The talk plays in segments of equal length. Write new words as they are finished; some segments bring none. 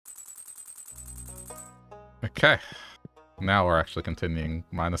Okay. Now we're actually continuing,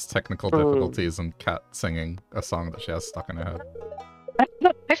 minus technical difficulties and Cat singing a song that she has stuck in her head. That's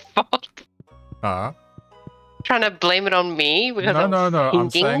not my fault. Trying to blame it on me because No. I'm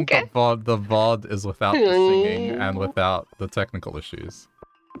saying singing? the VOD is without the singing and without the technical issues.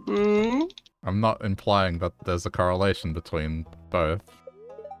 I'm not implying that there's a correlation between both.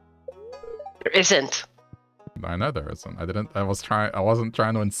 There isn't. I know there isn't. I wasn't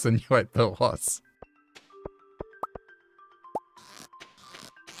trying to insinuate there was.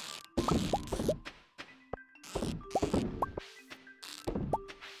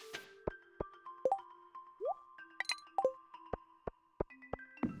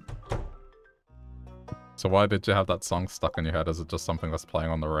 So why did you have that song stuck in your head? Is it just something that's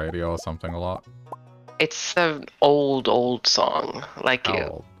playing on the radio or something a lot? It's an old song. Like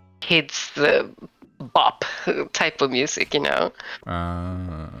kids bop type of music, you know?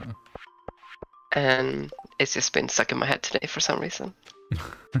 And it's just been stuck in my head today for some reason.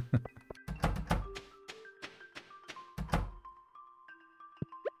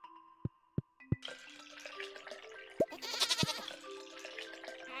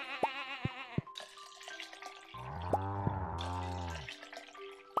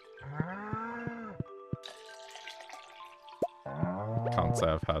 Can't say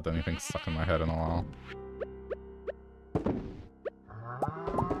I've had anything stuck in my head in a while.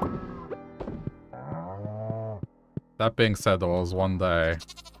 That being said, there was one day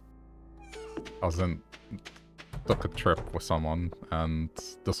I took a trip with someone, and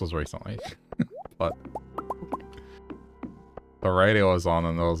this was recently, but the radio was on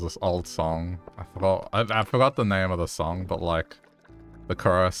and there was this old song. I forgot the name of the song, but like the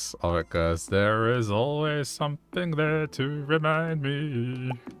chorus of it goes, "There is always something there to remind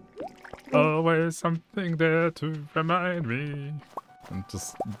me. Always something there to remind me." And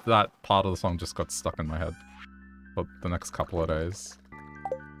just that part of the song just got stuck in my head for the next couple of days.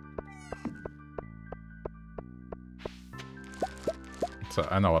 So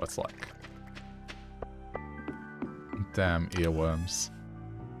I know what it's like. Damn earworms.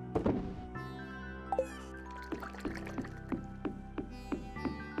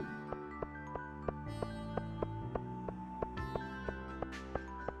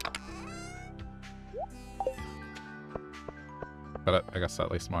 But I guess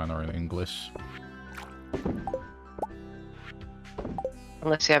at least mine are in English.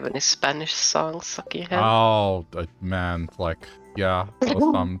 Unless you have any Spanish songs stuck in your head. Oh, man, like, yeah, there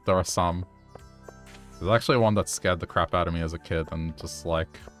are some. There's actually one that scared the crap out of me as a kid and just like,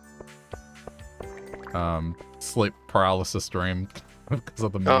 sleep paralysis dream because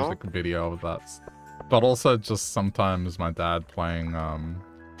of the music video of that. But also just sometimes my dad playing,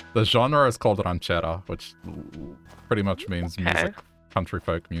 the genre is called ranchera, which pretty much means music, country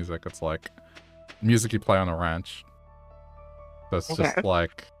folk music. It's like music you play on a ranch. That's just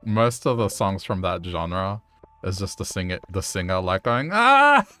like, most of the songs from that genre is just the singer like going,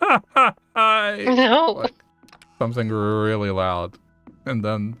 ah, no, like something really loud, and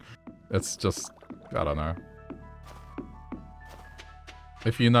then it's just, I don't know.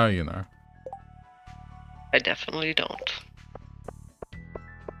 If you know, you know. I definitely don't.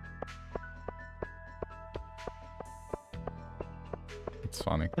 It's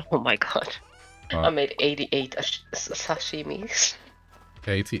funny. Oh my god. I made 88 sashimis.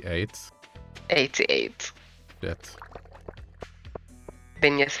 88? 88. Shit.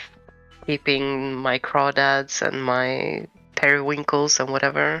 Been just keeping my crawdads and my periwinkles and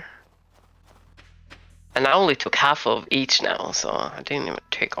whatever. And I only took half of each now, so I didn't even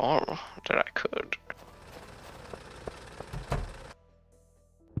take all that I could.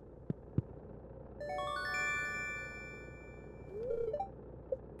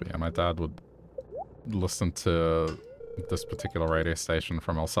 But yeah, my dad would listen to this particular radio station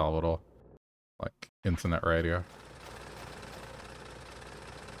from El Salvador, like internet radio.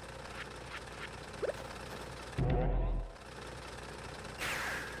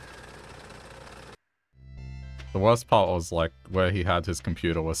 The worst part was like where he had his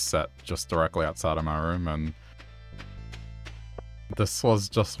computer was set just directly outside of my room, and this was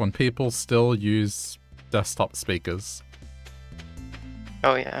just when people still use desktop speakers.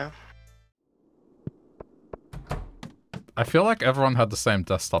 Oh yeah. I feel like everyone had the same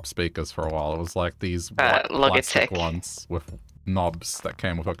desktop speakers for a while. It was like these white plastic ones with knobs that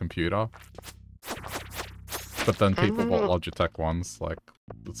came with a computer. But then people bought Logitech ones. Like,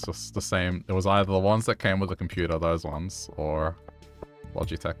 it's just the same. It was either the ones that came with a computer, those ones, or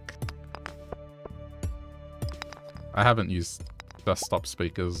Logitech. I haven't used desktop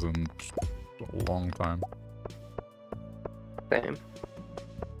speakers in a long time. Same.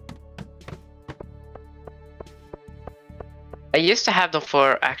 used to have them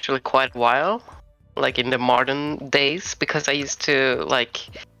for actually quite a while, like in the modern days, because I used to like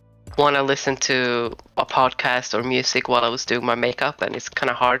want to listen to a podcast or music while I was doing my makeup, and it's kind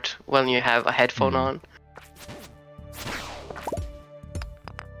of hard when you have a headphone on.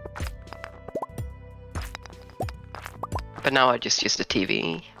 But now I just use the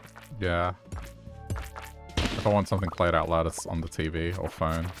TV. Yeah. If I want something played out loud, it's on the TV or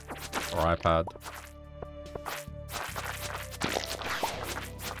phone or iPad.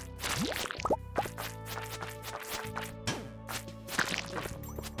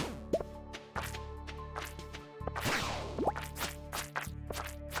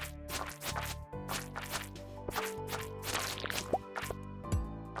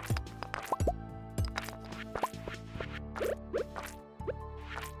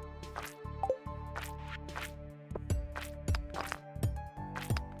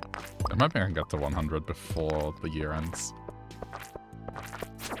 I'm hoping I can get to 100 before the year ends.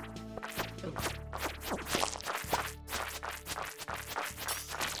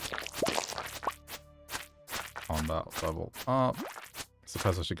 On that level up. I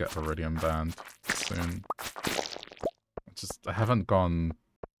suppose I should get Iridium Band soon. I haven't gone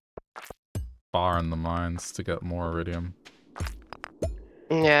far in the mines to get more Iridium.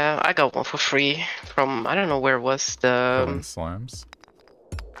 Yeah, I got one for free from, I don't know where it was, the... Killing slimes.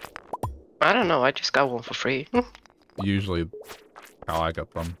 I don't know, I just got one for free. Usually how I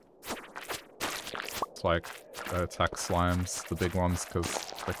get them. It's like attack slimes, the big ones,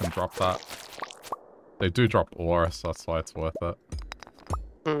 because they can drop that. They do drop ore, so that's why it's worth it.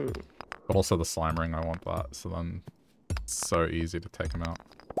 But also the slime ring, I want that, so then it's so easy to take them out.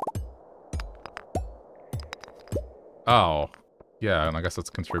 Oh, yeah, and I guess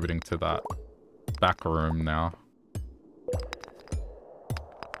it's contributing to that back room now.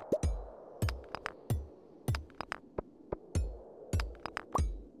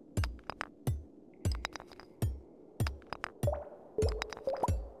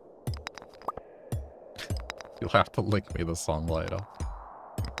 You'll have to link me the song later.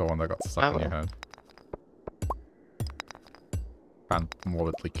 The one that got stuck in your head. I'm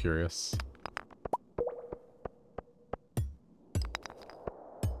morbidly curious.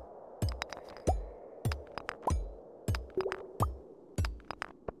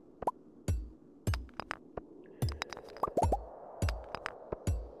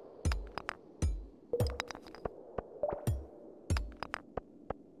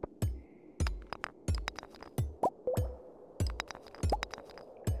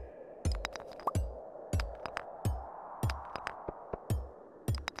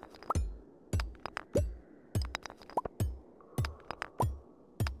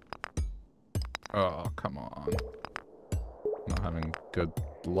 Oh, come on. Not having good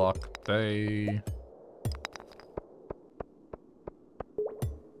luck day.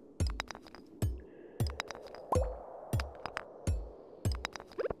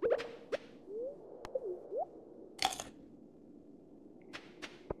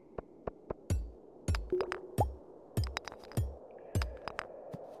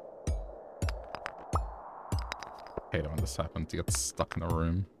 I hate it when this happens. You get stuck in a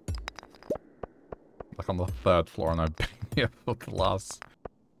room. Like on the 3rd floor, and I've been here for the last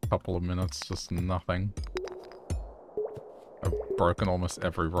couple of minutes, just nothing. I've broken almost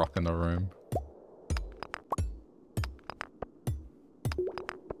every rock in the room.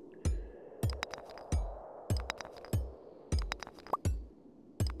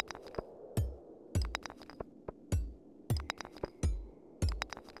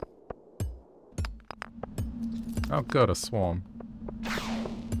 Oh good, a swarm.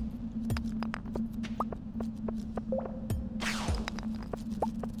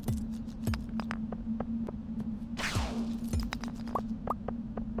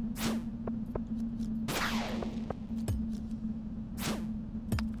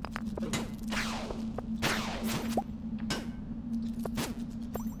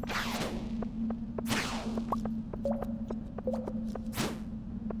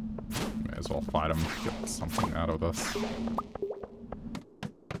 Get something out of this.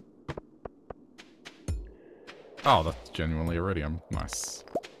 Oh, that's genuinely iridium. Nice.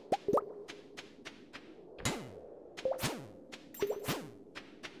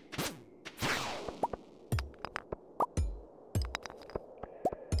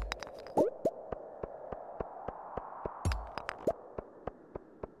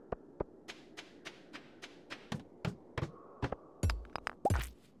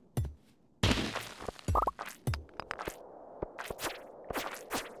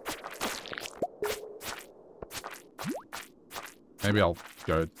 Maybe I'll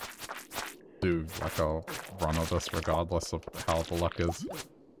go do like a run of this regardless of how the luck is.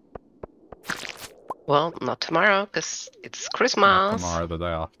 Well, not tomorrow, because it's Christmas. Not tomorrow, the day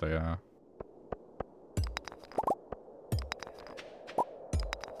after, yeah.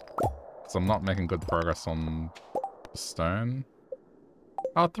 So I'm not making good progress on stone.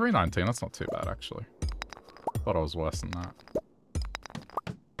 Oh, 319, that's not too bad, actually. Thought I was worse than that.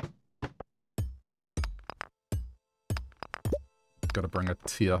 Gotta bring a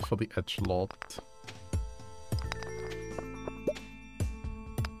tier for the edgelord.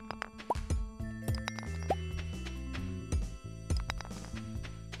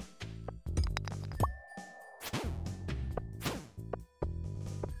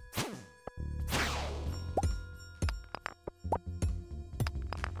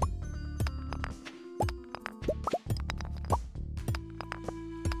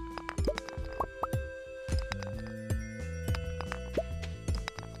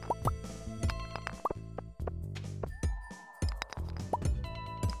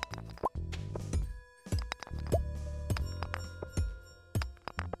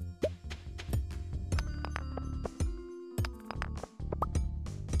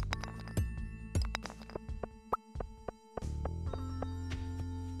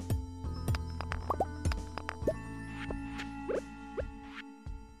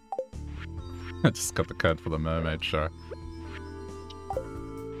 I just got the code for the mermaid show.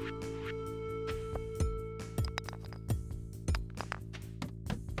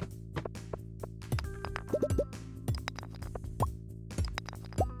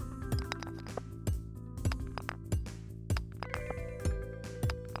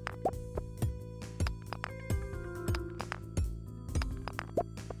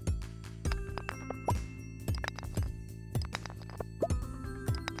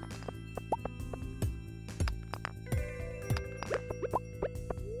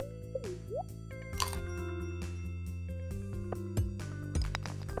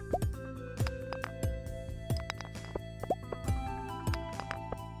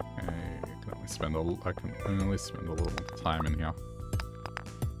 I can only spend a little time in here.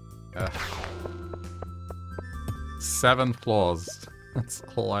 7 floors. That's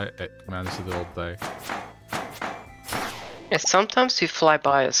all I managed to do all day. Yeah, sometimes you fly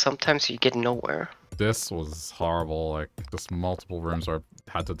by, and sometimes you get nowhere. This was horrible. Like, just multiple rooms where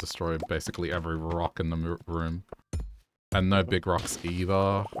I had to destroy basically every rock in the room. And no big rocks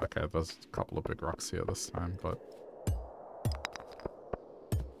either. Okay, there's a couple of big rocks here this time, but...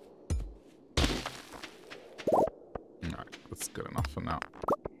 Alright, that's good enough for now.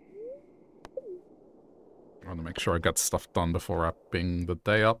 I want to make sure I got stuff done before wrapping the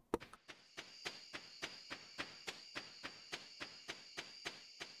day up.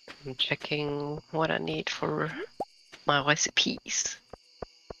 I'm checking what I need for my recipes.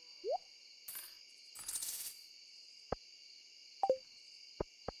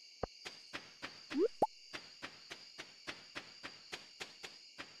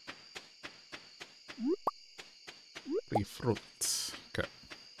 The fruit. Okay.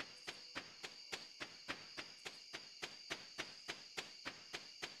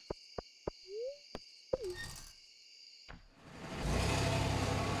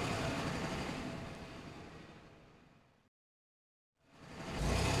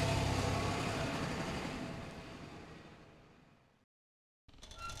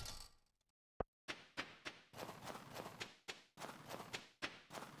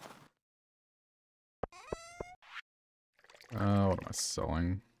 What am I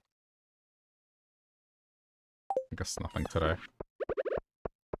selling? I guess nothing today.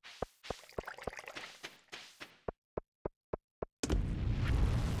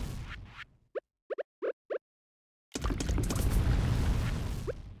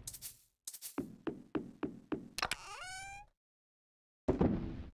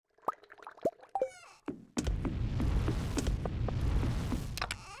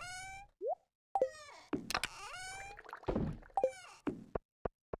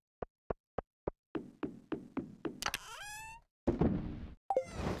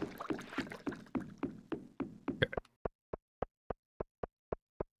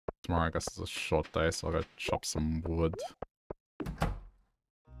 Tomorrow, I guess, is a short day, so I'll go chop some wood.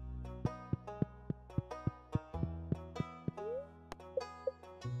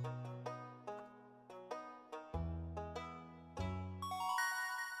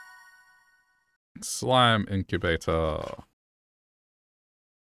 Slime incubator.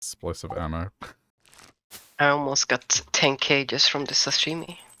 Explosive ammo. I almost got 10k just from the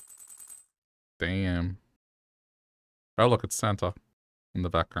sashimi. Damn. Oh, look, it's Santa in the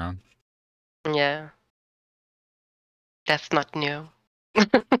background. Yeah. That's not new.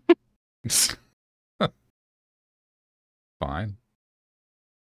 fine.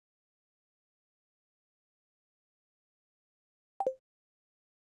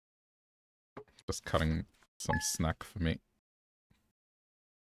 Just cutting some snack for me.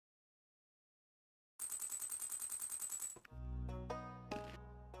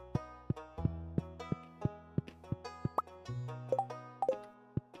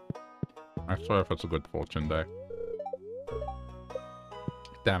 I swear if it's a good fortune day.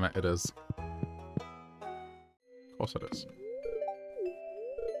 Damn it, it is. Of course it is.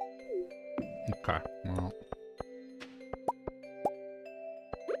 Okay, well.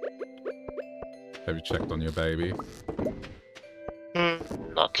 Have you checked on your baby?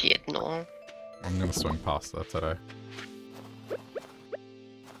 Not yet, no. I'm gonna swing past that today.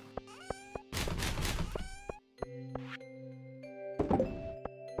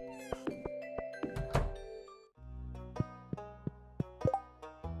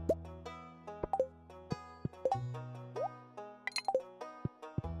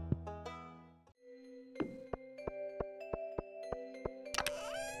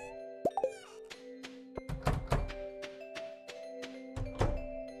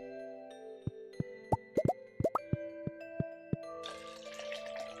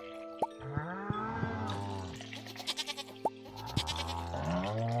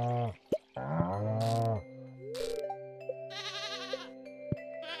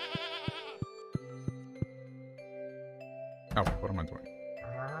 Oh, what am I doing?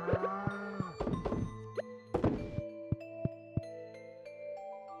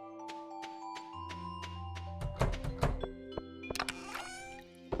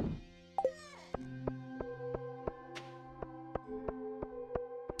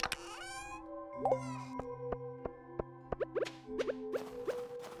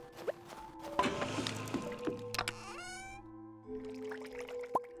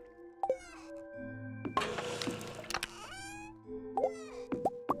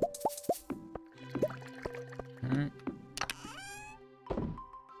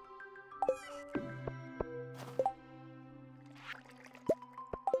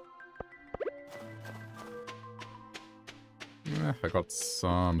 I got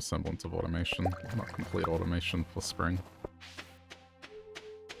some semblance of automation. Not complete automation for spring.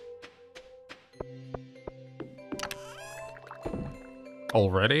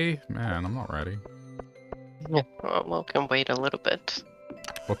 Already? Man, I'm not ready. Yeah, well, we can wait a little bit.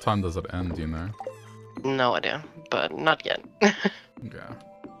 What time does it end, do you know? No idea, but not yet. Yeah.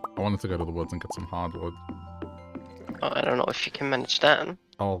 I wanted to go to the woods and get some hardwood. Oh, I don't know if you can manage that.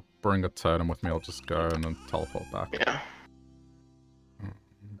 I'll bring a totem with me, I'll just go and then teleport back. Yeah.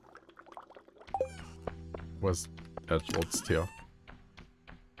 Where's Edgelord's tier?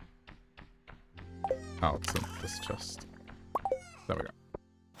 Oh, it's in this chest. There we go.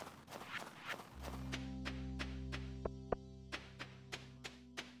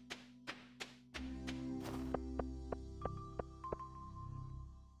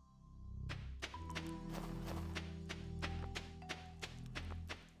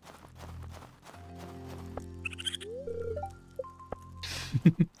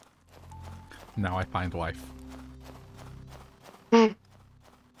 Now I find wife.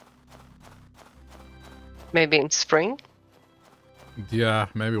 Maybe in spring? Yeah,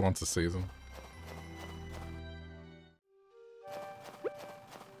 maybe once a season.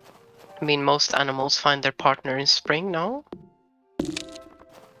 I mean, most animals find their partner in spring, no?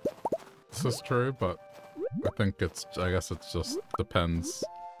 This is true, but I think I guess it just depends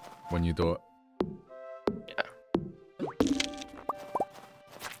when you do it. Yeah.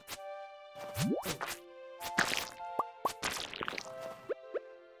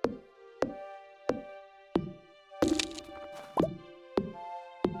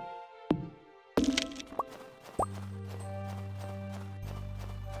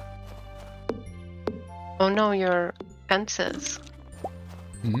 Oh no, your fences.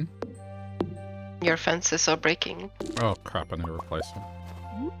 Hmm? Your fences are breaking. Oh crap, I need to replace them.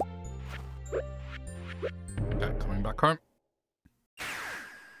 Yeah, coming back home.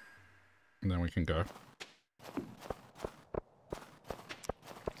 And then we can go.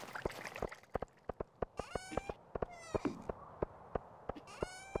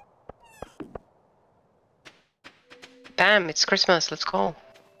 Damn, it's Christmas, let's go.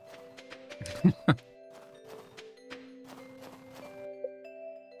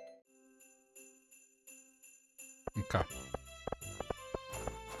 Okay.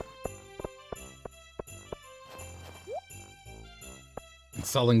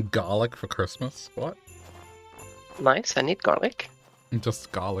 Selling garlic for Christmas? What? Nice, I need garlic.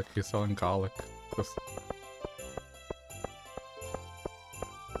 Just garlic. You're selling garlic. Just...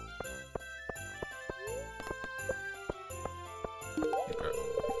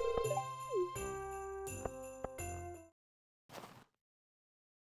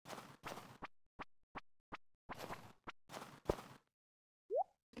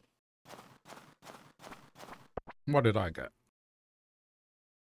 What did I get?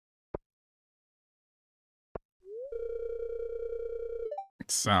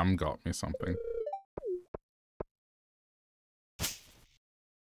 Sam got me something.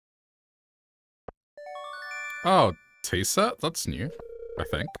 Oh, tea set? That's new, I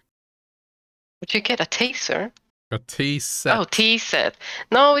think. Would you get a taser? A tea set. Oh, tea set.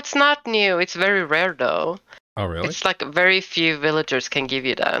 No, it's not new. It's very rare though. Oh, really? It's like very few villagers can give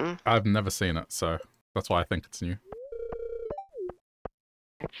you that. I've never seen it, so that's why I think it's new.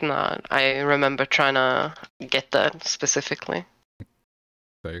 It's not. I remember trying to get that specifically.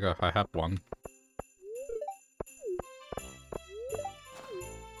 There you go. I had one.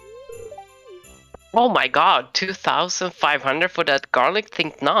 Oh my god, 2,500 for that garlic?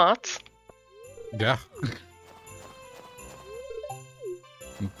 Think not. Yeah.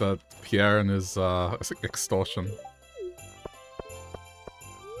 But Pierre and his extortion.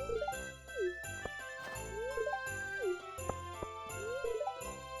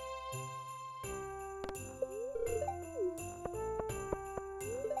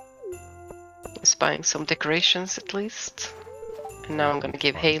 Just buying some decorations at least. And now I'm gonna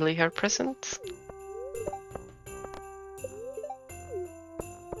give Haley her present.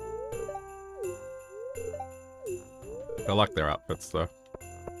 I like their outfits though.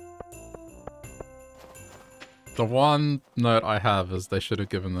 The one note I have is they should have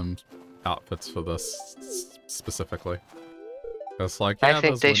given them outfits for this specifically. It's like, yeah, I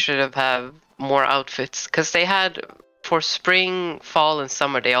think they should have had more outfits because they had for spring, fall, and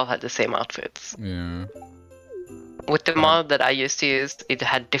summer. They all had the same outfits. Yeah. With the mod that I used to use, it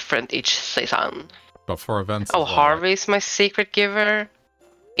had different each season. But for events. Oh, Harvey's my secret giver.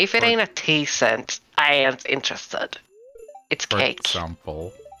 If it ain't a tea scent, I ain't interested. It's cake. For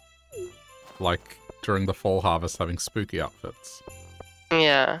example, like during the fall harvest, having spooky outfits.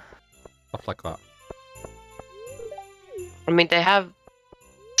 Yeah. Stuff like that. I mean, they have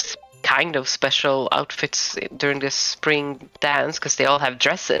kind of special outfits during the spring dance because they all have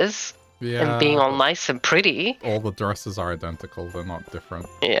dresses. Yeah. And being all nice and pretty. All the dresses are identical, they're not different.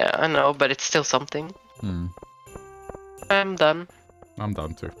 Yeah, I know, but it's still something. I'm done. I'm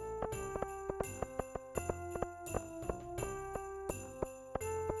done too.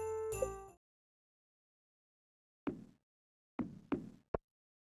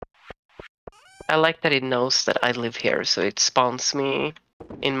 I like that it knows that I live here, so it spawns me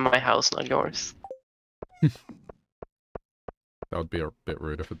in my house, not yours. That would be a bit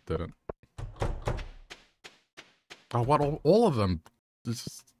rude if it didn't. Oh, what? All of them?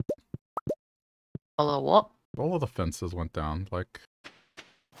 Just... All of what? All of the fences went down, like...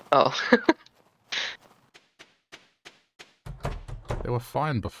 Oh. They were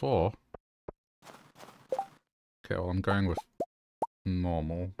fine before. Okay, well, I'm going with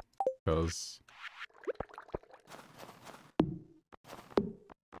normal, because...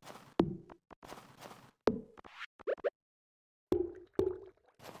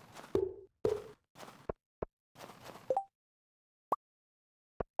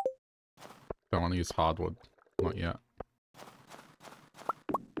 Don't want to use hardwood. Not yet.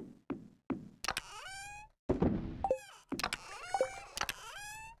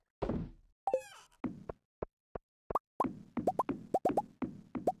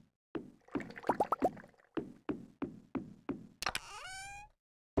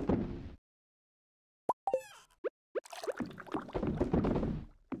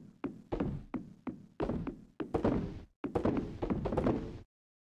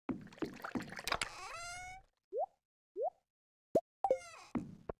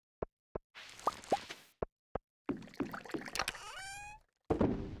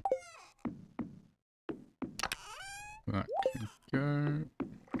 That can go.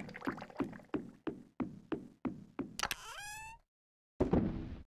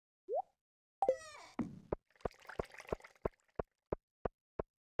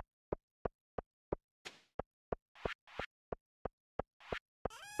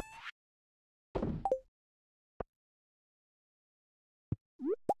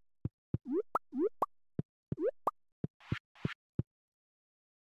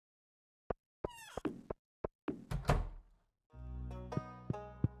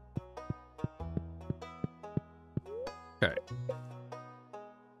 Okay.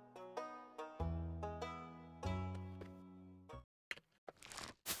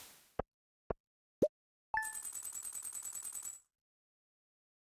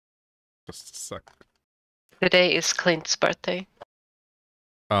 Just a sec. Today is Clint's birthday.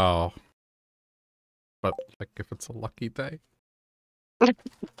 Oh. But, like, if it's a lucky day?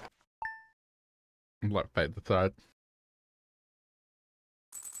 Let fate decide.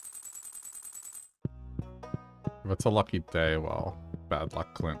 If it's a lucky day, well, bad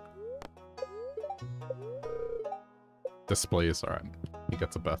luck, Clint. Displeased, alright. He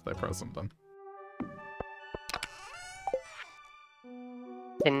gets a birthday present then.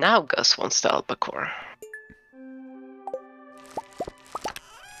 And now Gus wants the albacore.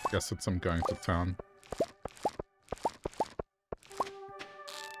 Guess it's him going to town.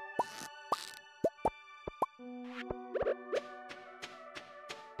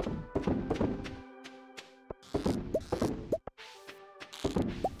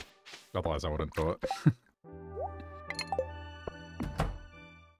 Otherwise I wouldn't do it.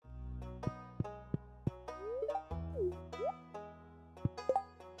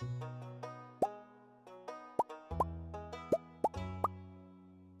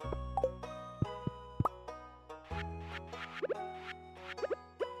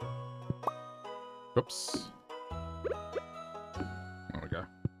 Oops. There we go.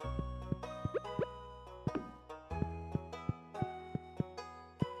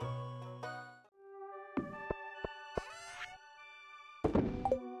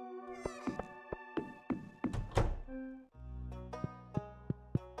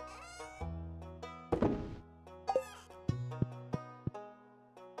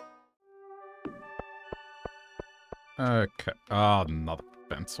 Okay. Oh, another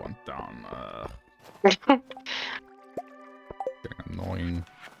fence went down. Getting annoying.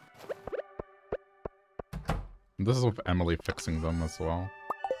 And this is with Emily fixing them as well.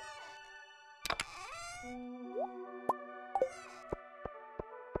 I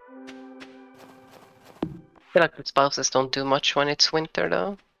feel like the spouses don't do much when it's winter,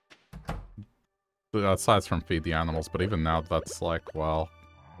 though. Aside from feed the animals, but even now that's like, well,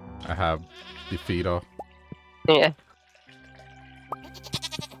 I have the feeder. Yeah.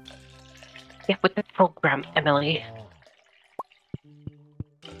 Get with the program, Emily.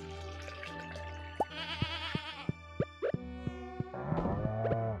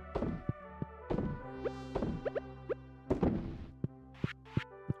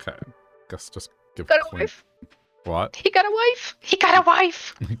 Okay, guess just give Got a Clint... wife. What? He got a wife. He got a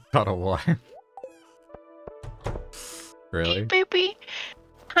wife. He got a wife. Really? Hey, baby.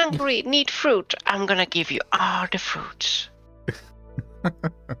 Hungry, need fruit. I'm gonna give you all the fruits.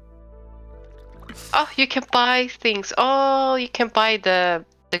 Oh, you can buy things. Oh, you can buy the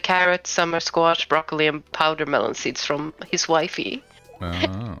carrot, summer squash, broccoli, and powder melon seeds from his wifey.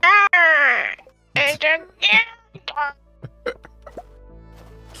 Oh.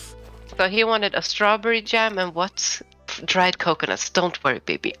 So he wanted a strawberry jam and what? Dried coconuts. Don't worry,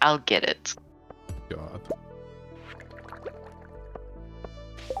 baby. I'll get it. God.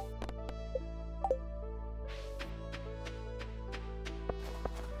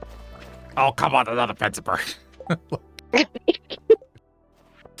 Oh, come on, another fence break.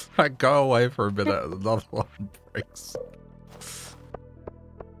 I go away for a minute and another one breaks.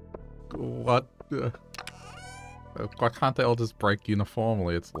 What? Why can't they all just break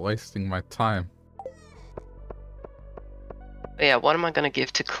uniformly? It's wasting my time. Yeah, what am I gonna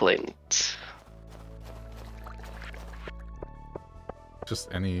give to Clint?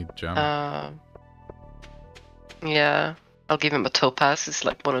 Just any gem. Yeah. I'll give him a topaz. It's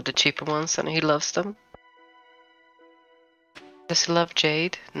like one of the cheaper ones and he loves them. Does he love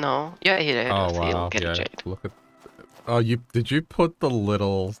jade? No. Yeah, he does. Oh He'll wow, get a yeah. jade. Look at... Oh, did you put the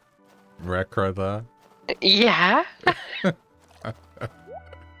little recro there? Yeah.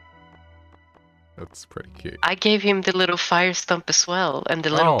 That's pretty cute. I gave him the little fire stump as well and the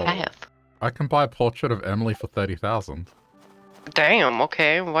little path. I can buy a portrait of Emily for 30,000. Damn,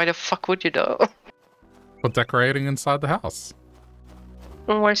 okay. Why the fuck would you though? For decorating inside the house.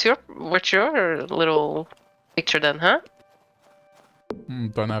 What's your little picture then, huh?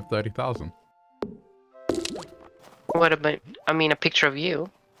 Don't have 30,000. What about, I mean, a picture of you.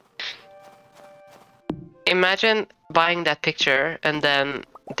 Imagine buying that picture and then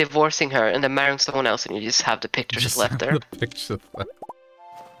divorcing her and then marrying someone else and you just have the pictures Just left there. The picture there.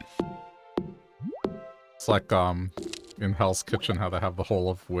 It's like in Hell's Kitchen how they have the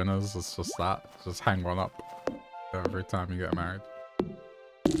Hall of Winners. It's just that. Just hang one up every time you get married.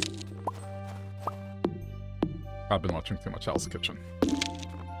 I've been watching too much Hell's Kitchen.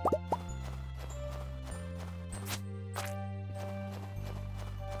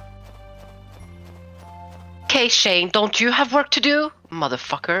 Okay, Shane, don't you have work to do?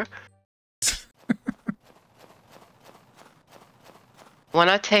 Motherfucker. When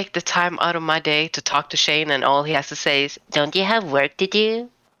I take the time out of my day to talk to Shane and all he has to say is, don't you have work to do?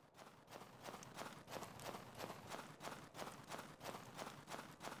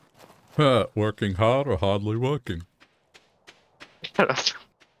 Working hard or hardly working? Shut up.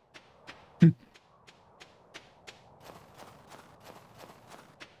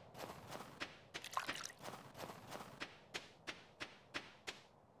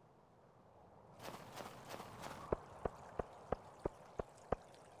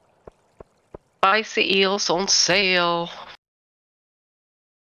 Spicy eels on sale.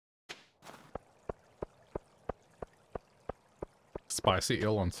 Spicy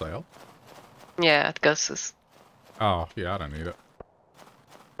eel on sale? Yeah, at Gus's. Oh, yeah, I don't need it.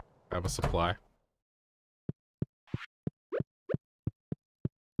 I have a supply.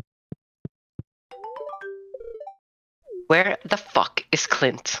 Where the fuck is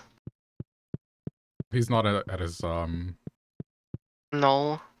Clint? He's not at his,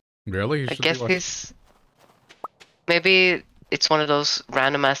 No. Really? He I should be guess like... he's... Maybe it's one of those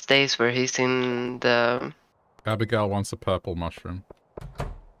random ass days where he's in the... Abigail wants a purple mushroom.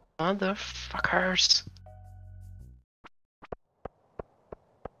 Motherfuckers.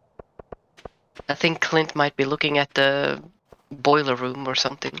 I think Clint might be looking at the boiler room or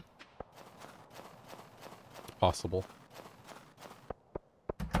something. Possible.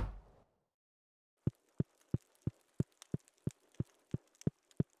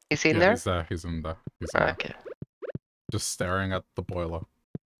 Is he in Yeah, there? he's there. He's in there. He's in there. Okay. Just staring at the boiler.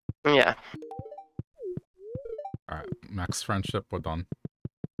 Yeah. Alright, max friendship, we're done.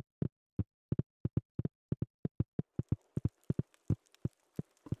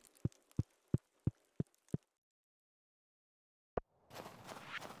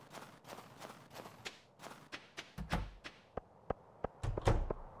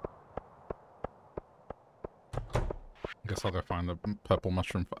 Guess I'll go find the purple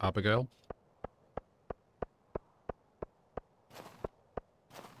mushroom for Abigail.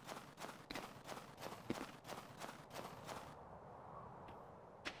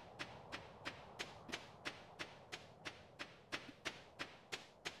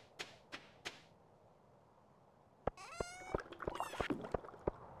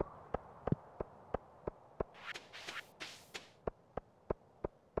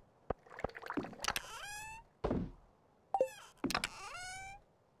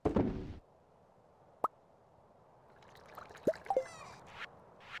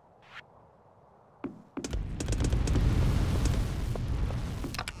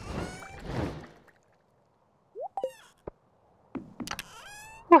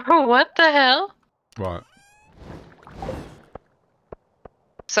 What the hell? What?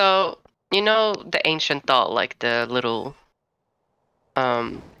 So, you know the ancient doll, like the little...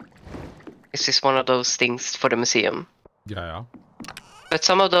 It's just one of those things for the museum. Yeah. But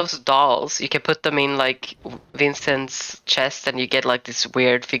some of those dolls, you can put them in like Vincent's chest and you get like this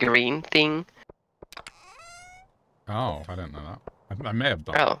weird figurine thing. Oh, I didn't know that. I may have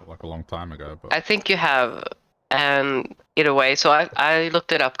done it like a long time ago, but... I think you have, and either way, so I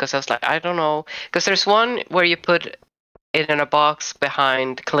looked it up because I was like, I don't know. Because there's one where you put it in a box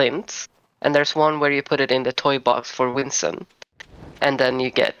behind Clint's, and there's one where you put it in the toy box for Vincent. And then you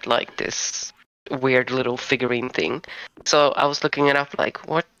get like this weird little figurine thing. So I was looking it up like,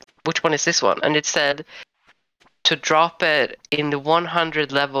 which one is this one? And it said to drop it in the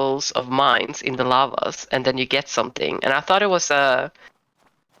 100 levels of mines in the lavas, and then you get something. And I thought it was a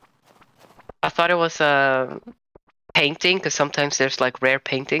painting, because sometimes there's like rare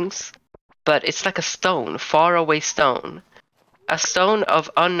paintings, but it's like a stone, far away stone. A stone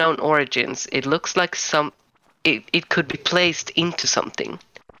of unknown origins. It looks like it could be placed into something.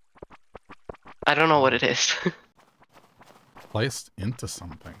 I don't know what it is. Placed into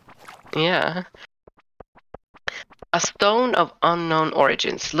something? Yeah. A stone of unknown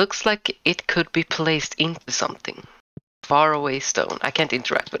origins. Looks like it could be placed into something. Far away stone. I can't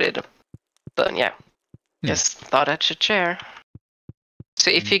interact with it. But yeah. Just thought I should share. So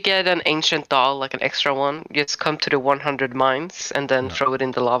if you get an ancient doll, like an extra one, just come to the 100 mines and then throw it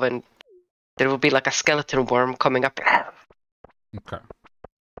in the lava, and there will be like a skeleton worm coming up. Okay.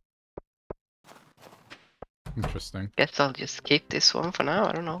 Interesting. Guess I'll just keep this one for now,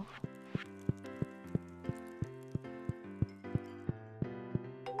 I don't know.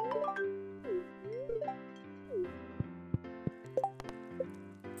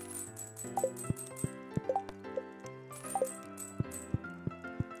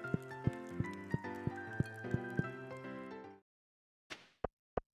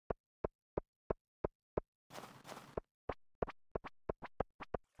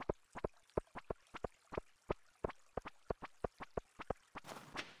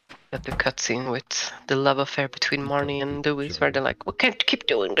 At the cutscene with the love affair between Marnie and Dewey's, where they're like, we can't keep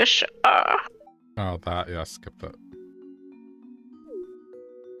doing this. Ah. Oh, that, yeah, skip that.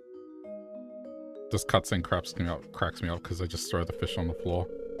 This cutscene cracks me up because I just throw the fish on the floor.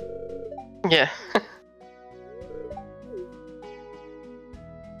 Yeah.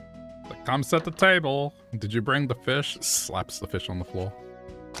 Like, come set the table. Did you bring the fish? Slaps the fish on the floor.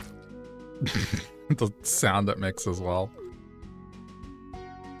 The sound it makes as well.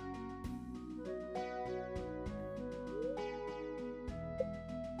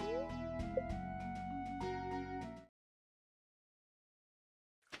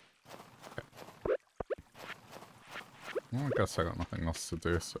 Well, I guess I got nothing else to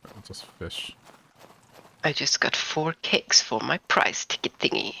do, so I'll just fish. I just got 4 cakes for my prize ticket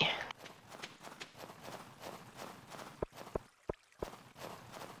thingy.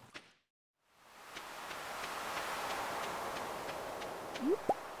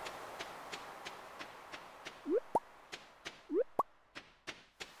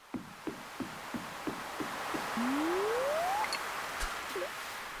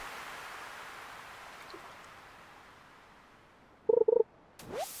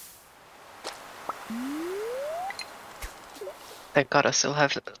 Thank God I still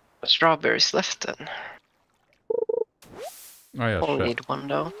have strawberries left then. Oh yeah, Only shit. need 1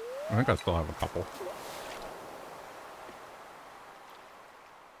 though. I think I still have a couple.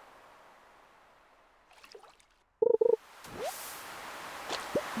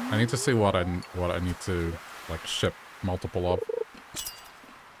 I need to see what I need to like ship multiple of.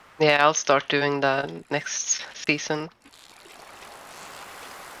 Yeah, I'll start doing that next season.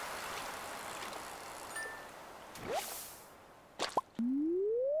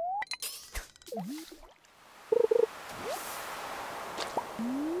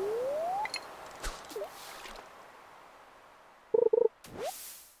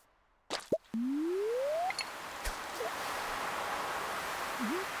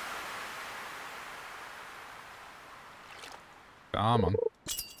 Come on.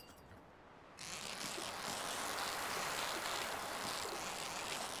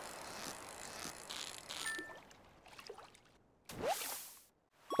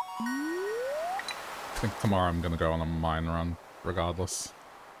 I think tomorrow I'm gonna go on a mine run, regardless.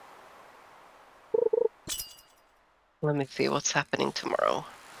 Let me see what's happening tomorrow.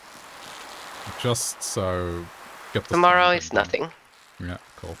 Just so get the Tomorrow same is thing done. nothing. Yeah,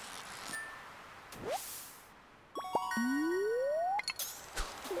 cool.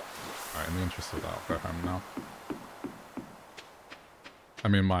 Alright, in the interest of that, I'll go home now. I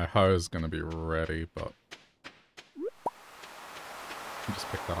mean, my hoe is gonna be ready, but I'll just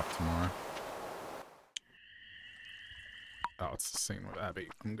pick that up tomorrow. Oh, it's the scene with Abby.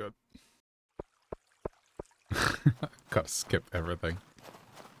 I'm good. Gotta skip everything.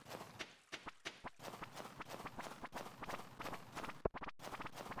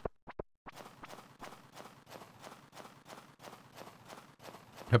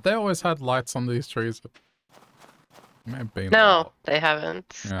 Have they always had lights on these trees? It may have been. No, they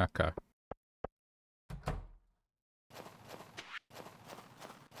haven't. Yeah, okay.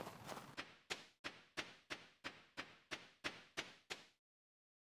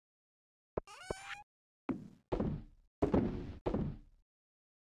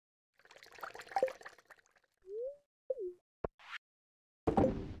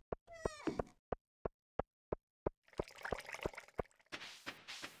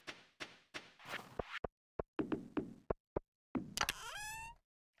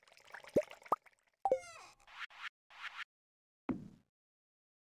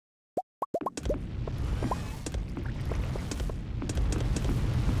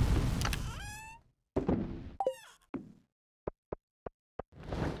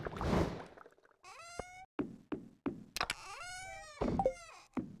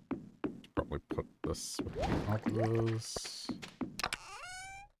 Probably put this with the others.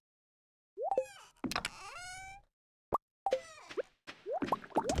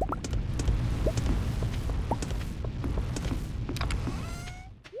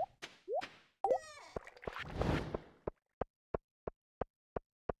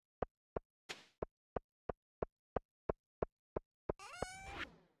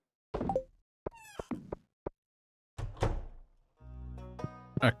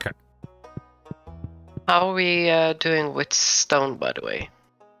 Okay. How are we doing with stone, by the way?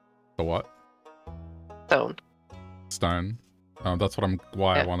 The what? Stone. Stone. That's what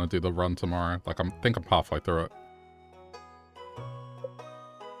why Yeah. I want to do the run tomorrow. Like, think I'm halfway through it.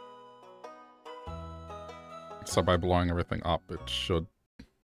 So by blowing everything up, it should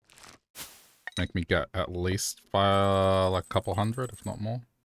make me get at least like a couple hundred, if not more.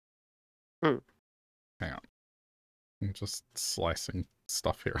 Hmm. Hang on. I'm just slicing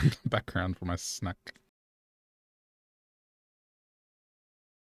stuff here in the background for my snack.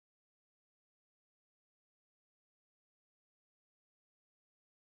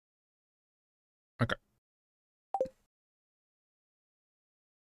 Okay.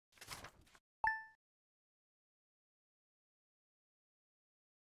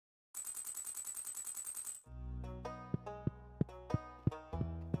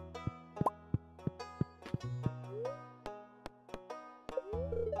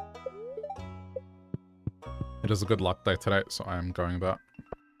 It is a good luck day today, so I am going that.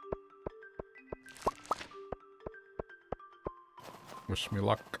 Wish me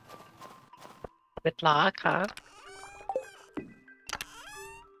luck. Good luck, huh?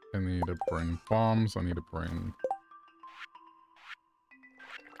 I need to bring bombs. I need to bring...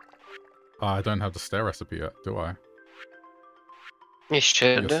 I don't have the stair recipe yet, do I? You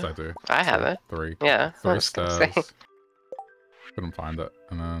should. Yes, I do. I have So, it. 3. Yeah, I 3 was gonna say. stairs. Couldn't find it.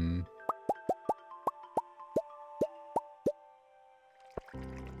 And then...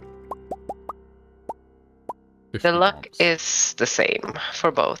 The luck bombs. is the same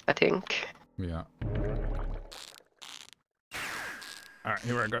for both, I think. Yeah. Alright,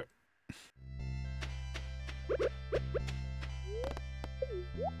 here I go.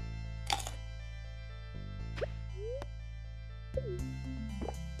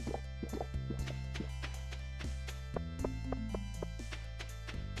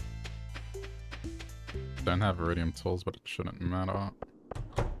 Don't have iridium tools, but it shouldn't matter.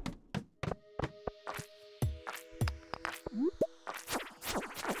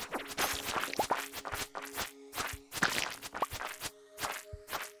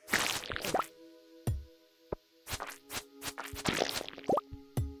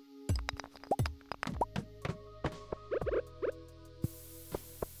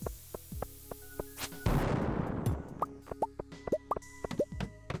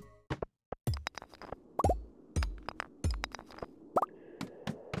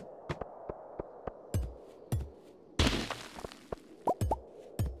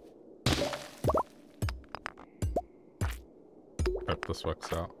 Hope this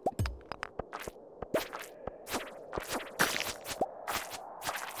works out.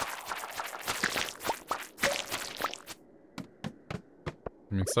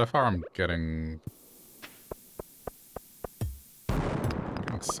 I mean, so far I'm getting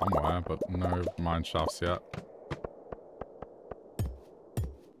somewhere, but no mine shafts yet.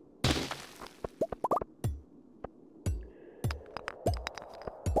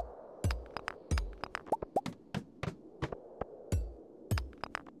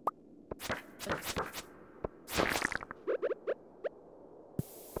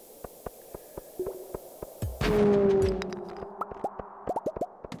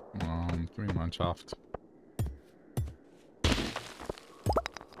 Give me mine shaft.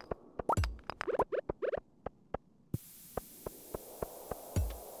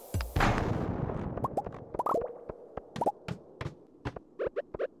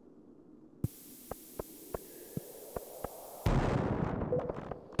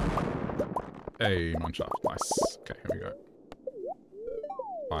 Hey, mine shaft, nice. Okay, here we go.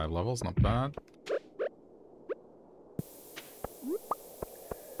 5 levels, not bad.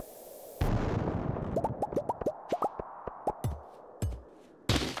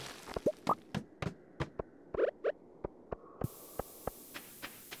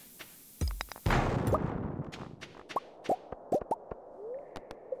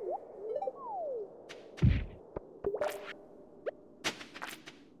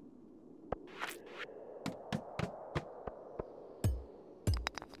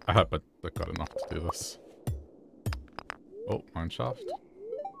 I hope I got enough to do this. Oh, mine shaft.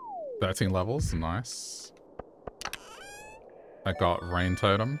 13 levels, nice. I got rain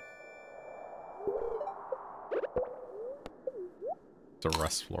totem. It's a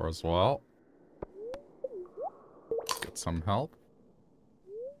rest floor as well. Get some help.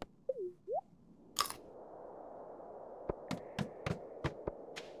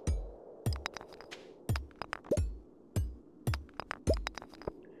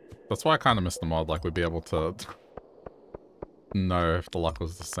 That's why I kind of missed the mod, like we'd be able to know if the luck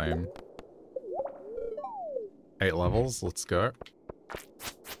was the same. 8 levels, let's go.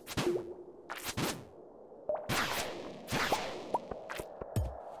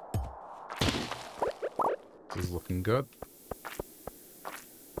 This is looking good.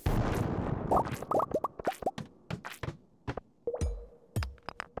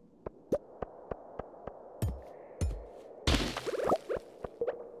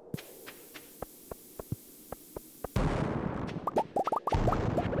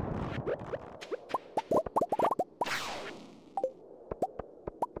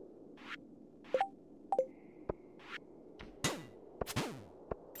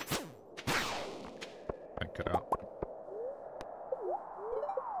 Take it out.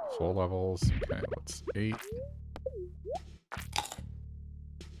 4 levels. Okay, let's 8.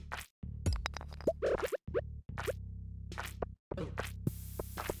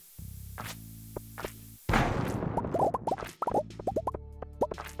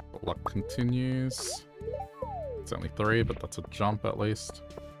 The luck continues. It's only 3, but that's a jump at least.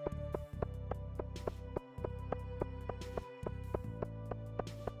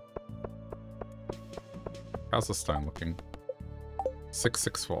 How's the stone looking?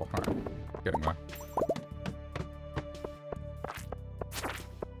 664. Alright, getting there.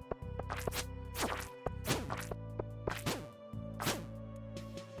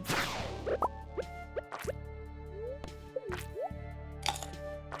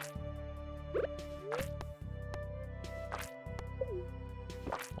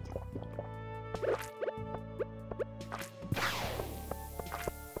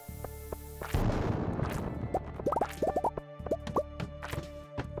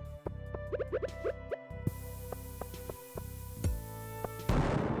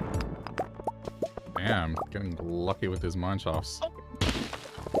 Damn, getting lucky with his mine shafts.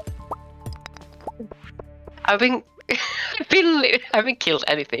 I haven't killed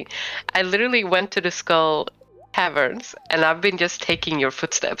anything. I literally went to the Skull Caverns, and I've been just taking your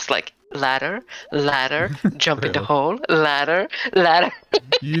footsteps, like ladder, ladder, jump in the Really? hole, ladder, ladder.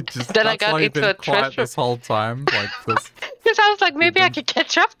 You just, Then I that's got why you've into been a quiet treasure. this whole time, like this. Because I was like, maybe I could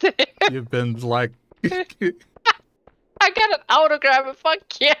catch up to him. You've been like... I got an autograph, fuck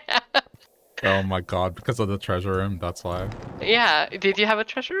yeah. Oh my god, because of the treasure room, that's why. Yeah, did you have a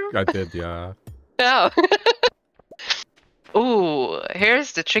treasure room? I did, yeah. No. Ooh,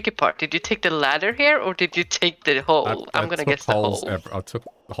 here's the tricky part. Did you take the ladder here, or did you take the hole? I'm gonna guess the hole. I took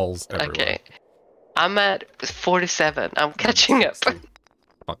holes everywhere. Okay. I'm at 47. I'm catching up.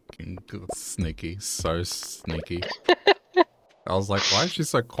 Fucking good. Sneaky. So sneaky. I was like, why is she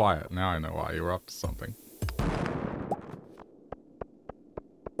so quiet? Now I know why. You're up to something.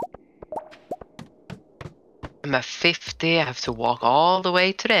 I'm at 50. I have to walk all the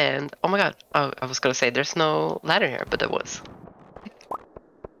way to the end. Oh my god. Oh, I was gonna say there's no ladder here, but there was.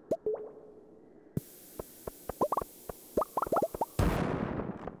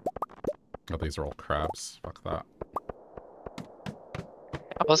 Oh, these are all crabs. Fuck that.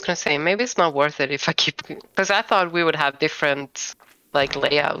 I was gonna say maybe it's not worth it if I keep, because I thought we would have different like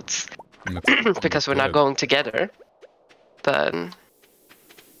layouts because we're not going together. But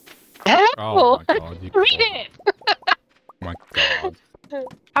oh my god, you read it. My god.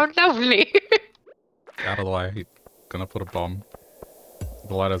 How lovely. Out of the way. He's gonna put a bomb.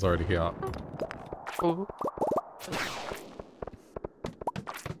 The ladder's already here. Ooh.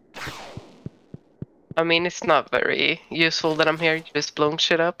 I mean, it's not very useful that I'm here just blowing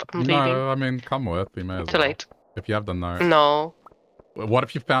shit up. I'm leaving. No, I mean, come with. You may as Too well. late. If you have the note. No. What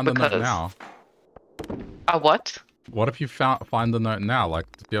if you found the note now? A what? What if you find the note now? Like,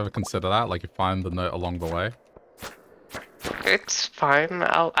 do you ever consider that? Like, you find the note along the way? It's fine.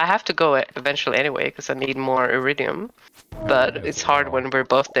 I have to go eventually anyway because I need more iridium. But it's hard when we're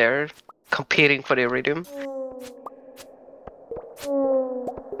both there competing for the iridium.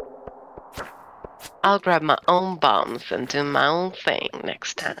 I'll grab my own bombs and do my own thing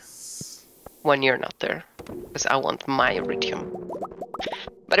next time. When you're not there. Because I want my iridium.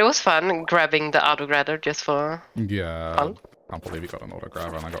 But it was fun grabbing the autographer just for yeah, fun. I can't believe you got an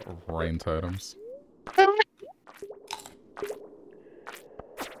autograph and I got rain totems.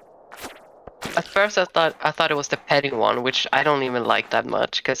 At first I thought it was the petting one, which I don't even like that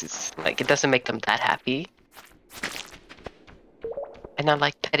much because it's like it doesn't make them that happy. And I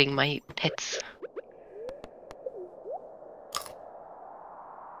like petting my pets.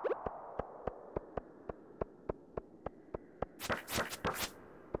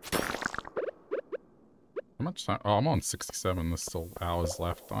 How much time? Oh, I'm on 67. There's still hours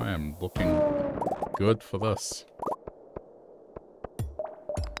left. I am looking good for this.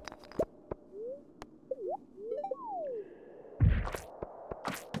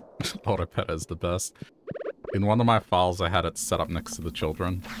 Autopet is the best. In one of my files, I had it set up next to the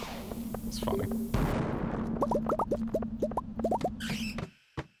children. It's funny.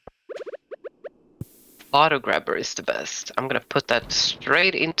 Auto grabber is the best. I'm gonna put that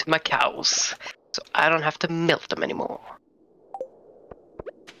straight into my cows, so I don't have to milk them anymore.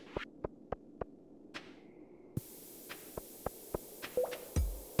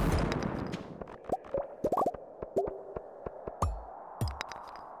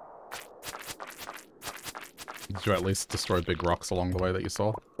 Did you at least destroy big rocks along the way that you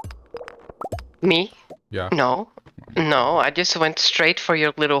saw? Me? Yeah. No. No, I just went straight for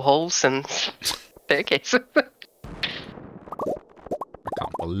your little holes and staircase. I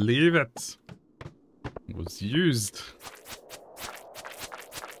can't believe it. It was used.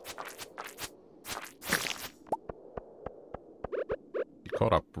 You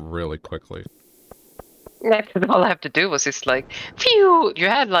caught up really quickly. That's all I have to do was just like, phew! You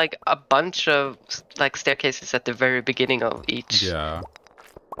had like a bunch of like staircases at the very beginning of each. Yeah.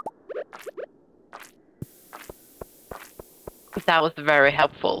 That was very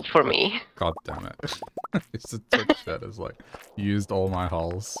helpful for me. God damn it. It's a touch shed is like used all my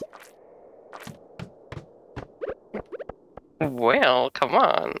hulls. Well, come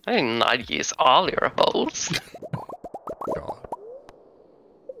on. I did not use all your holes. God.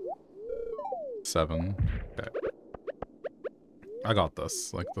 7. Okay. I got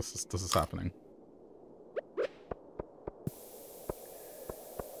this. Like this is happening.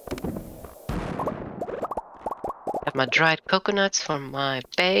 Have my dried coconuts for my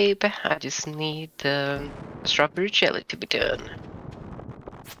babe. I just need the strawberry jelly to be done.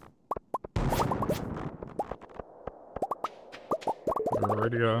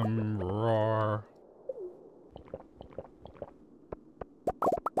 Iridium roar.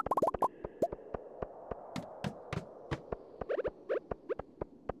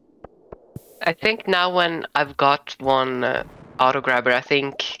 I think now when I've got one auto grabber, I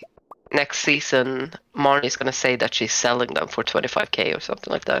think next season Marnie's gonna say that she's selling them for 25k or something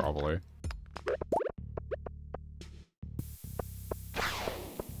like that. Probably.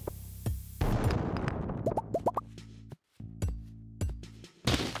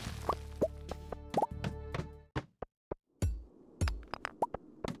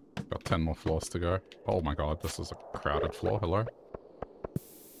 Got 10 more floors to go. Oh my god, this is a crowded floor. Hello?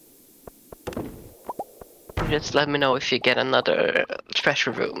 Just let me know if you get another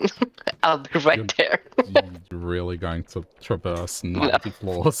treasure room. I'll be right there. You're really going to traverse 90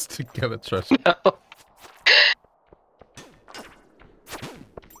 floors to get a treasure? No.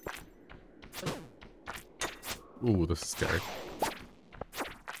 Ooh, this is scary.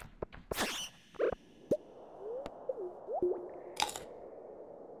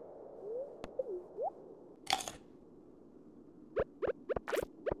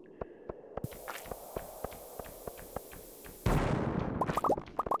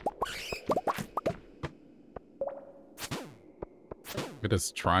 It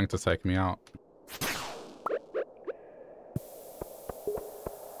is trying to take me out.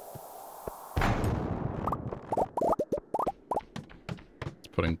 It's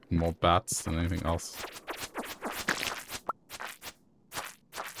putting more bats than anything else.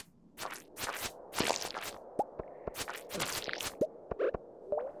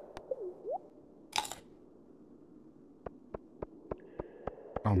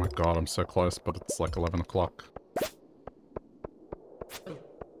 Oh my god, I'm so close, but it's like 11 o'clock.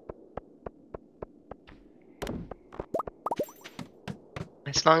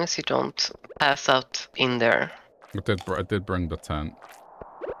 As long as you don't pass out in there. I did bring the tent.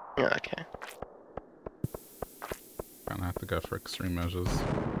 Yeah, okay. Gonna have to go for extreme measures.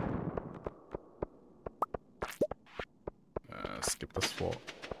 Skip this floor.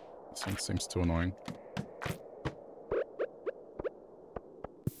 This one seems too annoying.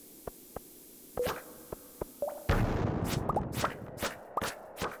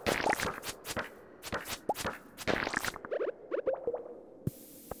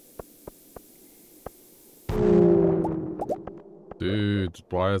 Dude,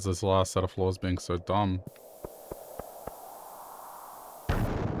 why is this last set of floors being so dumb?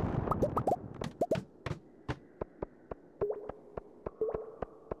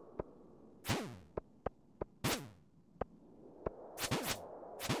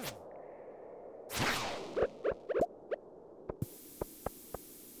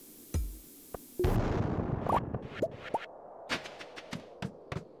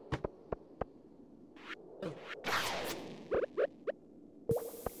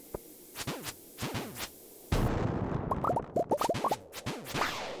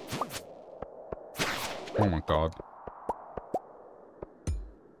 Oh my god.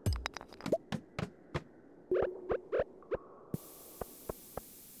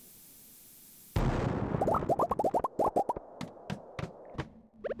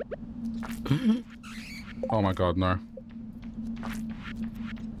 Oh my god, no.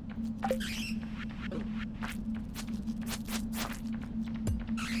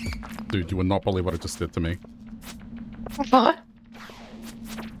 Dude, you would not believe what it just did to me. What?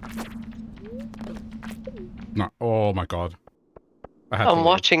 No. Oh my god. I'm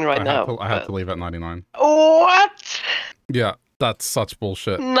watching right now. I had to leave at 99. What? Yeah, that's such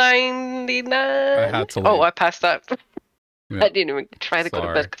bullshit. 99? I had to leave. Oh, I passed out. Yeah. I didn't even try to go to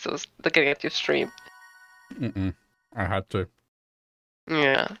Sorry. bed because I was looking at your stream. I had to.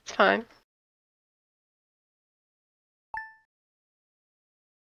 Yeah, it's fine.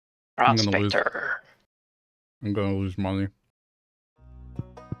 Prospector. I'm gonna lose money.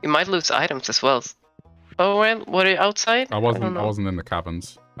 You might lose items as well. Oh, well, what are you outside? I wasn't in the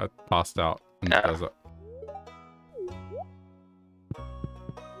cabins. I passed out in the desert.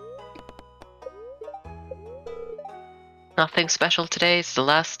 Nothing special today. It's the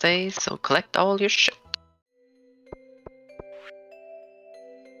last day, so collect all your shit.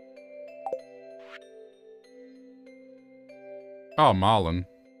 Oh, Marlin.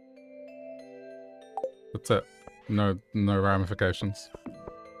 That's it. No ramifications.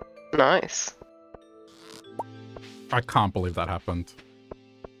 Nice. I can't believe that happened.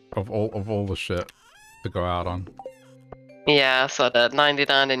 Of all the shit to go out on. Yeah, so that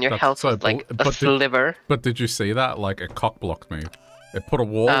 99 and your That's health so was like a sliver. But did you see that? Like, it cock-blocked me. It put a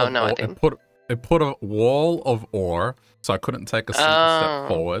wall of no, I ore. didn't. It put a wall of ore, so I couldn't take a single step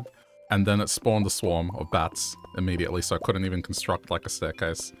forward. And then it spawned a swarm of bats immediately, so I couldn't even construct, like, a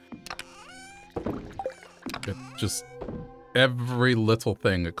staircase. It just... Every little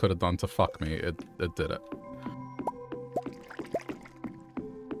thing it could have done to fuck me, it did it.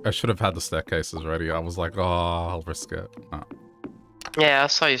 I should have had the staircases ready. I was like, oh, I'll risk it. No. Yeah, I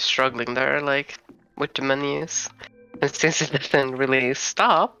saw you struggling there, like, with the menus. And since it doesn't really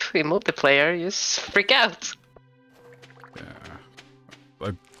stop in multiplayer, you just freak out.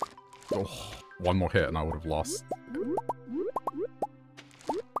 Yeah. One more hit and I would have lost.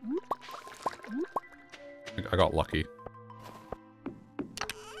 I got lucky.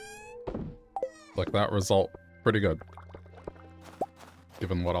 Like, that result, pretty good.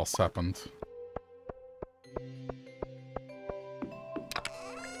 Given what else happened.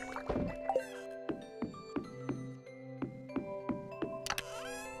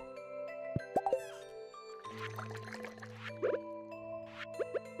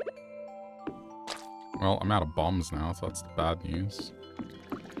 Well, I'm out of bombs now, so that's the bad news.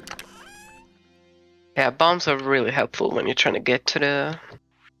 Yeah, bombs are really helpful when you're trying to get to the...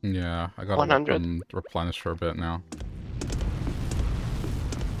 Yeah, I gotta let them replenish for a bit now.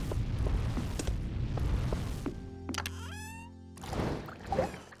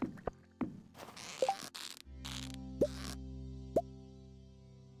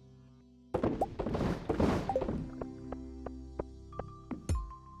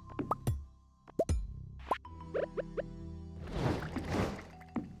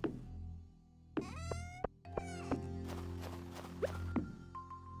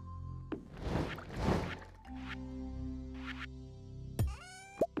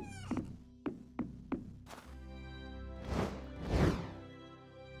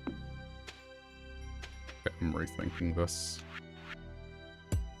 I'm rethinking this.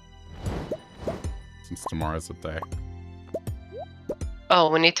 Since tomorrow's a day.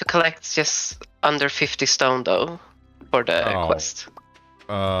 Oh, we need to collect just under 50 stone, though, for the quest.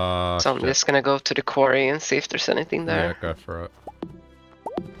 So I'm just gonna go to the quarry and see if there's anything there. Yeah, go for it.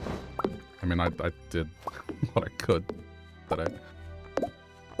 I mean, I did what I could today.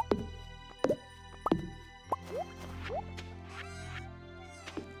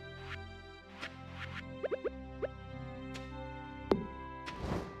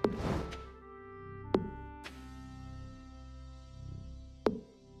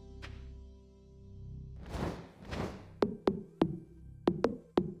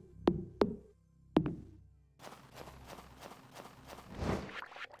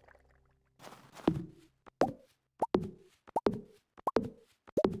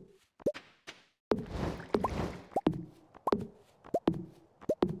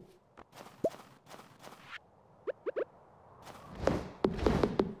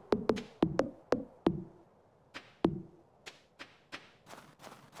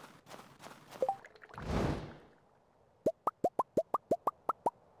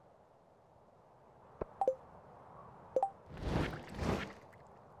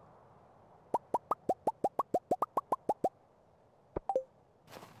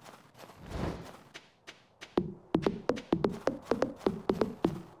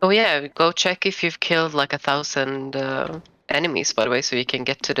 Oh yeah, go check if you've killed like 1,000 enemies, by the way, so you can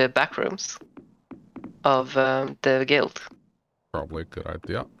get to the back rooms of the guild. Probably a good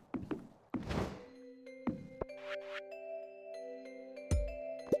idea.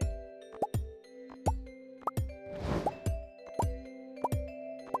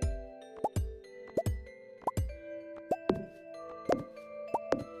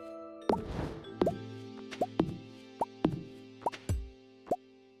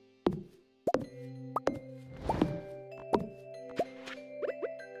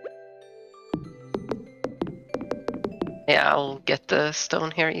 Yeah, I'll get the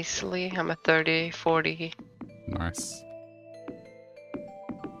stone here easily. I'm at 30, 40. Nice.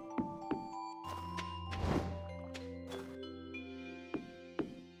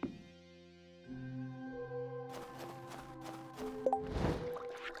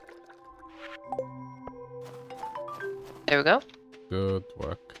 There we go. Good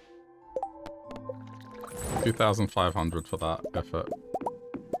work. 2,500 for that effort.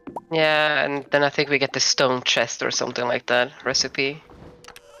 Yeah, and then I think we get the stone chest or something like that recipe.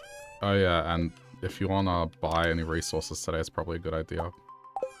 Oh yeah, and if you wanna buy any resources today, it's probably a good idea.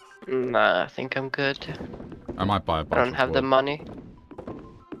 Nah, I think I'm good. I might buy a I bunch don't of have wood. the money.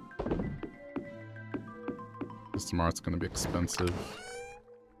 Because tomorrow it's gonna be expensive.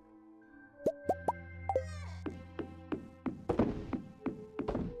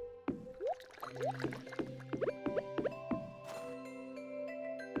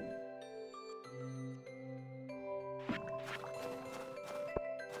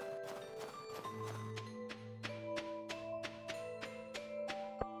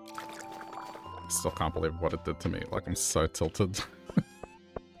 Still can't believe what it did to me. Like, I'm so tilted.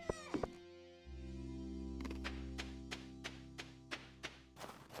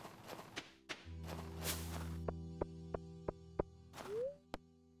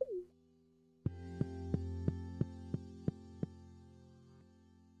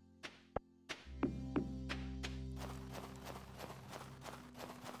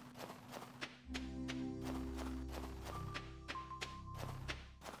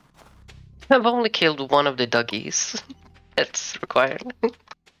 I've only killed one of the doggies. That's required.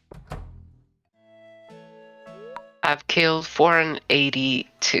 I've killed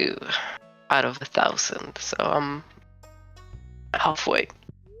 482 out of 1,000, so I'm halfway.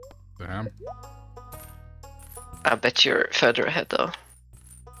 Damn. I bet you're further ahead though.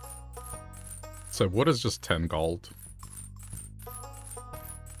 So wood is just 10 gold.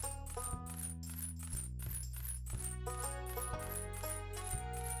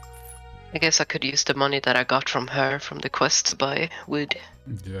 I guess I could use the money that I got from her from the quest to buy wood.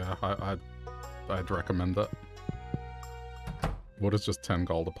 Yeah, I'd recommend it. Wood is just 10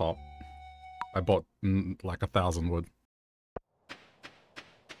 gold a pop. I bought like 1,000 wood.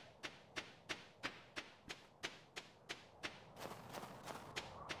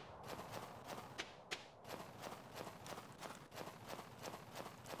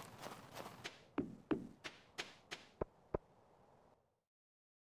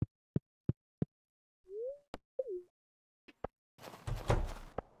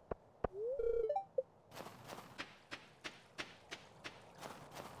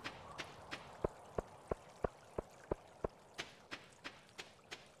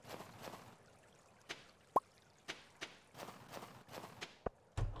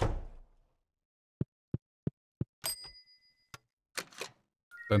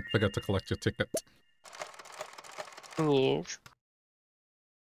 Don't forget to collect your ticket. Yes.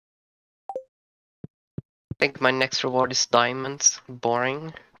 I think my next reward is diamonds.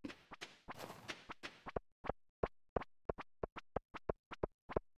 Boring.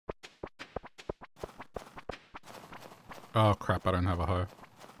 Oh crap, I don't have a hoe.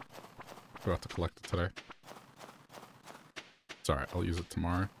 Forgot to collect it today. It's alright, I'll use it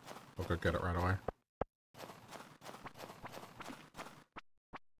tomorrow. I'll go get it right away.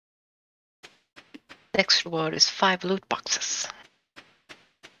 Next reward is 5 loot boxes.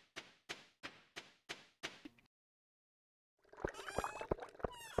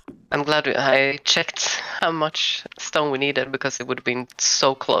 I'm glad I checked how much stone we needed because it would have been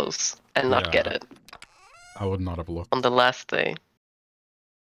so close and not get it I would not have looked. on the last day.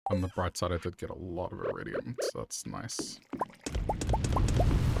 On the bright side, I did get a lot of iridium, so that's nice.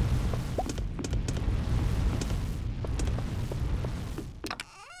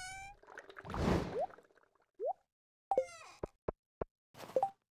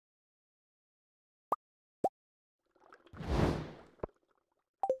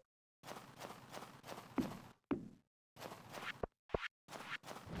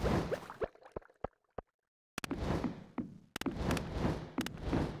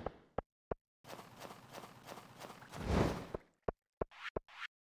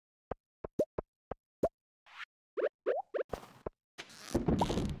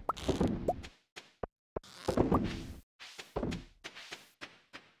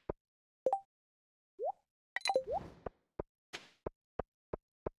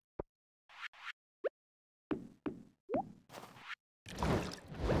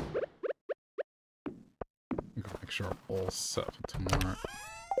 Make sure I'm all set for tomorrow.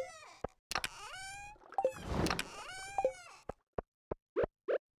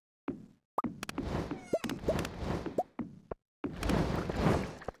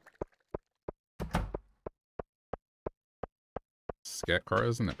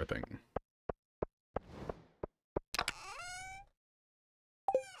 Scarecrows and everything.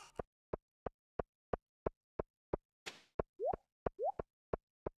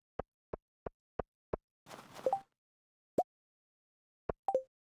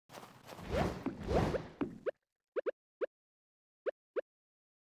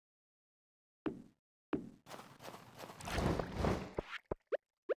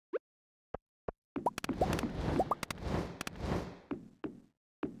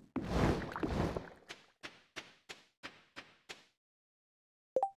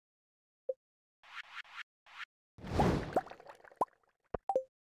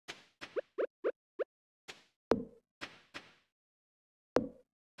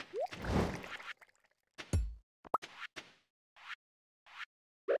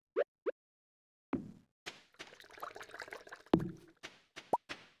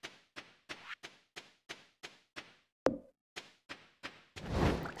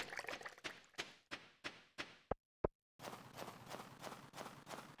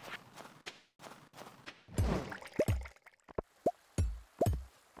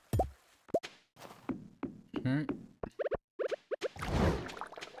 Okay.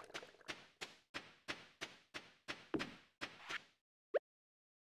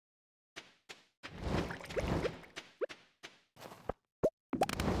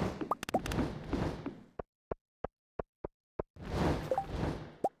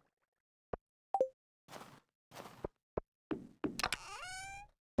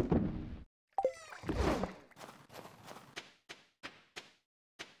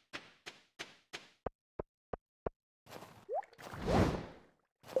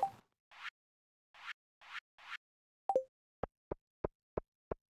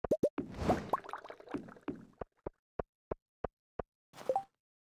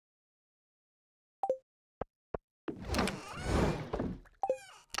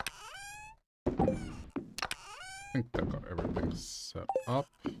 I think I got everything set up.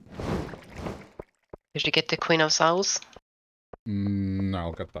 Did you get the Queen of Souls? No,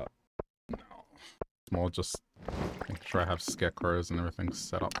 I'll get that. No. It's more just making sure I have scarecrows and everything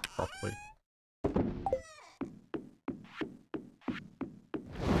set up properly.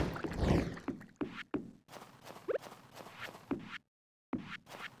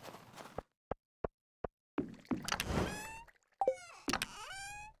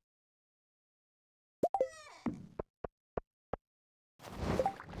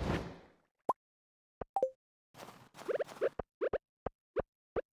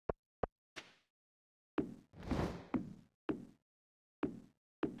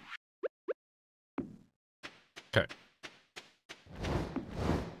 Okay.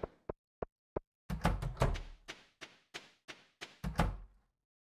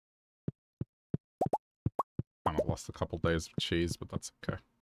 Kind of lost a couple days of cheese, but that's okay.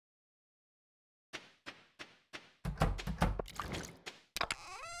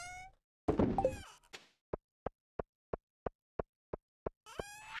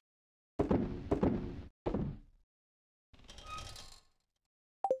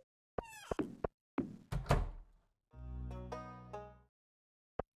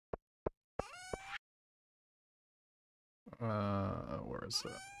 Where is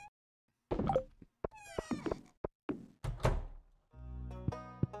it?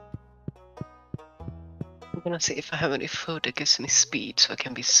 I'm gonna see if I have any food that gives me speed, so I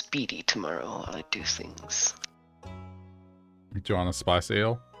can be speedy tomorrow while I do things. Do you want a spice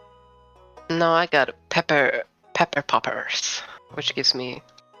eel? No, I got pepper poppers, which gives me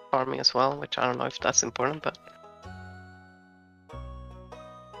farming as well, which I don't know if that's important, but...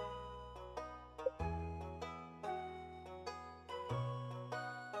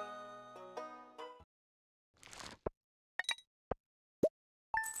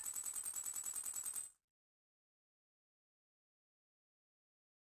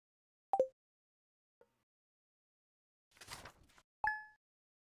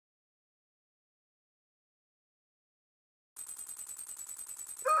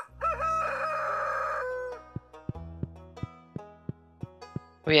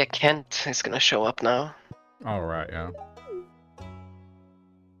 Oh yeah, Kent is gonna show up now. Oh, right, yeah.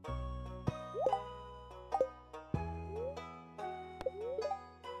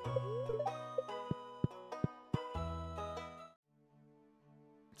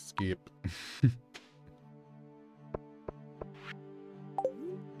 Skip.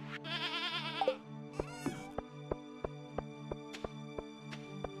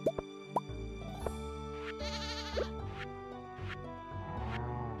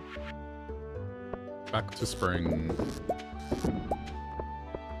 Back to spring.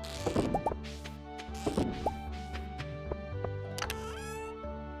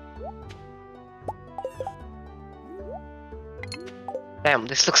 Damn,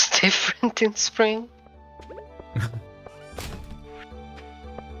 this looks different in spring.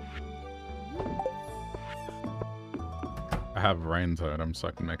 I have rain totem, so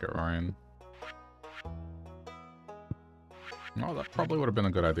I can make it rain. No, that probably would have been a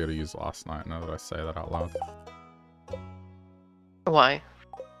good idea to use last night, now that I say that out loud. Why?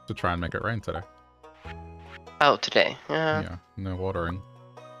 To try and make it rain today. Oh, today. Yeah, no watering.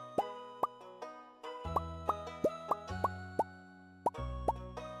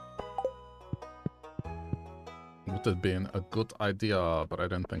 Would have been a good idea, but I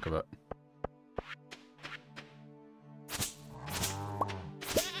didn't think of it.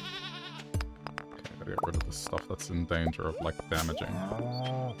 Okay, gotta get rid of the stuff that's in danger of, like, damaging.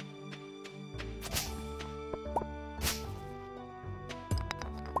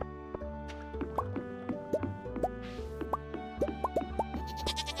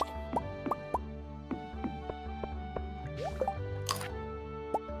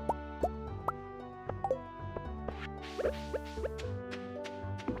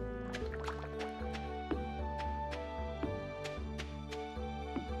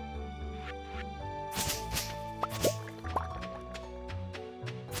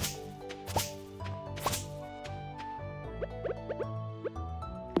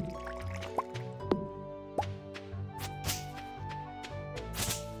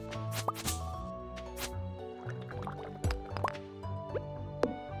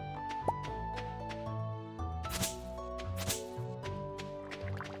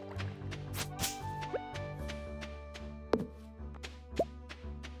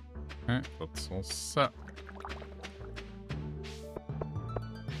 Okay, that's all set.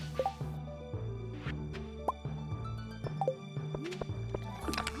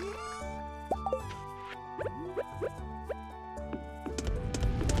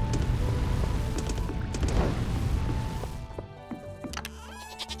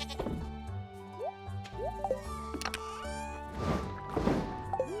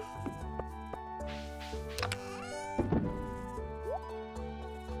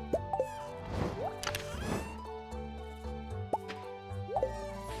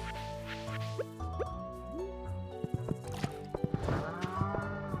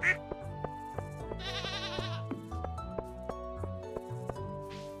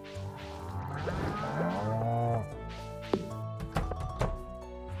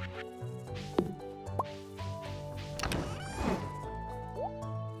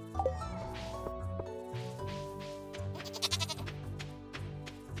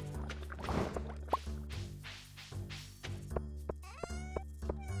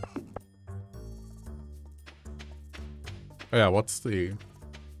 Oh yeah, what's the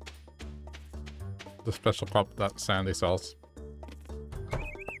special crop that Sandy sells?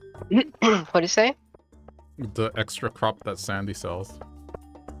 What do you say? The extra crop that Sandy sells.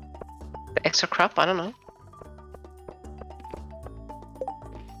 The extra crop? I don't know.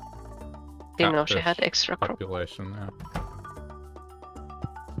 Didn't know she had extra crop. Population, yeah.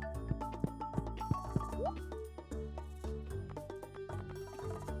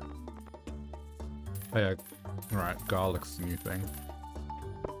 Oh yeah, right, garlic's the new thing.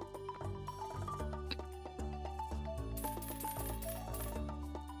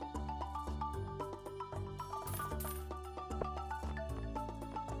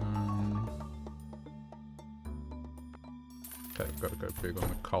 Okay, I've got to go big on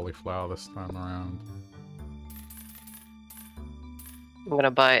the cauliflower this time around. I'm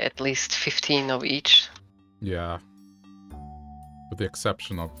gonna buy at least 15 of each. Yeah. With the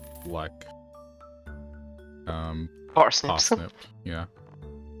exception of, like, parsnips. Parsnip, yeah.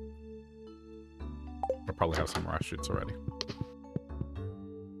 I'll probably have some rice shoots already.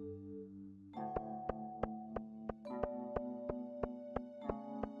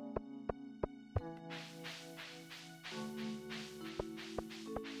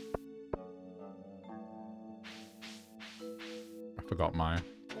 I forgot my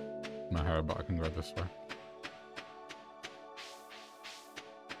hair, but I can go this way.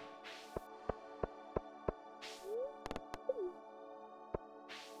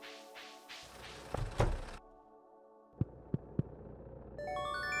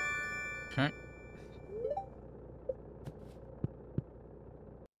 Okay.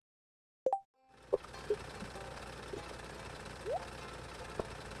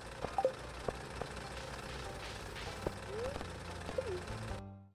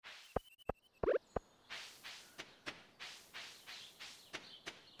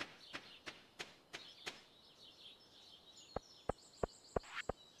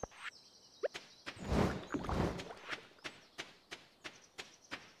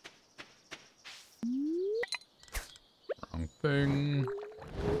 Wrong thing.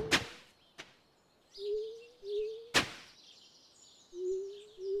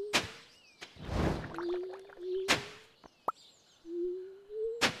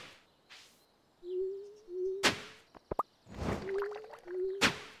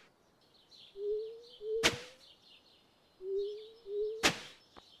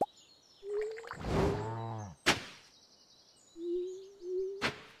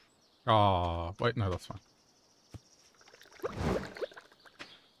 Ah, wait, no, that's fine.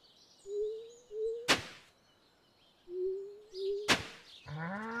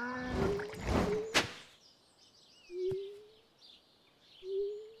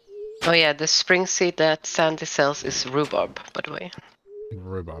 Oh yeah, the spring seed that Sandy sells is rhubarb, by the way.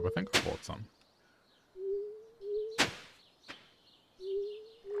 Rhubarb, I think I bought some.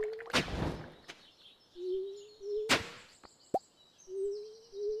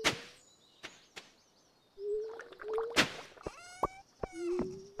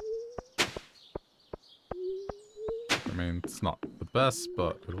 I mean, it's not the best,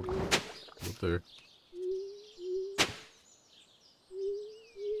 but it'll do.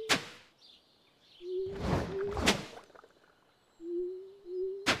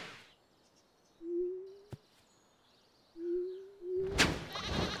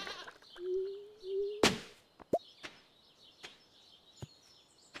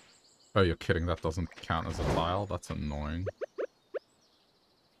 Oh, you're kidding, that doesn't count as a tile? That's annoying.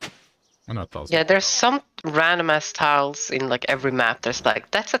 I know it does. Yeah, there's some random ass tiles in like every map. There's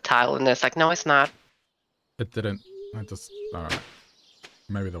like, that's a tile, and there's like, no, it's not. It didn't. I just... Alright.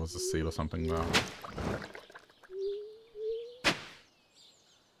 Maybe there was a seed or something there.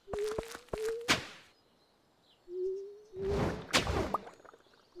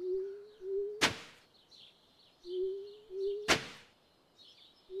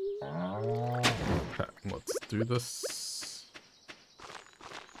 Okay, let's do this.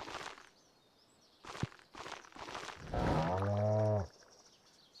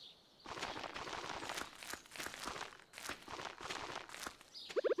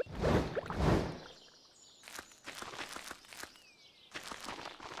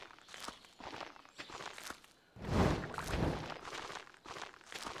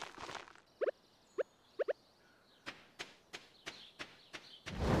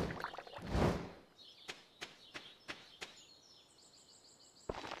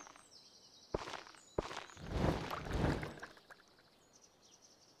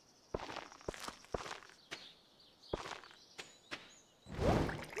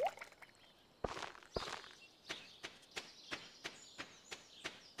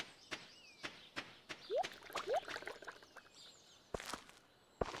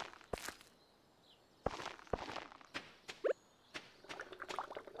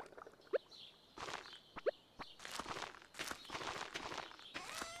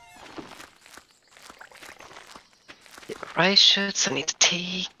 Rice shoots I need to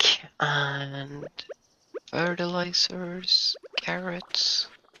take, and fertilizers, carrots.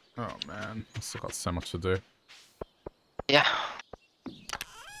 Oh man, I still got so much to do. Yeah.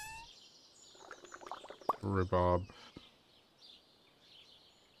 Rhubarb.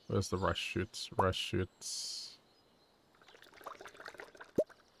 Where's the rice shoots? Rice shoots.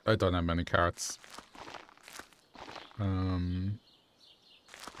 I don't have many carrots.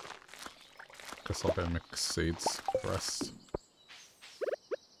 Guess I'll go mix seeds for the rest.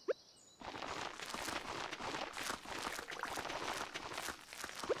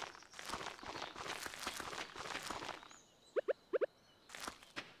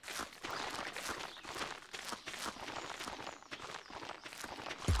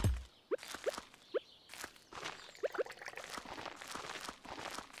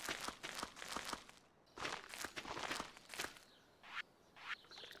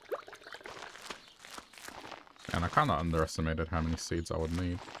 And I kind of underestimated how many seeds I would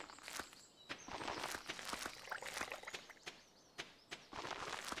need.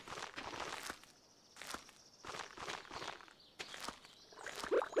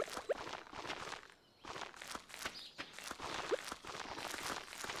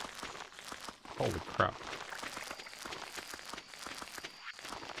 Holy crap.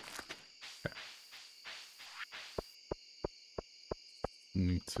 Okay.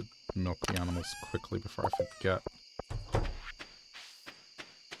 Need to milk the animals quickly before I forget.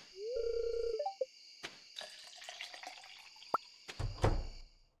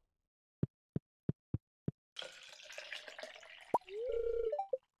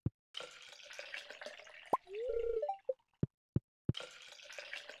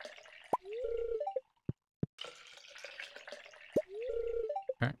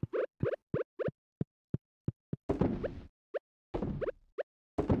 Okay.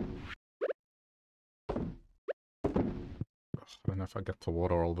 I don't know if I get to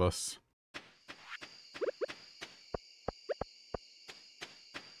water all this.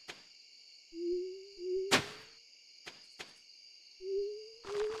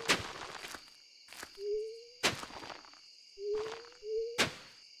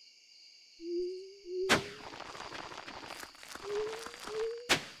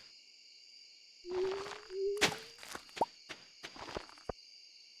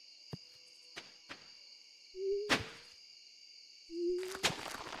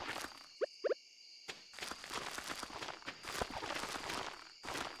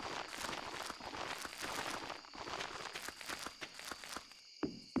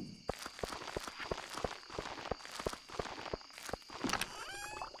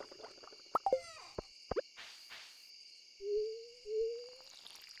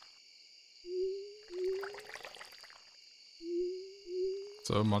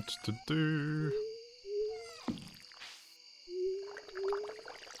 So much to do.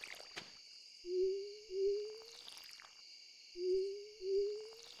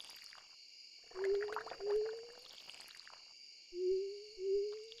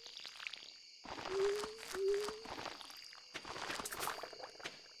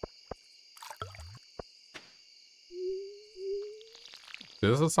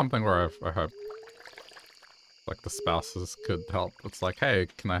 This is something where I hope like the spouses could help. It's like, hey,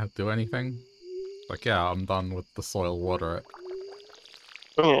 can I do anything? Like, yeah, I'm done with the soil, water it.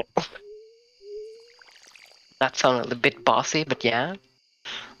 Yeah. That sounded a bit bossy, but yeah.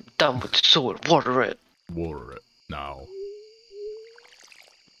 done with the sword. Water it. Water it now.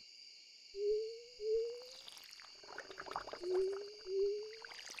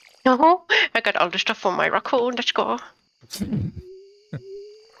 No, I got all the stuff for my raccoon. Let's go.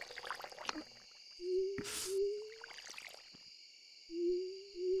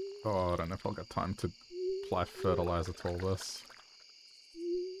 Oh, I don't know if I'll get time to apply fertilizer to all this.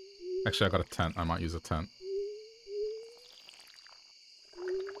 Actually, I got a tent. I might use a tent.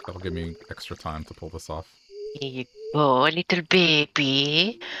 That'll give me extra time to pull this off. Here you go, little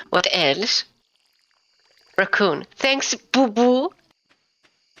baby. What else? Raccoon. Thanks, Boo Boo.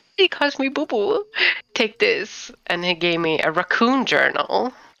 He calls me Boo Boo. Take this. And he gave me a raccoon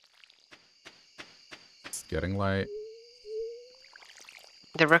journal. It's getting late.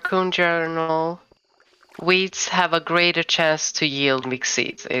 The raccoon journal. Weeds have a greater chance to yield mixed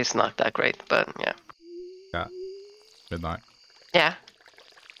seeds. It's not that great, but yeah. Yeah. Midnight. Yeah.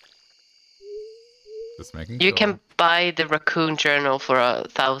 Just making You sure. can buy the raccoon journal for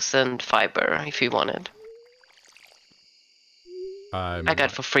 1,000 fiber if you wanted. I got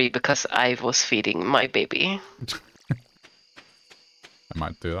it for free because I was feeding my baby. I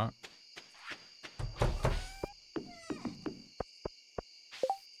might do that.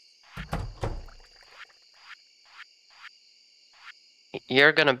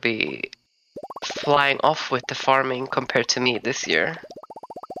 You're gonna be flying off with the farming compared to me this year.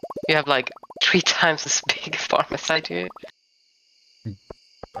 You have like 3 times as big a farm as I do.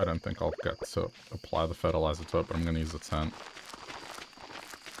 I don't think I'll get to apply the fertilizer to it, but I'm going to use a tent.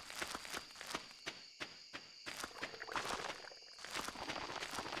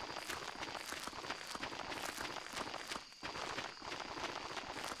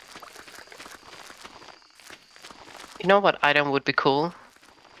 You know what item would be cool?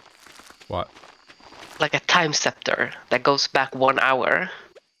 What? Like a time scepter that goes back 1 hour.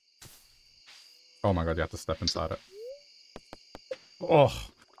 Oh my god, you have to step inside it. Oh,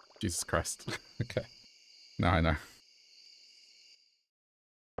 Jesus Christ. Okay. Now I know.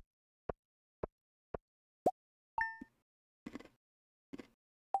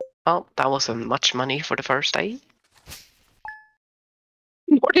 Oh, that wasn't much money for the first day.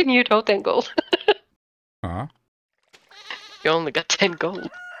 More than you though, 10 gold. Huh? You only got 10 gold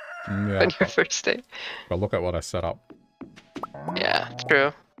Yeah, on your first day. but look at what I set up. Yeah,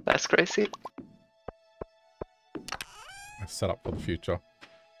 true. That's crazy. I set up for the future.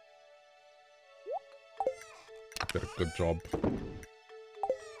 Did a good job.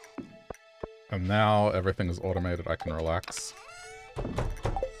 And now everything is automated, I can relax.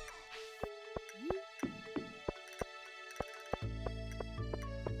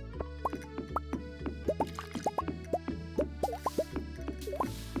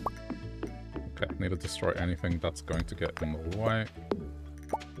 Okay, need to destroy anything that's going to get in the way.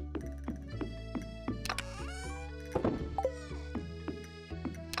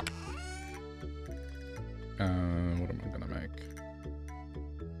 What am I gonna make?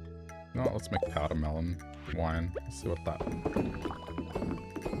 No, let's make powder melon wine. Let's see what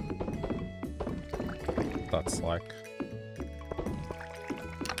that's like.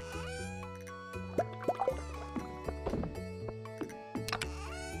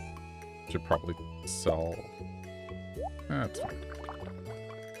 Should probably sell. That's fine.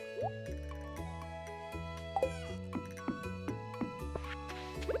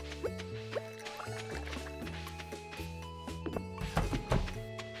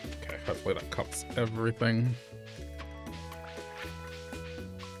 Hopefully that cuts everything.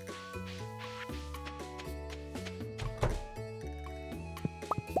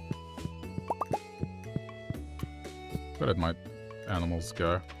 Where did my animals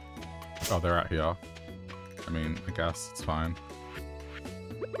go? Oh, they're out here. I mean, I guess it's fine.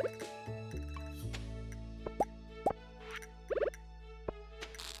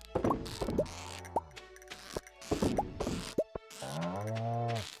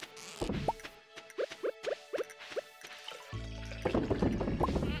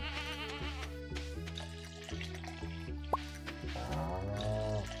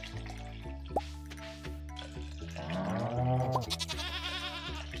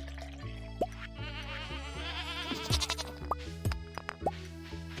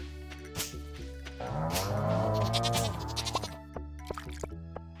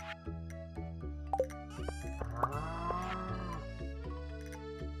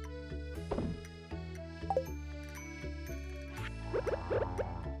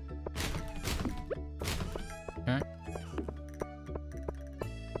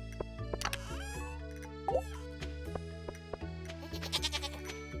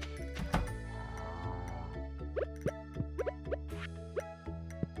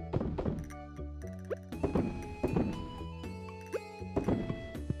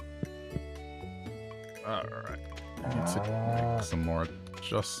 Alright. I need to make some more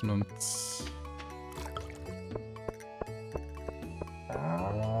adjustments.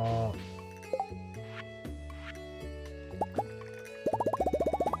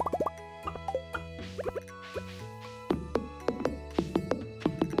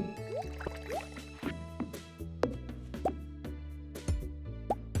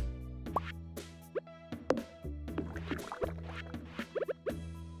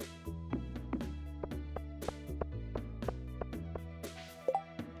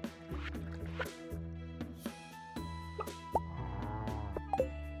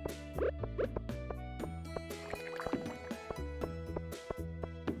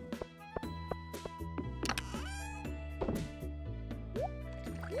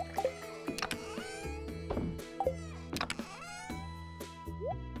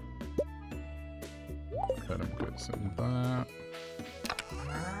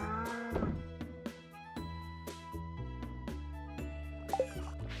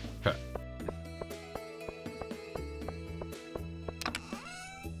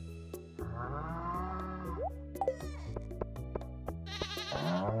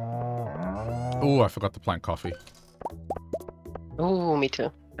 Oh, I forgot to plant coffee. Oh, me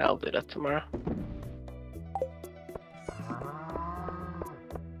too. I'll do that tomorrow.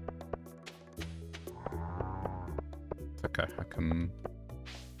 Okay, I can...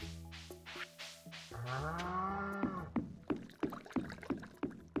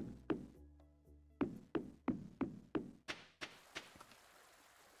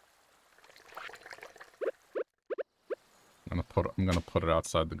 I'm gonna put it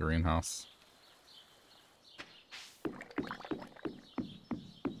outside the greenhouse.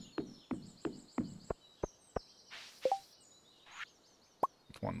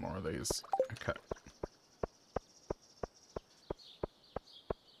 One more of these. Okay.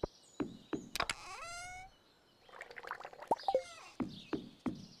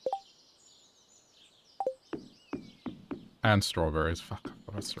 And strawberries. Fuck, I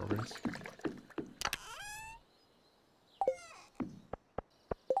forgot strawberries.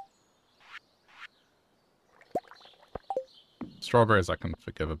 Strawberries I can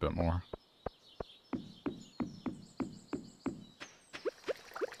forgive a bit more.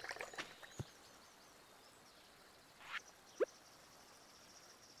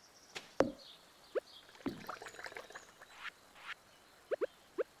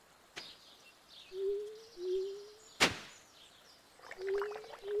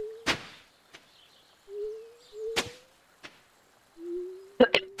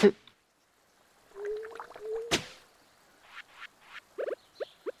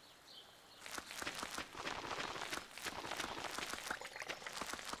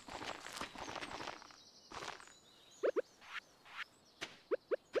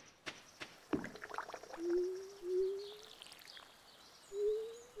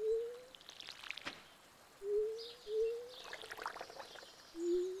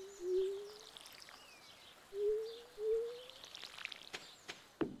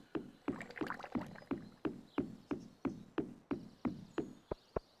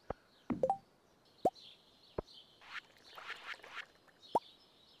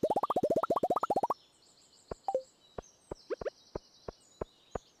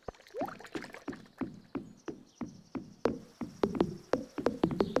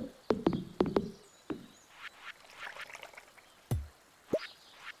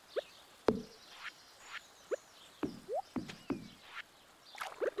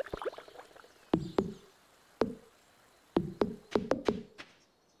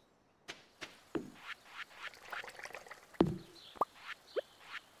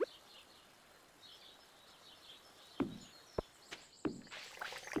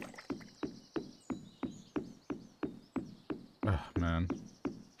 Man.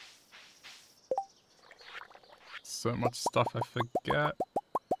 So much stuff I forget.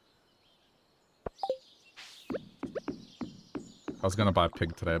 I was gonna buy a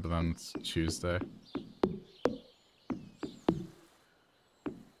pig today, but then it's Tuesday.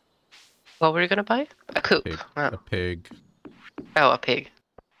 What were you gonna buy? A coop. Pig. Oh. A pig. Oh, a pig.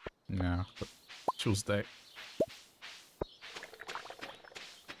 Yeah, but Tuesday.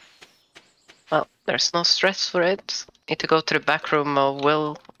 Well, there's no stress for it. Need to go to the back room of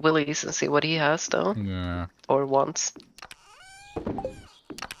Willie's and see what he has, though. Yeah. Or wants.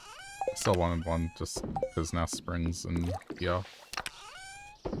 I still wanted one, just because now spring's and yeah.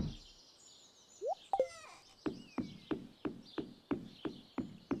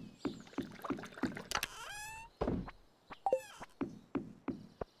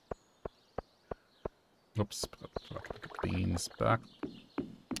 Oops, put beans back.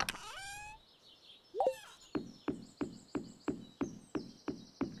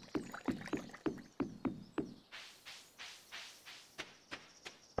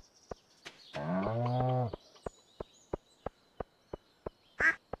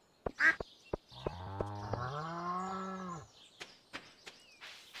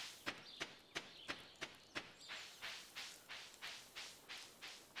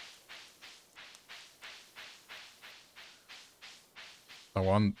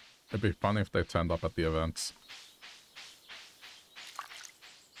 It'd be funny if they turned up at the events.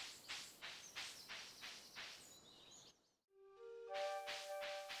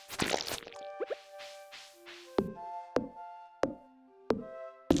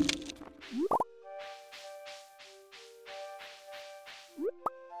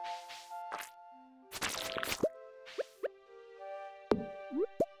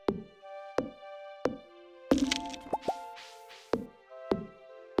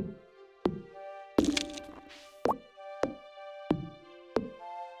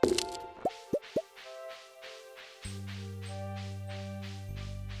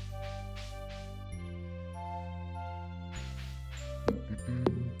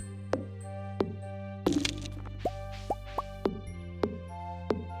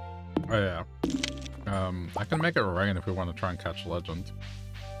 Oh yeah. I can make it rain if we want to try and catch legend.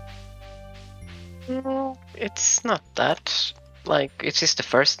 It's not that. Like, it's just the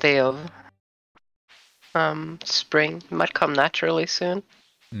first day of spring. It might come naturally soon.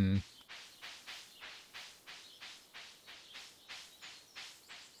 Hmm.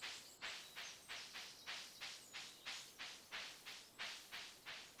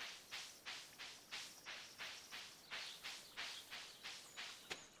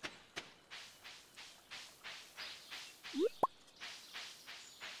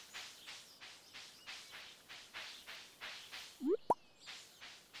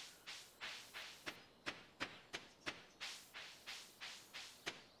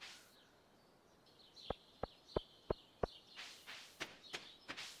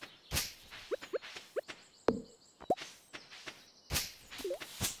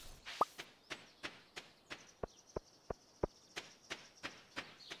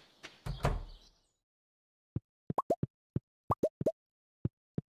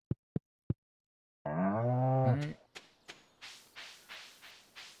 Right.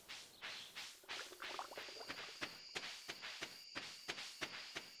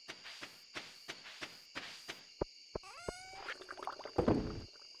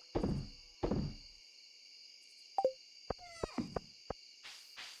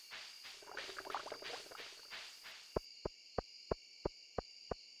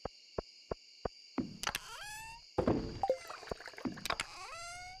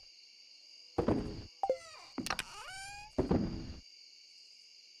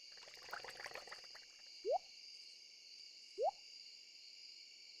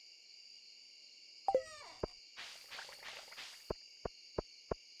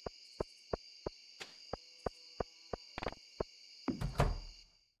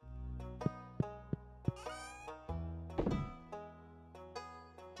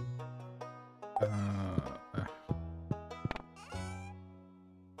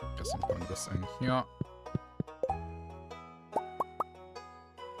 Guess I'm putting this in here.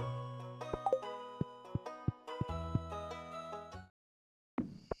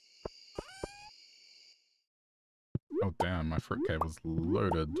 Oh damn, my fruit cave was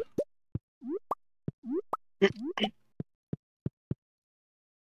loaded.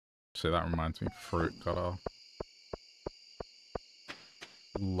 See, that reminds me, fruit gotta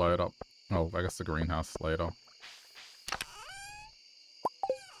load up. Oh, I guess the greenhouse later.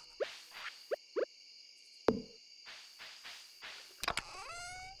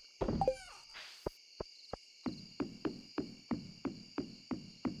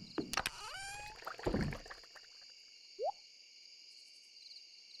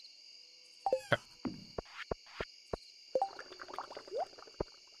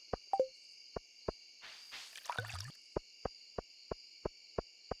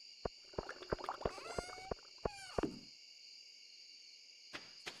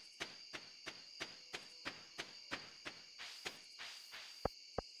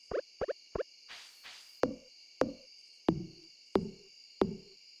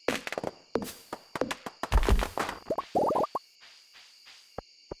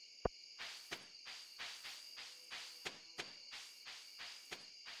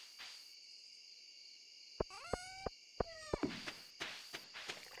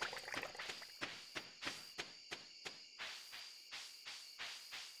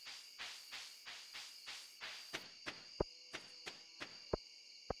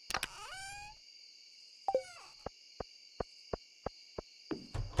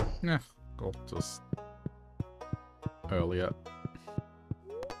 Yeah, go just earlier.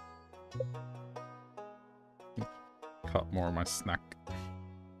 Cut more of my snack.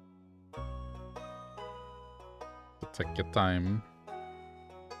 So take your time.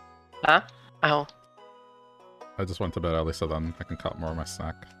 Huh? Oh. I just went to bed early so then I can cut more of my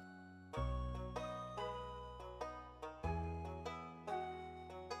snack.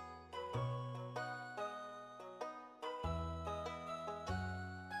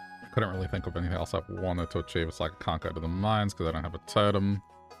 Couldn't really think of anything else I wanted to achieve. It's like I can't go to the mines because I don't have a totem.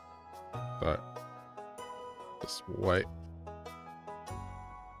 But just wait.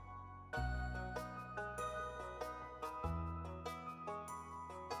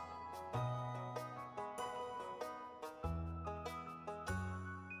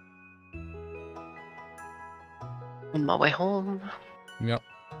 On my way home. Yep.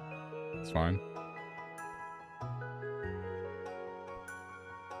 It's fine.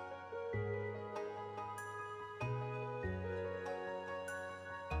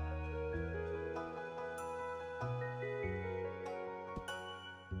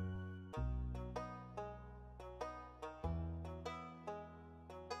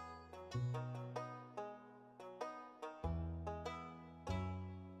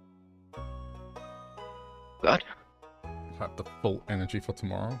 God. Have the full energy for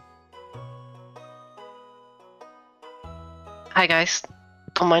tomorrow. Hi guys.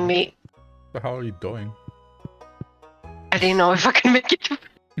 Don't mind me. So how are you doing? I didn't know if I could make it to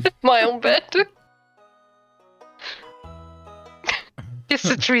my own bed. It's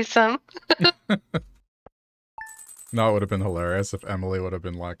a threesome. No, it would have been hilarious if Emily would have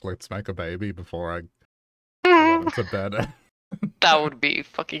been like, let's make a baby before I got into bed. That would be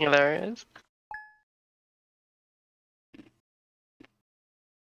fucking hilarious.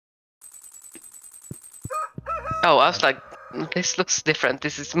 Oh, I was like, this looks different.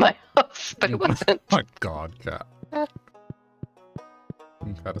 This is my house, but it wasn't. Oh my god, cat.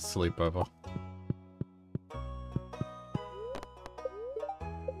 You've had a sleepover.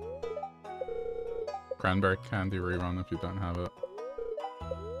 Cranberry candy rerun if you don't have it.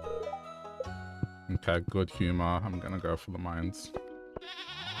 Okay, good humor. I'm gonna go for the mines.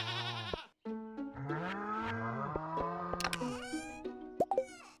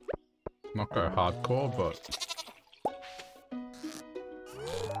 Not go hardcore, but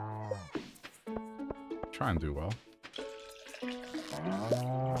try and do well.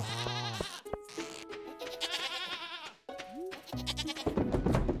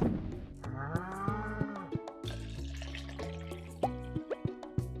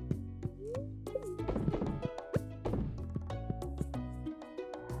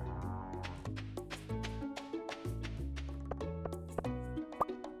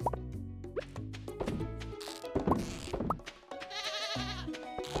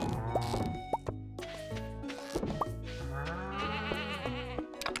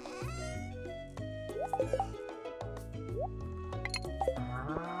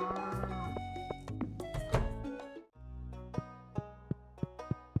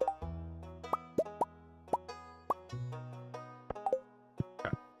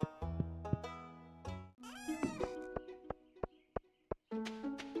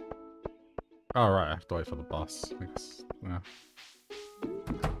 Alright, I have to wait for the boss. I guess, yeah.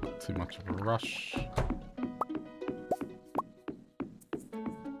 Too much of a rush.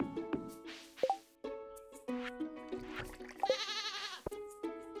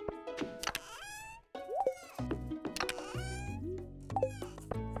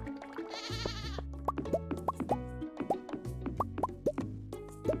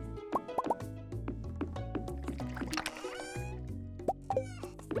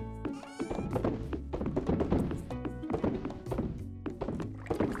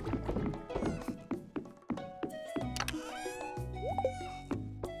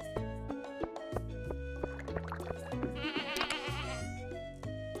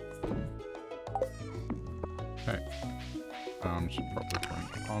 Should probably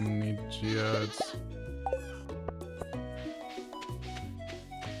bring Omni Geodes.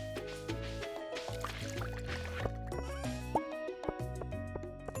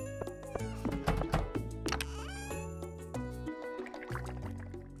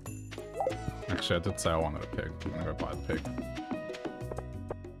 Actually, I did say I wanted a pig. I'm gonna go buy the pig.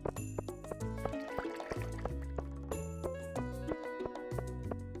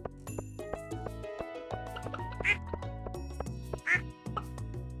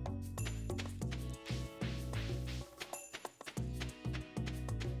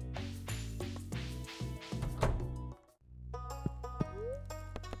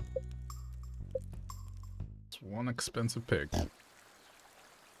 One expensive pig.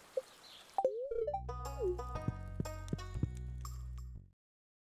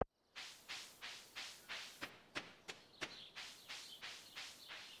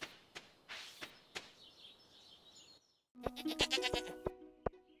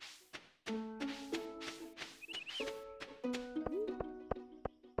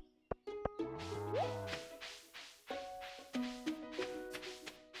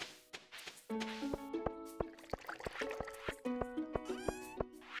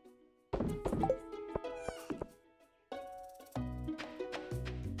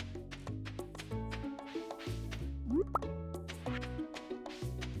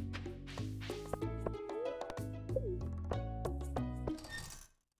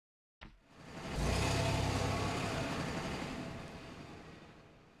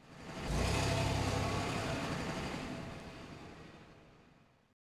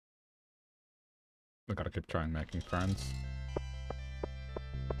 We gotta keep trying making friends.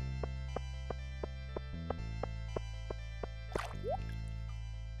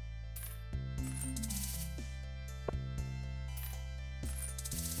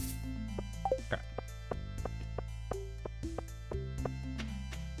 Okay.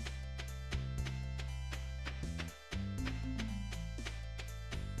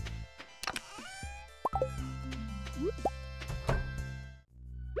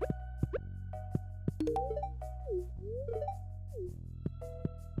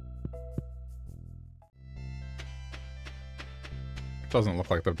 Doesn't look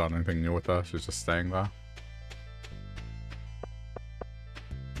like they've done anything new with her. She's just staying there.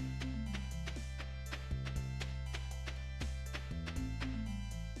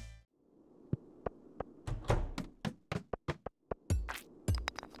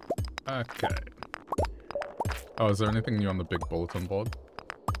 Okay. Oh, is there anything new on the big bulletin board?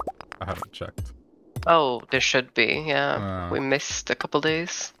 I haven't checked. Oh, there should be, yeah. We missed a couple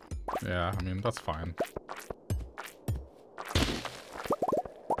days. Yeah, I mean, that's fine.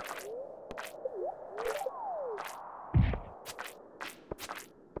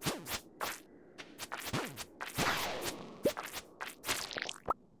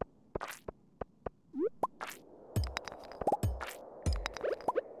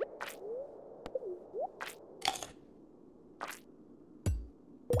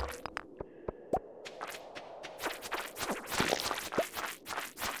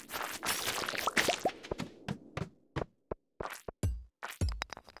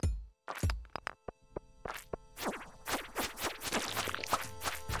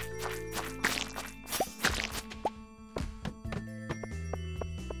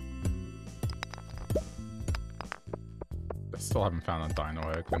 Still haven't found a dino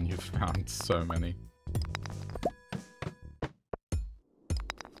egg, and you've found so many.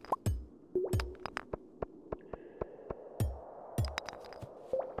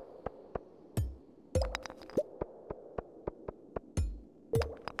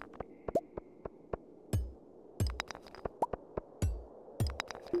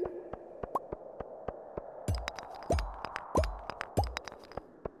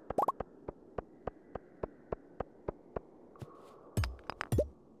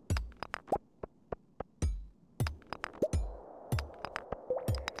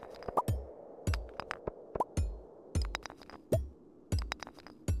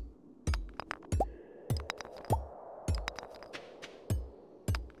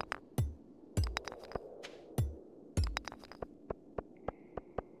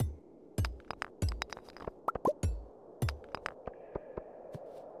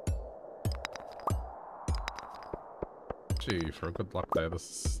 Gee, for a good luck day, this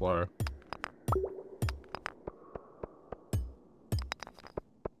is slow.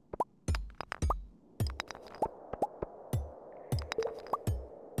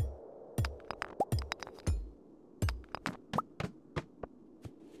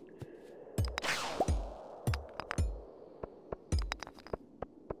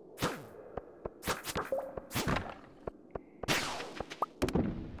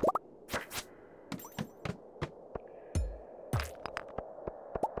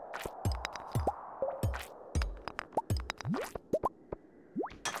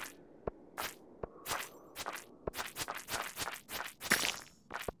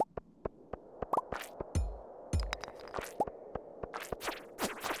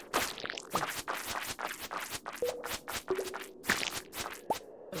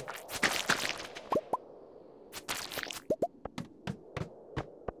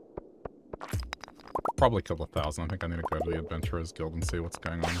 Probably killed 1,000. I think I need to go to the Adventurers Guild and see what's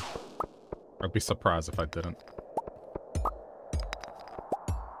going on. I'd be surprised if I didn't.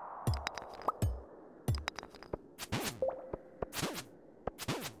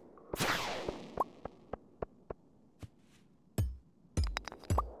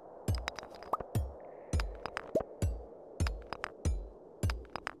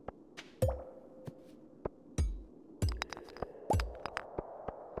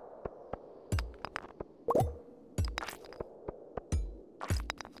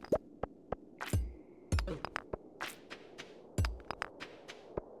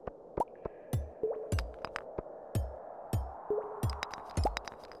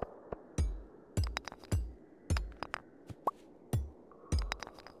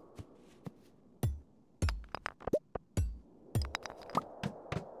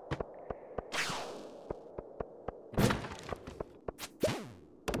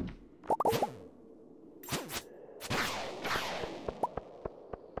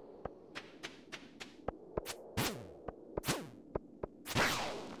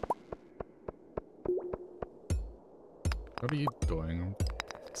 What are you doing?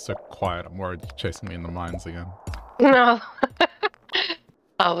 I'm so quiet. I'm worried you're chasing me in the mines again. No.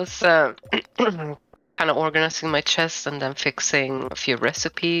 I was kind of organizing my chest and then fixing a few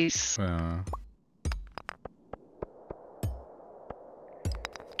recipes. Yeah.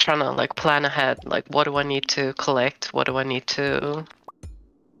 Trying to like plan ahead. Like, what do I need to collect? What do I need to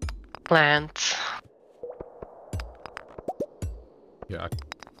plant? Yeah, I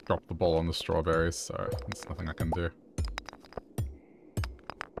dropped the ball on the strawberries, so there's nothing I can do.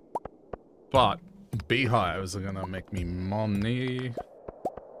 But beehives are gonna make me money.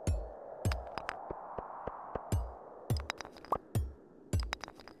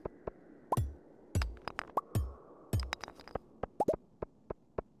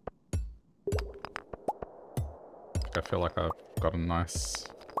 I feel like I've got a nice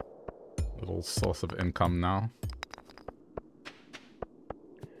little source of income now.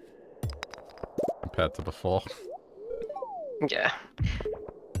 Compared to before. Yeah.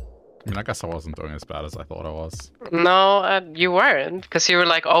 I mean, I guess I wasn't doing as bad as I thought I was. No, you weren't, because you were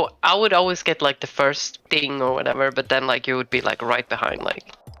like, oh, I would always get like the first thing or whatever, but then like you would be like right behind,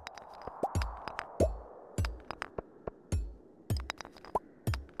 like.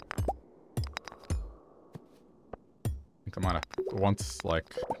 I think I might have, once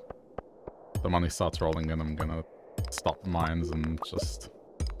like the money starts rolling in, I'm gonna stop mines and just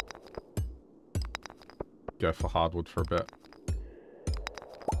go for hardwood for a bit.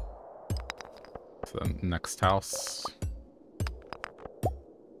 To the next house.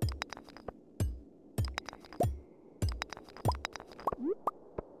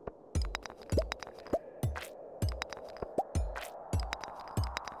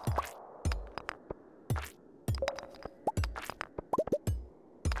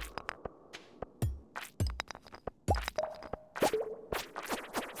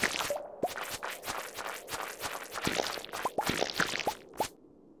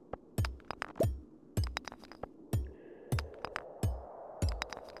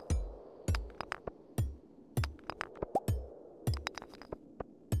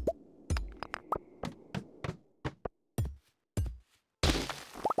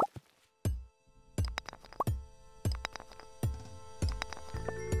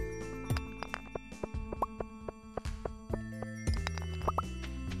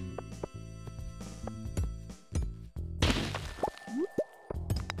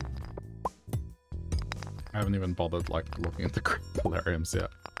 I haven't even bothered, like, looking at the crystallariums yet.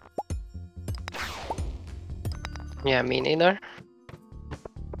 Yeah, me neither.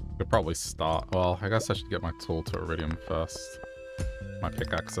 Could probably start. Well, I guess I should get my tool to iridium first. My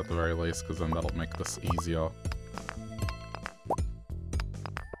pickaxe at the very least, because then that'll make this easier.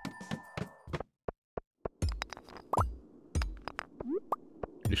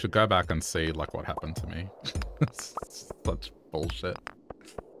 You should go back and see, like, what happened to me. It's such bullshit.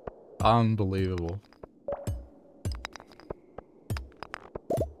 Unbelievable.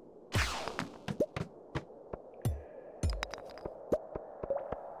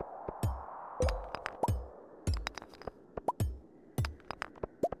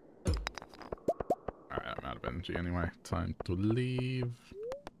 Alright, I'm out of energy anyway. Time to leave.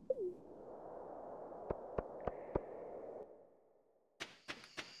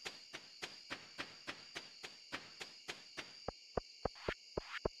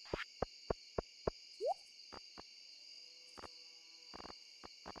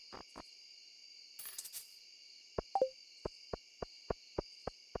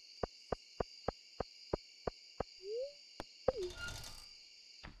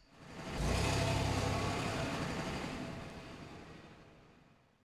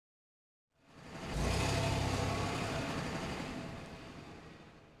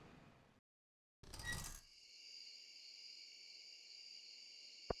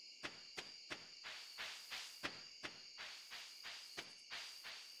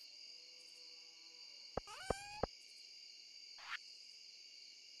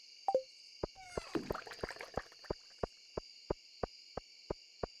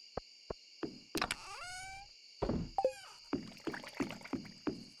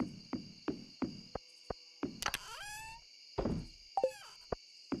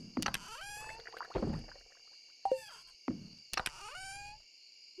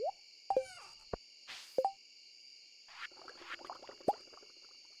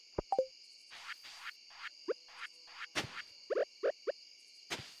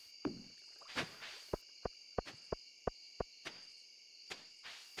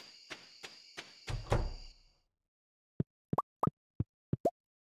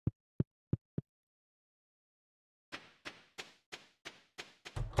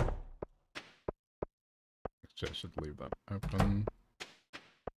 Actually, I should leave that open.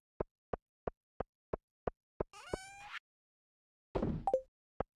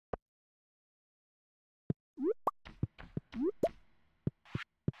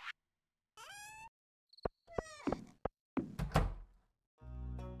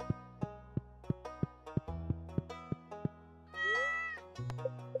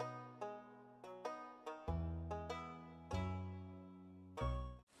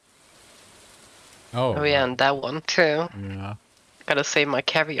 Oh yeah, and that one too. Yeah. Gotta save my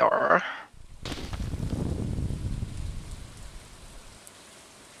caviar.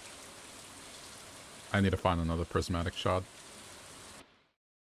 I need to find another prismatic shard.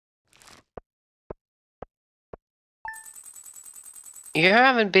 You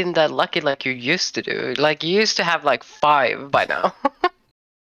haven't been that lucky like you used to do. Like, you used to have like 5 by now.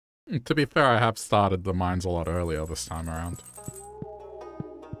 To be fair, I have started the mines a lot earlier this time around.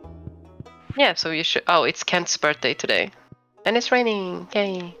 Yeah, so you should... Oh, it's Kent's birthday today. And it's raining.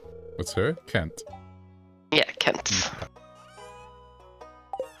 Yay. What's who? Kent. Yeah, Kent.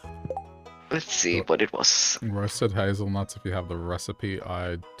 Let's see what it was. Roasted hazelnuts, if you have the recipe,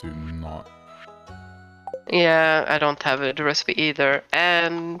 I do not. Yeah, I don't have the recipe either.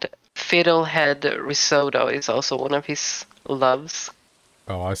 And fiddlehead risotto is also one of his loves.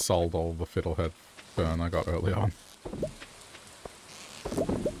 Oh, I sold all the fiddlehead fern I got early on.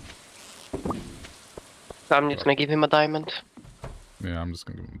 So I'm just gonna give him a diamond. Yeah, I'm just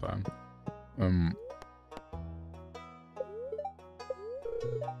gonna give him a dime.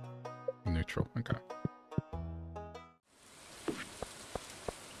 Neutral, okay.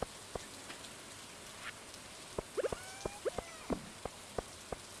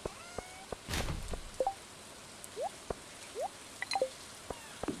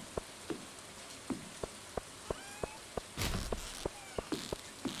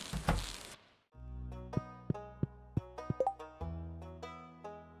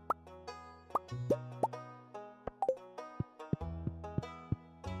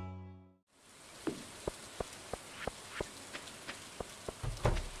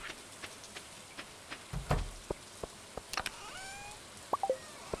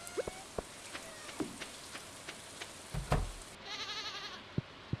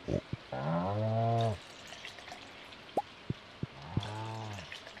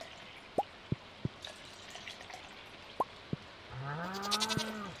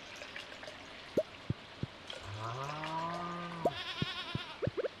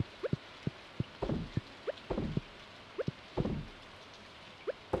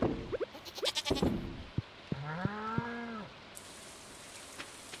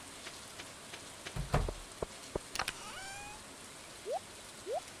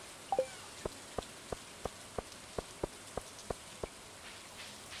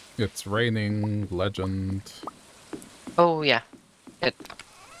 It's raining, legend. Oh yeah.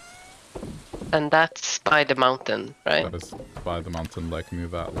 And that's by the mountain, right? That is by the mountain lake near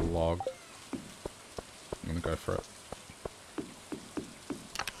that log. I'm gonna go for it.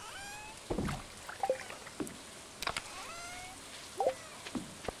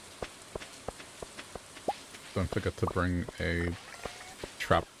 Don't forget to bring a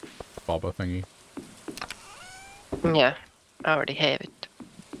trap bobber thingy. Yeah, I already have it.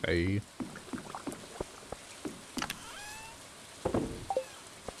 Hey.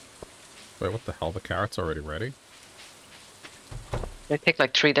 Wait, what the hell? The carrot's already ready? They take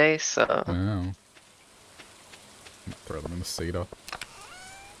like 3 days, so... Oh. Throw them in the cedar.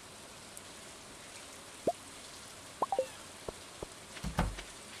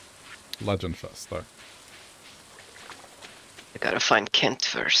 Legend first, though. I gotta find Kent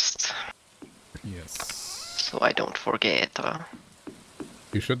first. Yes. So I don't forget.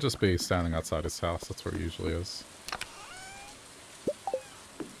 You should just be standing outside his house. That's where he usually is.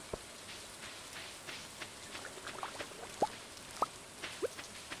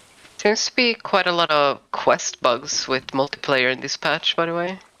 Seems to be quite a lot of quest bugs with multiplayer in this patch, by the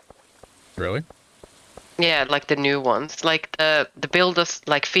way. Really? Yeah, like the new ones. Like the build us,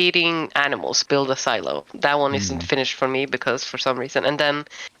 like feeding animals, build a silo. That one isn't finished for me because for some reason. And then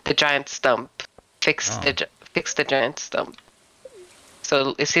the giant stump, fix the giant stump.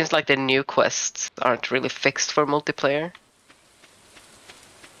 So it seems like the new quests aren't really fixed for multiplayer.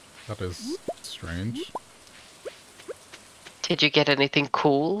 That is strange. Did you get anything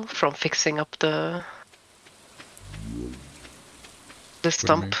cool from fixing up the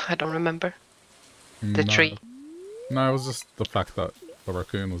stump? I don't remember. The tree. No, it was just the fact that the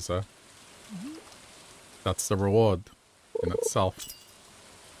raccoon was there. That's the reward in itself.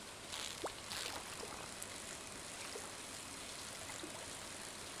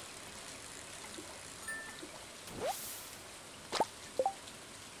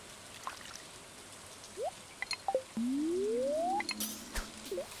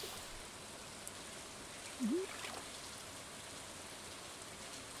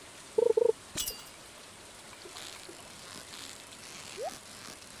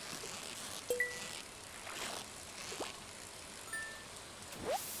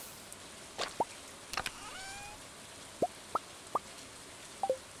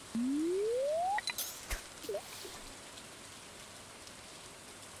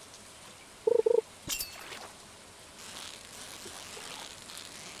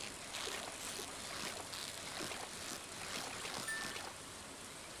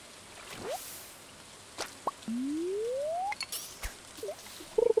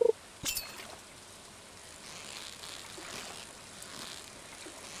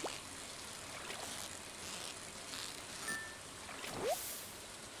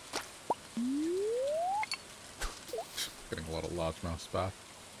 largemouth bath.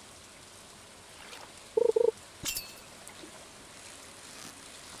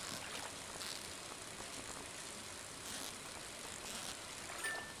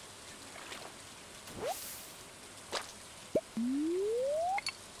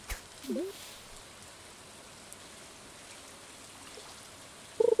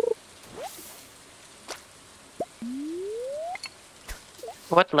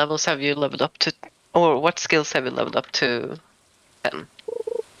 What levels have you leveled up to, or what skills have you leveled up to 10?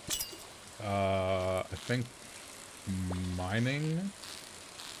 I think mining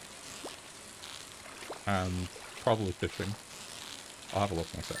and probably fishing. I'll have a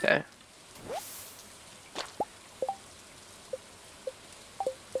look myself. Okay.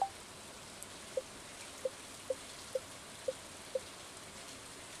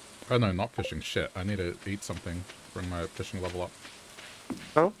 Oh no, not fishing. Shit, I need to eat something. Bring my fishing level up.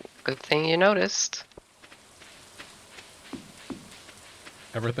 Oh, good thing you noticed.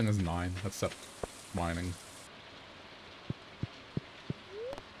 Everything is 9 except mining.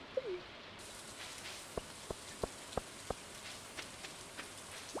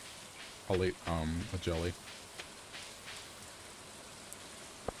 I'll eat a jelly.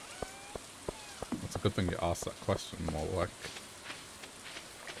 It's a good thing you asked that question, more like.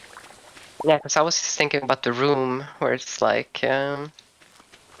 Yeah, because I was just thinking about the room where it's like,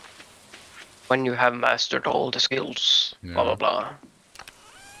 when you have mastered all the skills, blah blah Yeah. blah.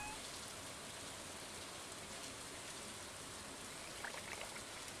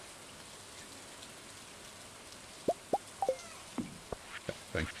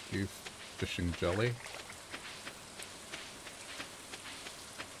 Thank you, fishing jelly.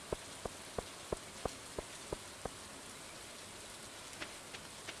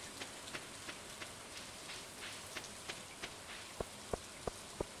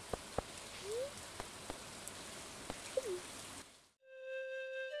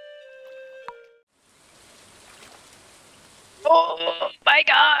 Oh my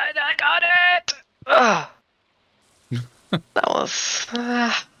god, I got it! Ugh.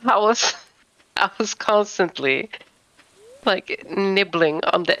 I was constantly like nibbling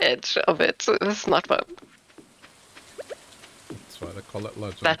on the edge of it. So it's not fun. That's why they call it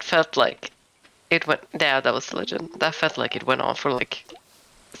legend. That felt like it went. Yeah, that was legend. That felt like it went on for like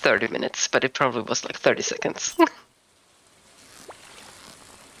 30 minutes, but it probably was like 30 seconds.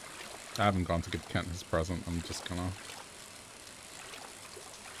 I haven't gone to give Kent his present. I'm just gonna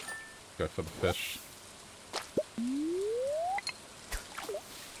go for the fish.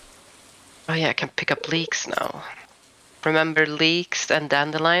 Oh yeah, I can pick up leeks now. Remember leeks and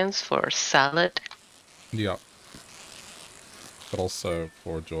dandelions for salad? Yeah. But also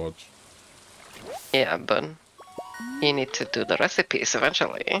for George. Yeah, but you need to do the recipes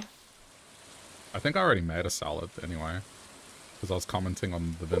eventually. I think I already made a salad anyway. Because I was commenting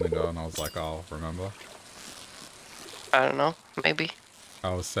on the vinegar and I was like, oh, remember? I don't know, maybe.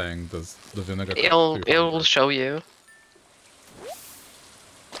 I was saying, does the vinegar cost It'll 200? show you.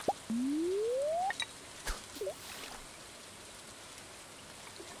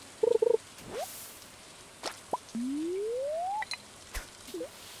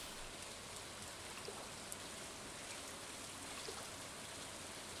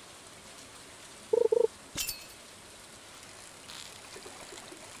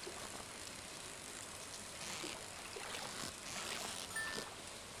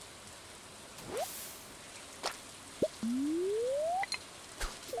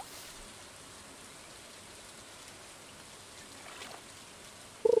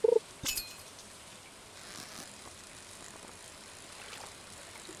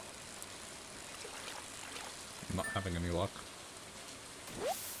 I'm not having any luck.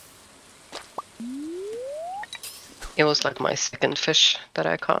 It was like my second fish that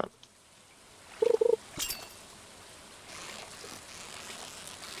I caught.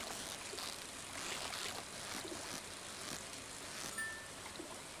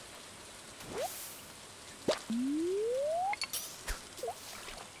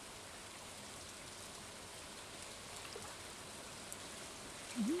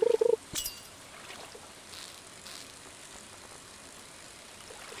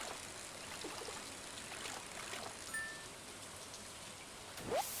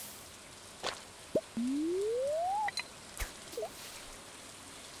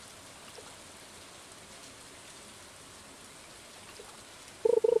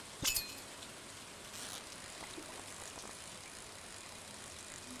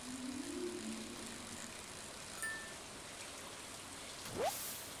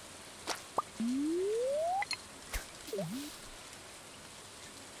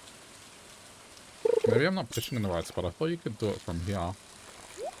 Maybe I'm not fishing in the right spot. I thought you could do it from here.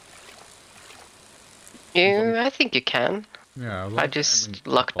 I think you can. Yeah, as long I as you're aiming just at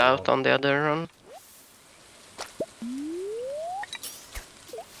lucked the out log. on the other one.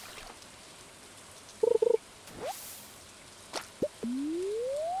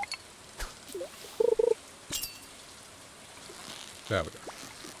 There we go.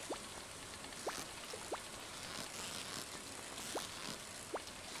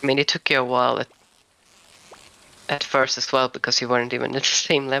 I mean, it took you a while at first as well, because you weren't even at the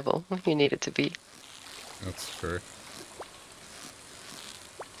same level you needed to be. That's true.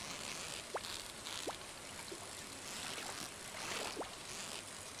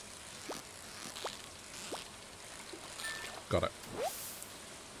 Got it.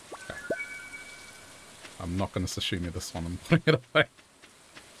 Okay. I'm not going to sashimi this one. I'm putting it away.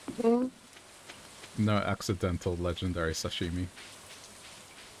 Mm. No accidental legendary sashimi.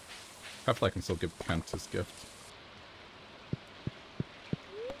 Hopefully I can still give Kent his gift.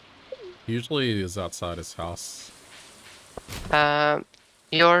 Usually he is outside his house.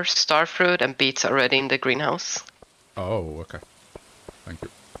 Your starfruit and beets are already in the greenhouse. Oh, okay. Thank you.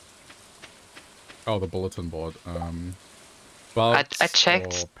 Oh, the bulletin board. I Bugs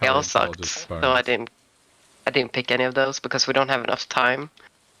checked or paleosucks, paleontologist so I bones. didn't pick any of those because we don't have enough time.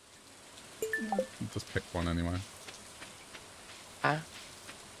 Just pick one anyway. Uh,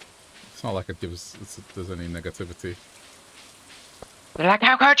 It's not like there's any negativity. like,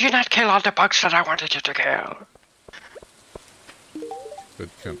 how could you not kill all the bugs that I wanted you to kill? Good,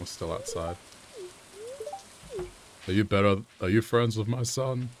 Kent was still outside. Are you friends with my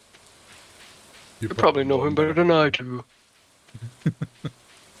son? You probably know him better than I do.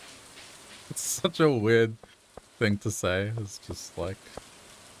 It's such a weird thing to say. It's just like,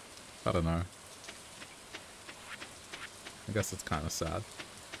 I don't know. I guess it's kind of sad.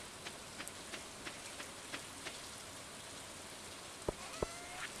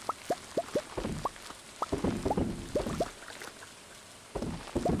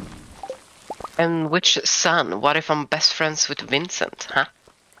 And which son? What if I'm best friends with Vincent, huh?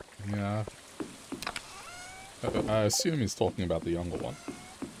 Yeah. I assume he's talking about the younger one.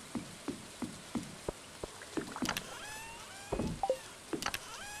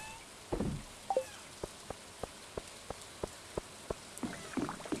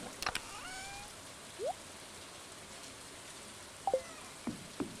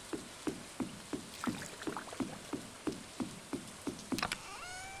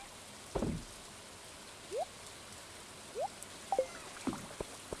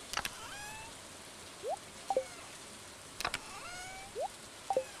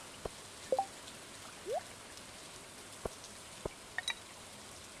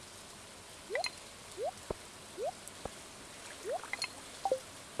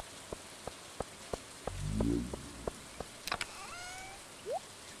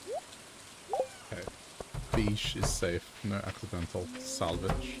 Is safe. No accidental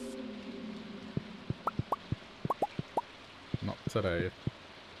salvage. Not today.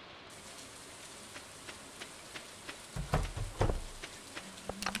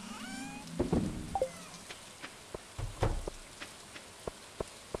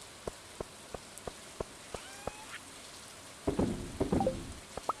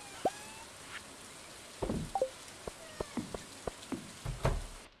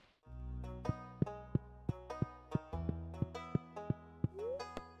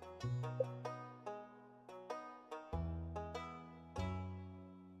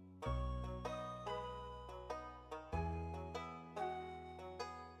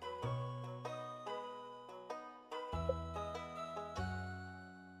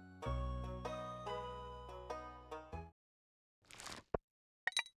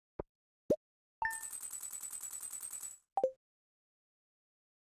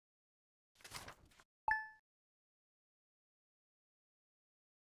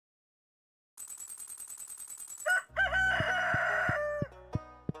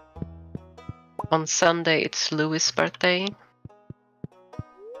 On Sunday, it's Louis' birthday.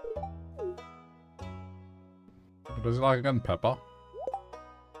 Does he like again pepper?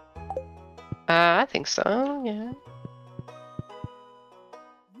 I think so, yeah.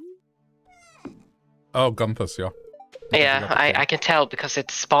 Oh, Gumpus, yeah. Yeah, I can tell because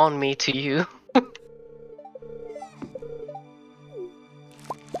it spawned me to you.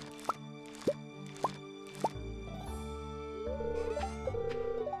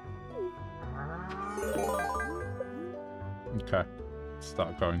 Okay.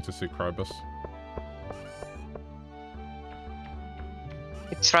 Start going to see Krobus.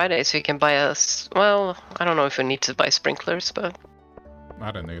 It's Friday, so you can buy us. Well, I don't know if we need to buy sprinklers, but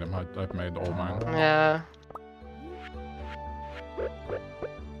I didn't need them. I've made all mine. Yeah.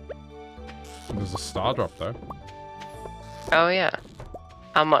 There's a star drop though. Oh yeah.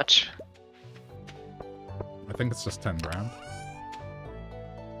 How much? I think it's just 10 grand.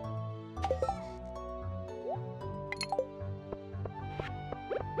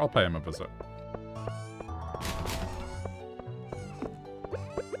 I'll pay him a visit.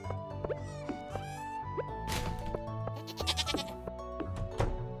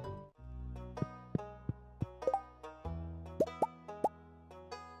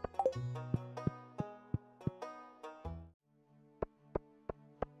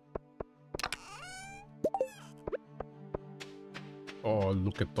 Oh,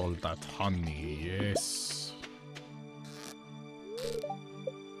 look at all that honey, yes.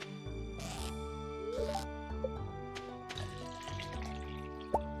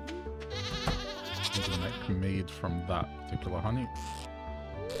 There's a neck made from that particular honey.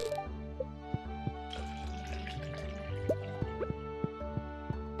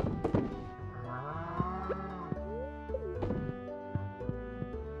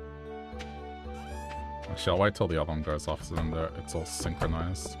 Actually, I'll wait till the other one goes off so then it's all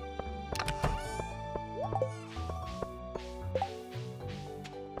synchronized.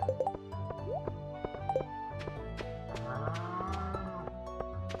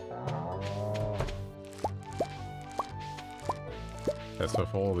 Okay, so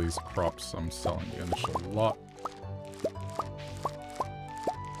for all these crops, I'm selling the initial lot.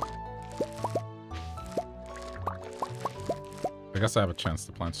 I guess I have a chance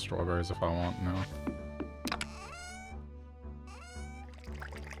to plant strawberries if I want now.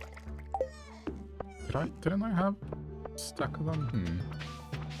 Didn't I have a stack of them?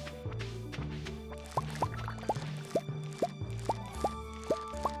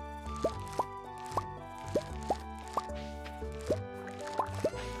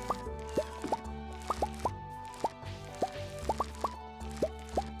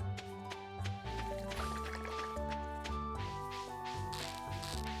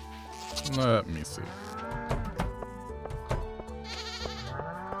 Let me see.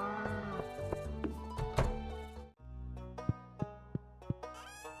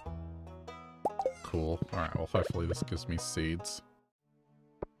 Cool. Alright, well hopefully this gives me seeds.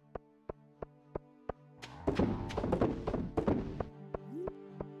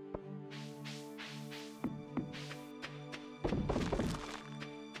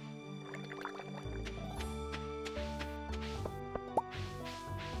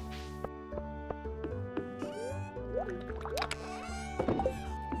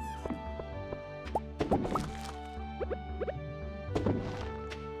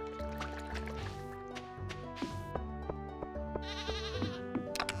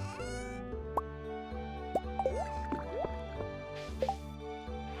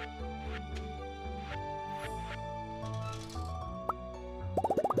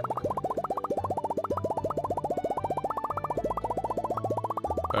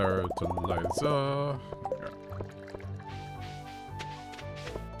 Fertilizer.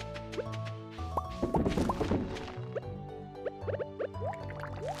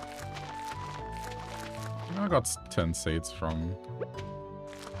 I got 10 seeds from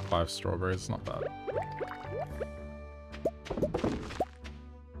 5 strawberries, not bad.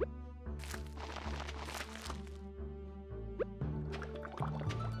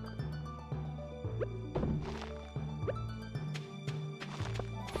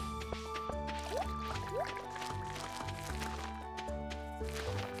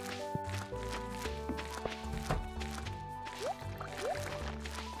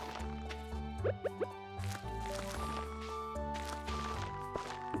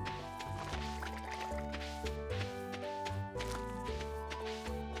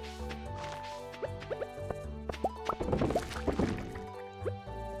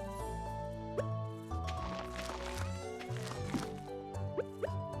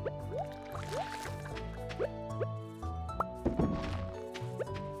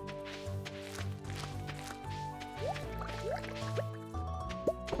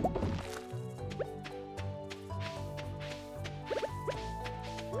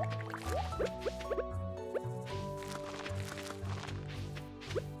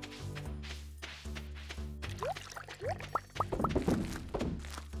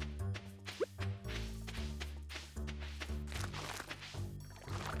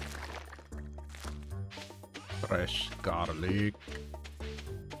 Fresh garlic.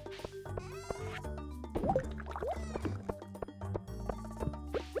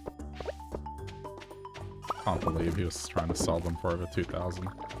 Can't believe he was trying to sell them for over 2,000.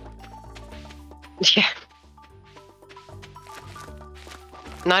 Yeah.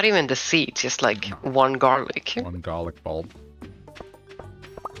 Not even the seeds, just like one garlic. One garlic bulb.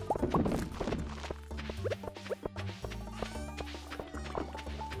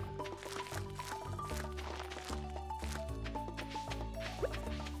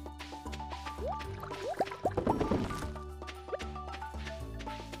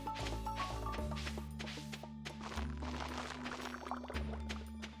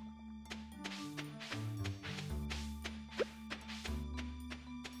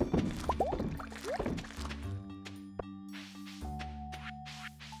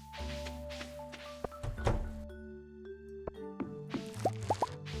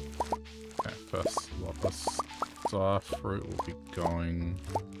 Fruit will be going.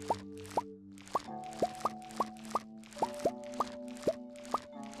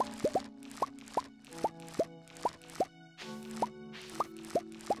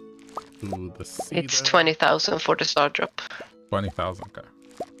 Ooh, the seed. It's 20,000 for the star drop. 20,000, okay.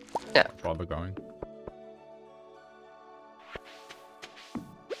 Yeah. Bother going.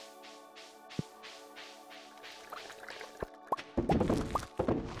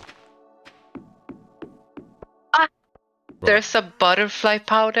 There's a butterfly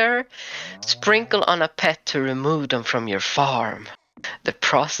powder. Sprinkle on a pet to remove them from your farm. The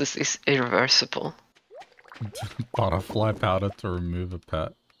process is irreversible. Butterfly powder to remove a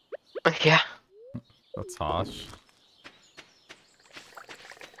pet. Yeah. That's harsh.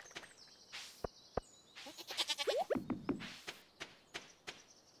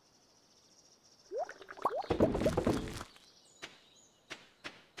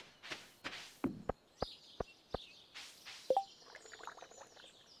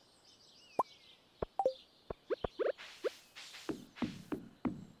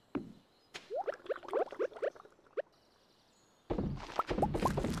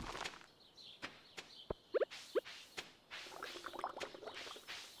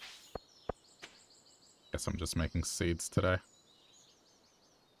 Guess I'm just making seeds today.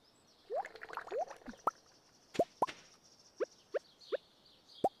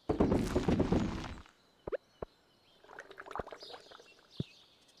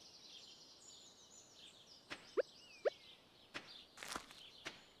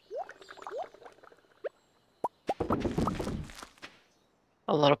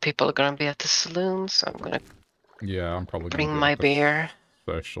 A lot of people are gonna be at the saloon, so I'm gonna. Yeah, I'm probably bring gonna my beer.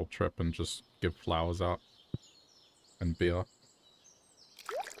 Social trip and just give flowers out and beer.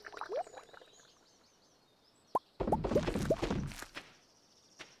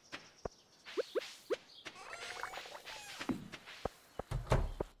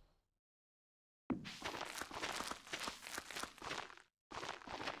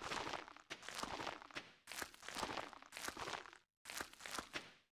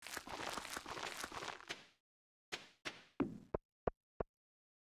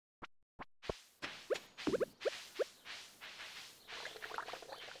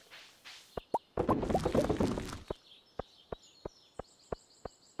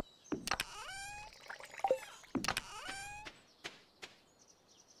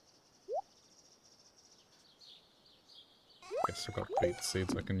 Guess I got beet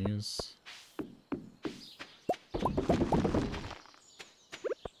seeds I can use.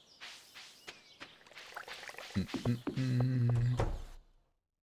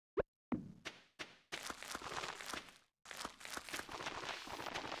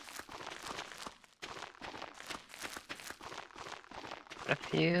 A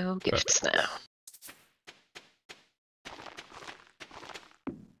few gifts now.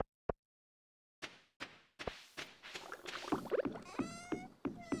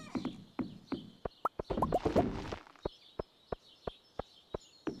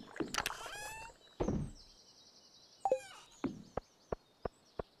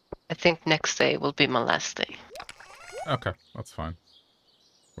 I think next day will be my last day. Okay, that's fine.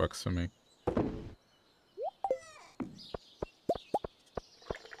 Works for me.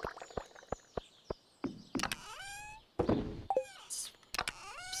 It's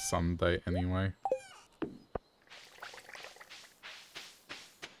Sunday anyway.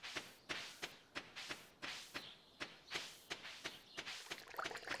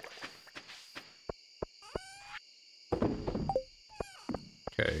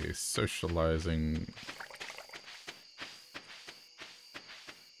 Okay, socializing.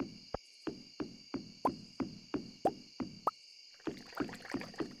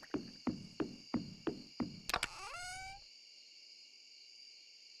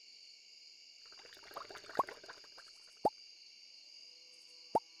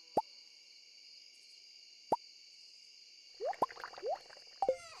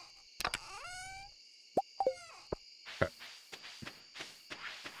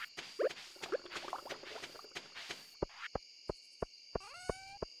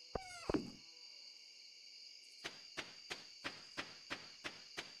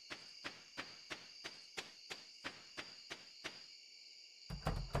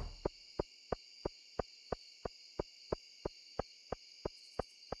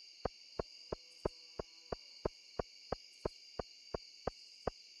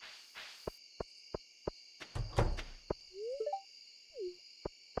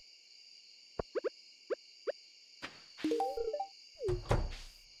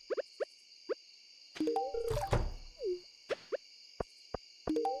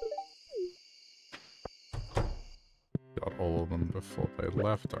 before they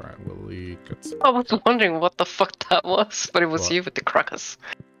left. Alright, Lily gets... I was wondering what the fuck that was, but it was What? you with the crocus.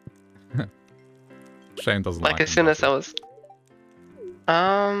 Shane doesn't like Like as him, soon does as I was...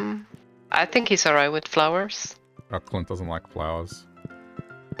 I think he's alright with flowers. Oh, Clint doesn't like flowers.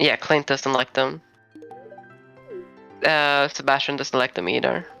 Yeah, Clint doesn't like them. Sebastian doesn't like them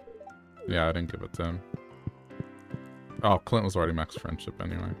either. Yeah, I didn't give it to him. Oh, Clint was already max friendship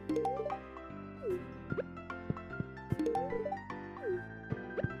anyway.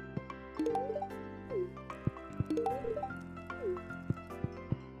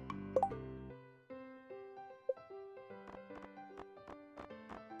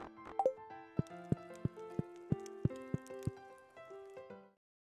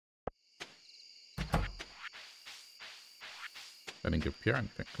 I didn't give Pierre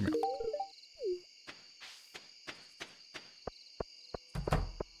anything. Come here.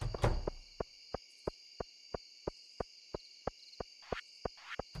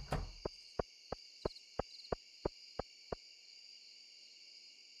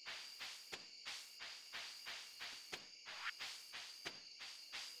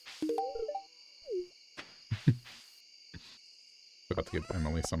 Forgot to give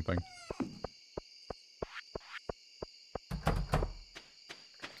Emily something.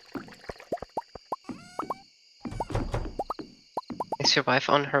 Is your wife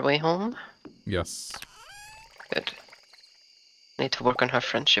on her way home? Yes. Good. Need to work on her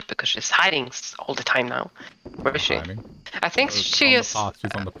friendship because she's hiding all the time now. Where is she? Hiding. I think she is...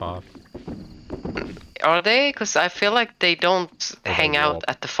 She's on the path. Are they? Because I feel like they don't hang out walk.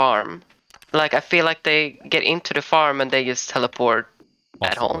 at the farm. Like, I feel like they get into the farm and they just teleport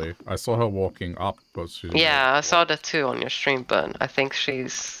at home. Possibly. I saw her walking up, but she... Yeah, I saw that too on your stream, but I think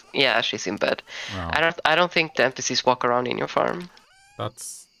she's... Yeah, she's in bed. Oh. I don't think the NPCs walk around in your farm.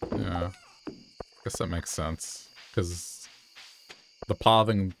 That's... yeah. I guess that makes sense. Because the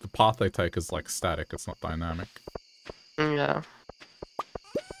path they take is like static, it's not dynamic. Yeah.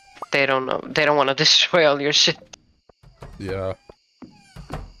 They don't know. They don't want to destroy all your shit. Yeah.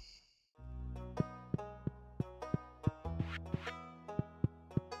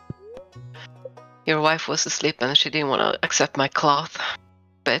 Your wife was asleep and she didn't want to accept my cloth.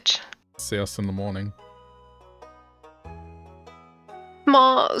 Bitch. See us in the morning.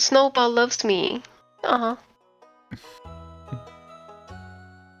 Ma, Snowball loves me. Uh-huh.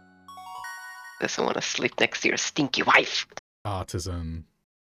 Doesn't want to sleep next to your stinky wife. Artisan.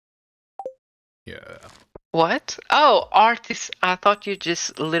 Yeah. What? Oh, artist. I thought you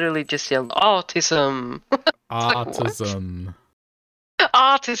just literally just yelled autism. Artisan. Like,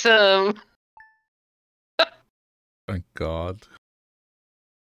 autism. Thank God.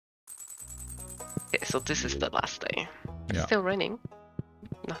 Okay, so this is the last day. It's Yeah. still raining.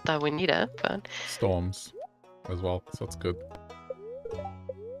 Not that we need it, but... Storms as well, so that's good.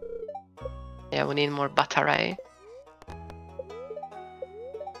 Yeah, we need more battery.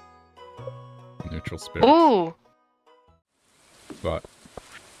 Neutral spirit. Ooh! But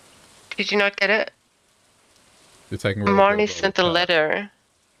Did you not get it? you're taking Marnie sent a letter.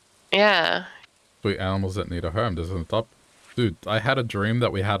 Yeah. Sweet animals that need a home. This isn't top. Dude, I had a dream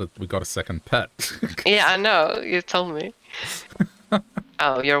that we got a second pet. Yeah, I know. You told me.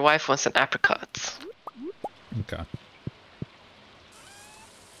 Oh, your wife wants an apricot. Okay.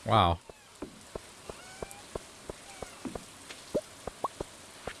 Wow.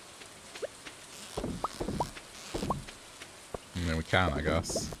 I mean, we can, I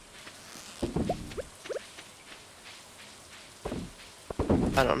guess.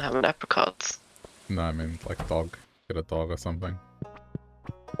 I don't have an apricot. No, I mean, like dog. Get a dog or something.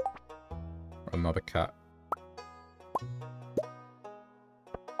 Or another cat.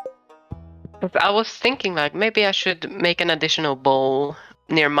 I was thinking, like, maybe I should make an additional bowl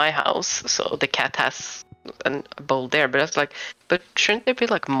near my house, so the cat has a bowl there. But I was like, but shouldn't there be,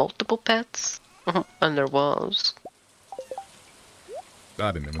 like, multiple pets on their walls?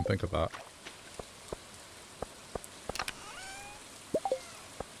 I didn't even think of that.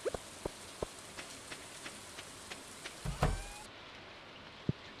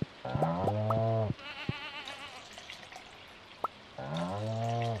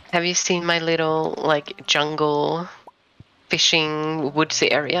 Have you seen my little, like, jungle fishing woodsy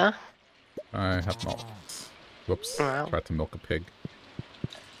area? I have not. Whoops. Wow. Tried to milk a pig.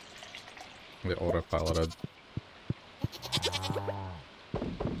 The autopiloted.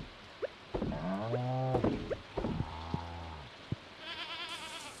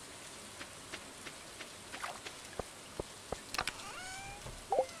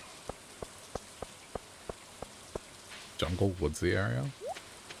 Jungle woodsy area?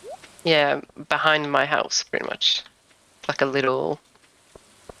 Yeah, behind my house, pretty much. Like a little...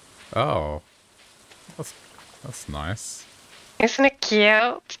 Oh. That's nice. Isn't it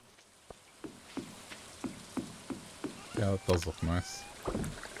cute? Yeah, that does look nice.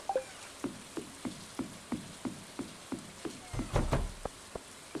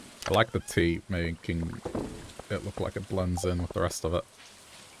 I like the tea making it look like it blends in with the rest of it.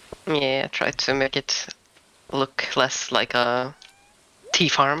 Yeah, I tried to make it look less like a tea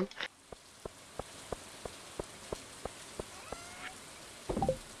farm.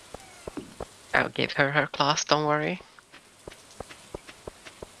 I'll give her her class, don't worry.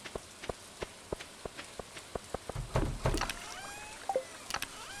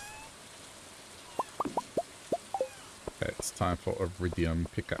 Okay, it's time for iridium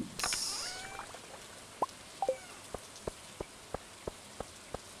pickaxe.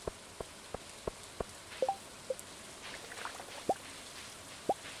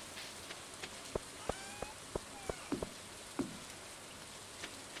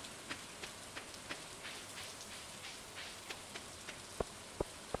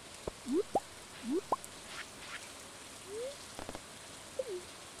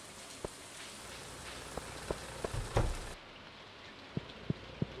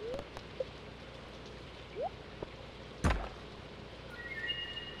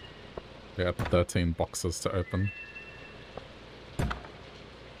 We have 13 boxes to open.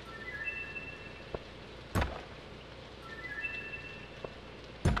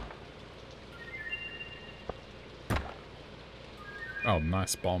 Oh,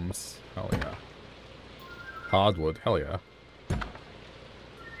 nice bombs. Hell yeah. Hardwood. Hell yeah.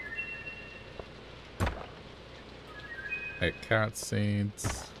 Eight carrot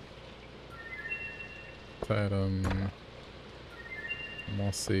seeds. Totem.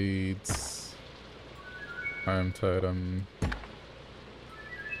 More seeds. Home totem.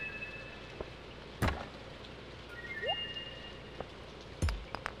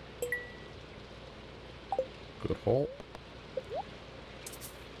 Good haul.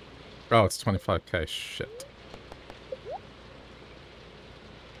 Oh, it's 25k. Shit.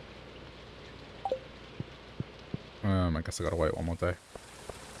 I guess I gotta wait one more day.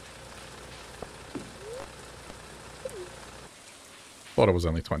 Thought it was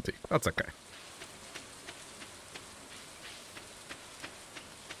only 20. That's okay.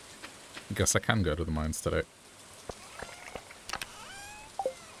 Guess I can go to the mines today.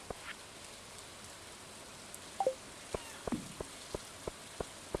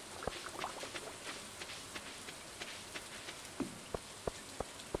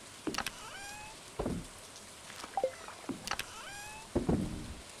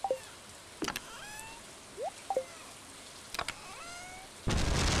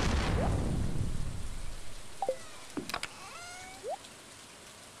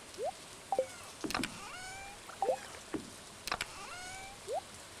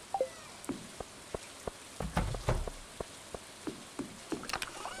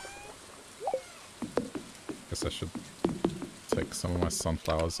 Guess I should take some of my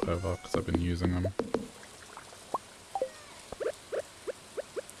sunflowers over because I've been using them.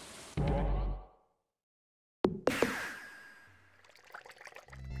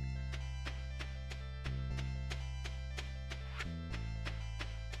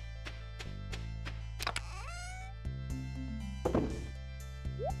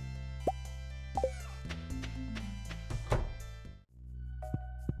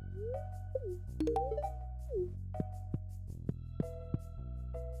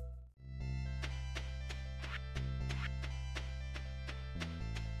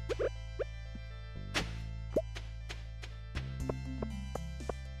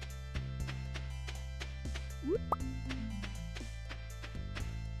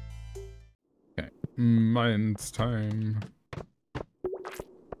 Mine's time.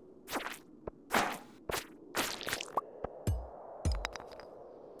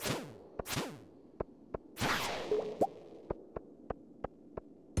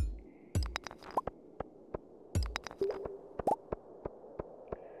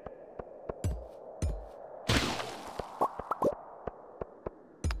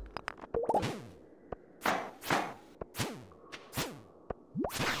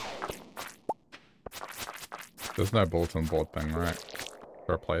 There's no bulletin board thing, right?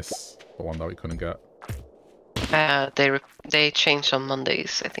 To replace the one that we couldn't get. They changed on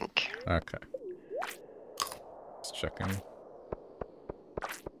Mondays, I think. Okay. Just checking.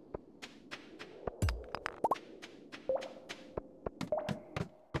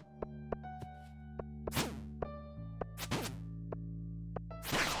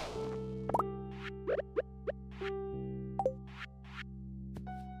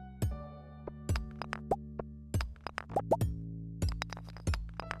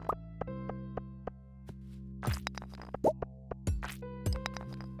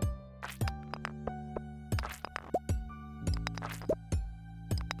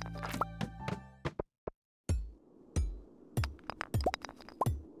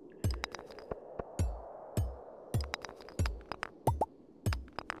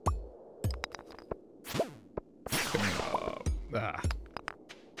 Ah.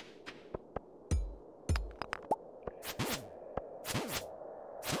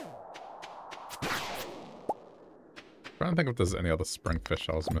 Trying to think if there's any other spring fish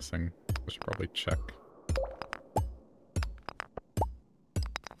I was missing. I should probably check.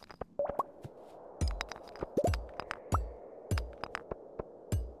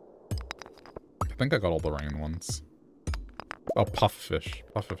 I think I got all the rain ones. Oh, pufferfish.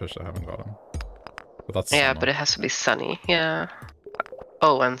 Pufferfish I haven't gotten. But that's Yeah, summer. but it has to be sunny. Yeah.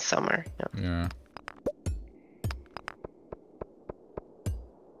 Oh, and summer. Yeah. Yeah.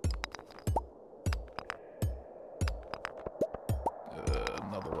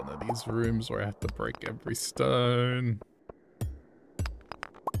 Another one of these rooms where I have to break every stone.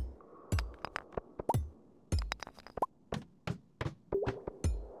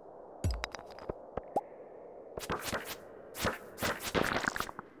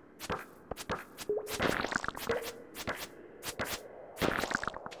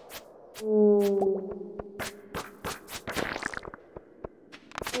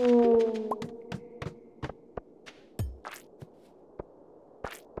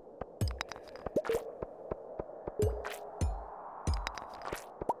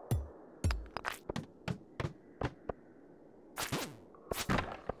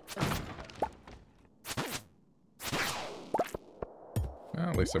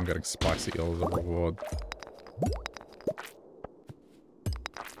 At least I'm getting spicy eel as a reward.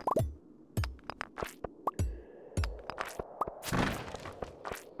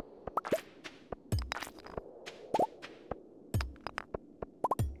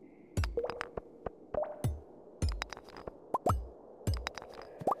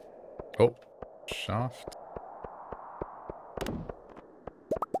 Oh, shaft.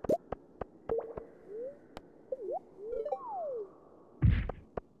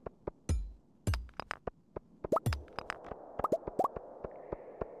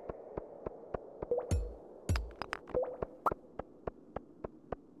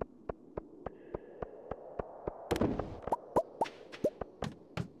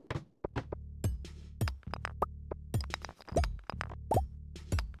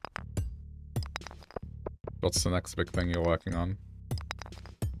 What's the next big thing you're working on?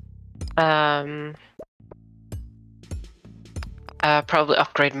 Probably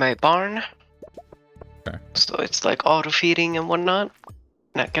upgrade my barn. Okay. So it's like auto feeding and whatnot.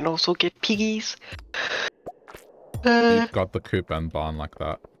 And I can also get piggies. You've got the coop and barn like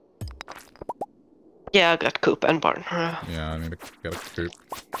that. Yeah, I got coop and barn. Yeah, I need to get a coop.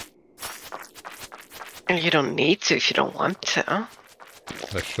 And you don't need to if you don't want to.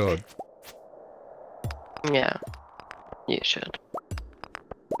 I should. Yeah, you should.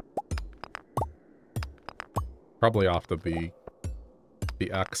 Probably after the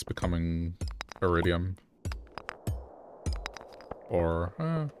axe becoming iridium. Or,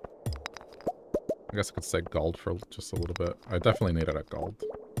 I guess I could say gold for just a little bit. I definitely needed a gold.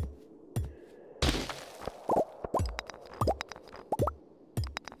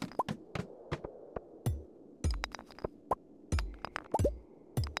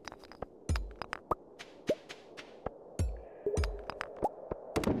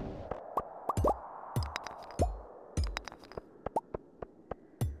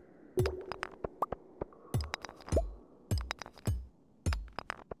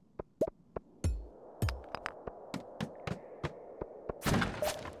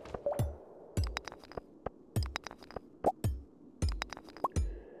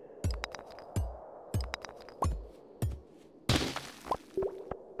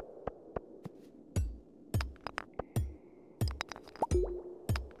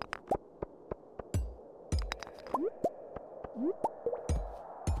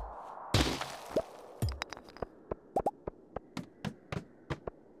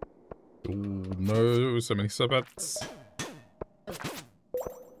 Ooh, no, so many subbats.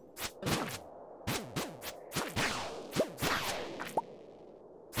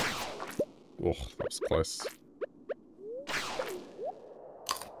 Oh, that was close.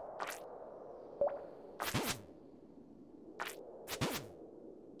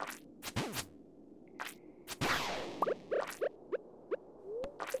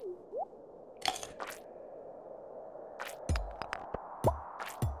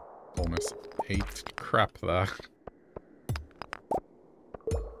 Almost ate crap there. I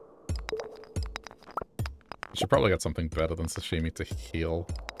should probably get something better than sashimi to heal.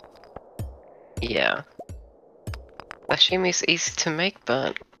 Yeah. Sashimi is easy to make,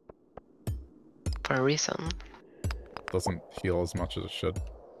 but for a reason. Doesn't heal as much as it should.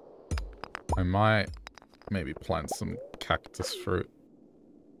 I might maybe plant some cactus fruit.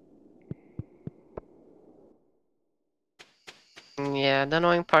 Yeah, the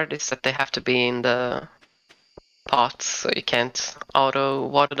annoying part is that they have to be in the pots, so you can't auto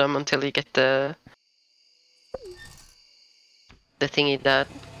water them until you get the thingy that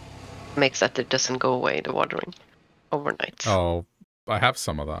makes that it doesn't go away, the watering, overnight. Oh, I have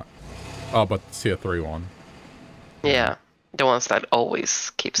some of that. Oh, but tier 3 one. Yeah, the ones that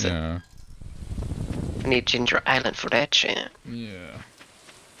always keeps it. Yeah. I need Ginger Island for that shit. Yeah.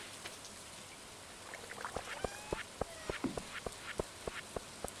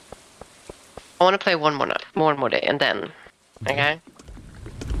 I want to play one more day, and then, okay?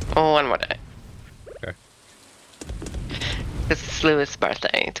 Oh, one more day. Okay. It's Louis'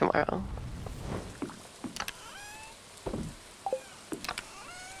 birthday tomorrow.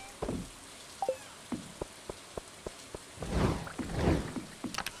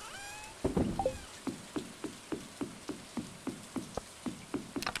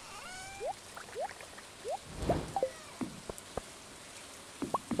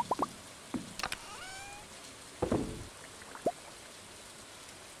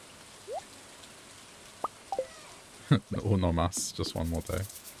 Uno más, just one more day.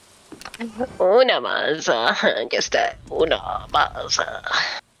 Una más, just una más.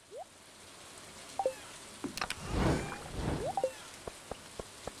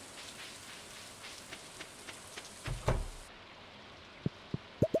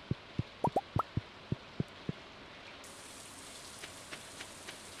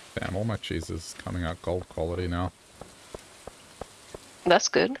 Damn, all my cheese is coming out gold quality now. That's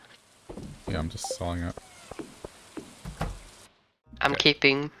good. Yeah, I'm just selling it. I'm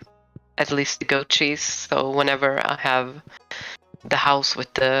keeping at least the goat cheese, so whenever I have the house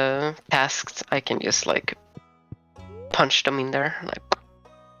with the tasks, I can just like punch them in there. Like,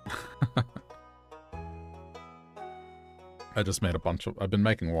 I just made a bunch of... I've been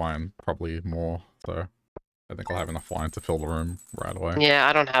making wine, probably more, so... I think I'll have enough wine to fill the room right away. yeah,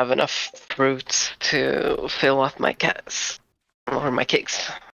 I don't have enough fruit to fill up my cats or my cakes,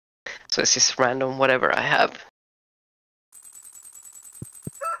 so it's just random whatever I have.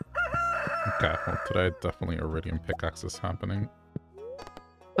 Okay, well today definitely Iridium pickaxe is happening.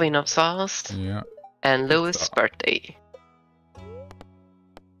 Queen of Sauce. Yeah. And Louis' birthday.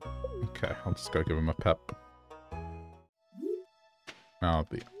 Okay, I'll just go give him a pep. Now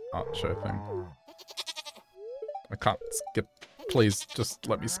the art show thing. I can't skip. Please, just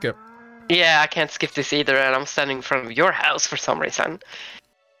let me skip. Yeah, I can't skip this either, and I'm standing in front of your house for some reason.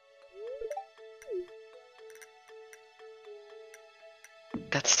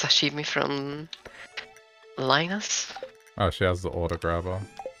 That's sashimi from Linus. Oh, she has the auto grabber.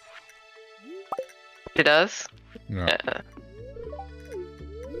 She does? Yeah.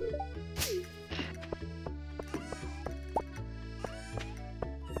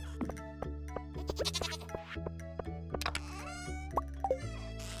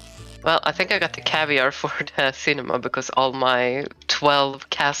 Well, I think I got the caviar for the cinema because all my 12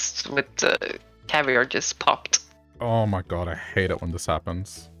 casts with caviar just popped. Oh my god, I hate it when this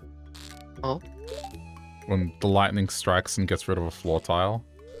happens. Oh? When the lightning strikes and gets rid of a floor tile.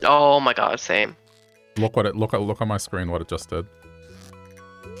 Oh my god, same. Look on my screen what it just did.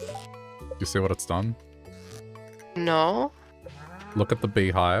 Do you see what it's done? No? Look at the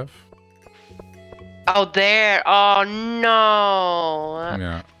beehive. Oh, there! Oh no!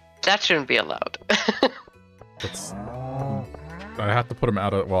 Yeah. That shouldn't be allowed. It's... I have to put him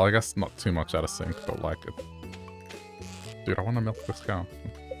out of... Well, I guess not too much out of sync, but like... Dude, I want to milk this cow.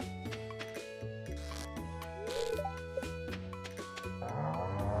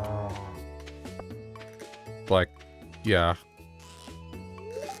 Like, yeah.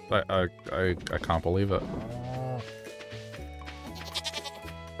 I can't believe it.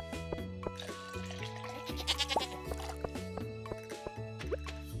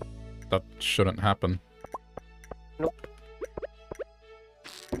 That shouldn't happen. Nope.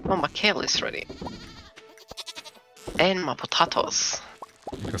 Oh, my kale is ready. And my potatoes.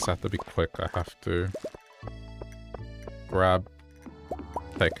 I guess I have to be quick. I have to grab,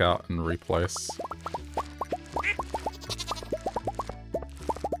 take out, and replace.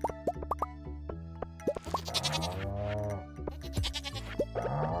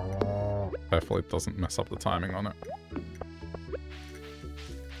 Hopefully it doesn't mess up the timing on it.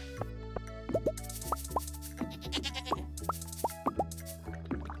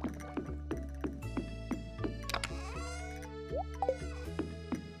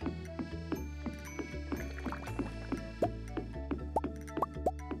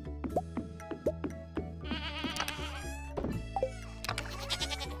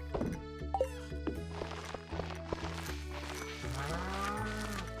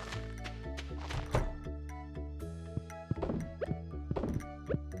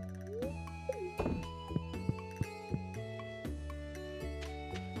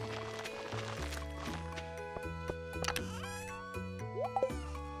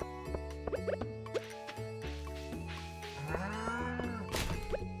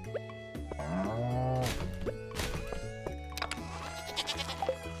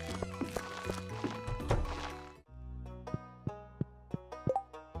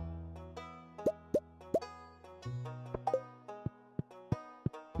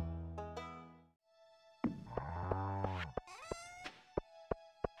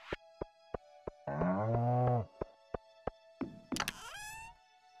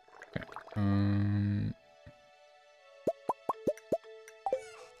 Oh,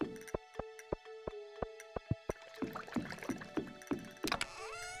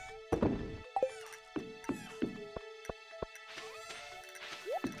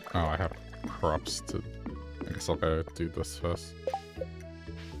 I have crops to... I guess I'll go do this first.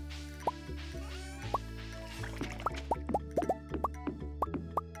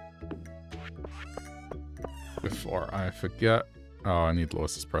 Before I forget... Oh, I need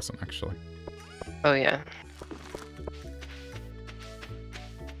Lewis's present, actually. Oh, yeah.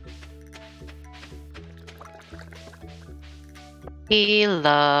 He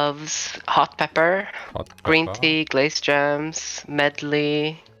loves hot pepper, green tea, glazed jams,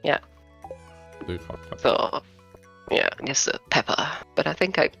 medley. Yeah. Dude, hot pepper. So, yeah, just a pepper. But I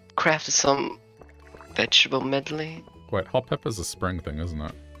think I crafted some vegetable medley. Wait, hot pepper's a spring thing, isn't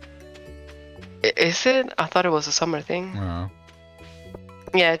it? Is it? I thought it was a summer thing. Oh.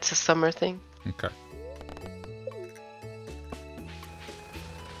 Yeah, it's a summer thing. Okay.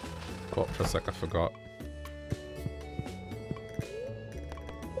 Thought for a sec I forgot.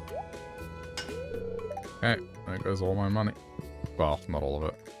 Okay, there goes all my money. Well, not all of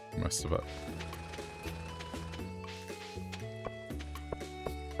it. Most of it.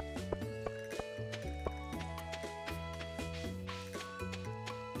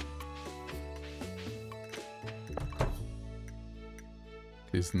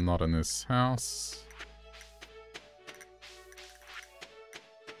 He's not in his house.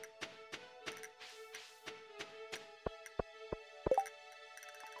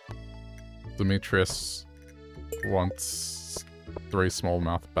 Demetrius wants 3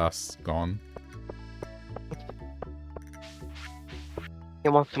 smallmouth bass gone.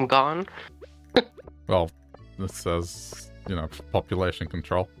 You want them gone? Well, this says, you know, population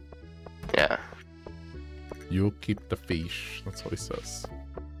control. Yeah. You keep the fish. That's what he says.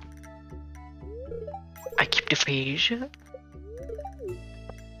 I keep the fish.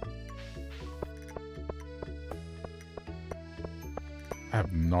 I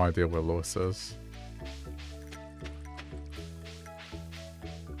have no idea where Lewis is.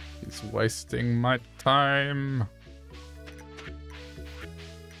 He's wasting my time.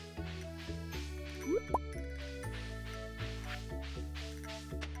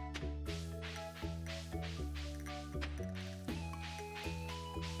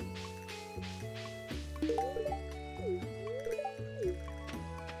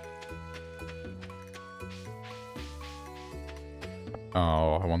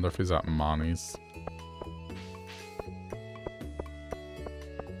 Oh, I wonder if he's at Mani's.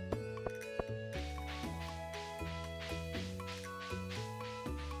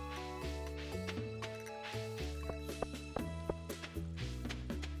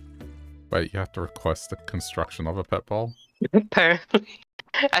 Wait, you have to request the construction of a pet ball? Apparently.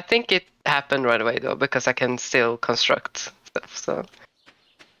 I think it happened right away though, because I can still construct stuff, so.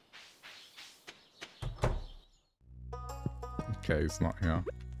 Okay, he's not here.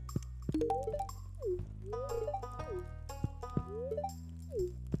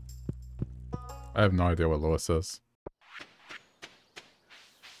 I have no idea where Lewis is.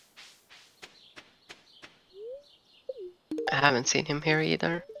 I haven't seen him here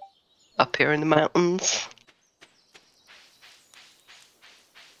either. Up here in the mountains.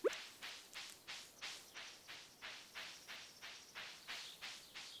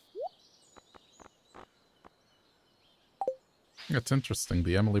 It's interesting.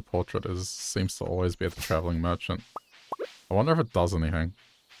 The Emily portrait seems to always be at the traveling merchant. I wonder if it does anything.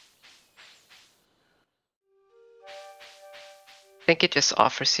 I think it just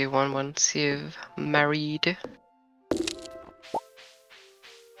offers you one once you've married.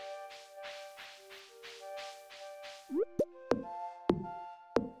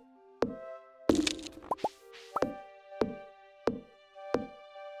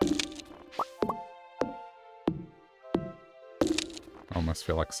 I almost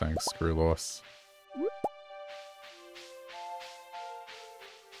feel like saying screw Lewis.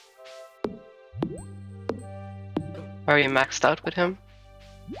 Are you maxed out with him?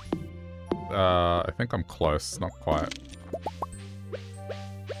 I think I'm close, not quite.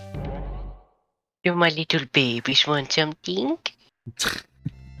 You my little babies want something?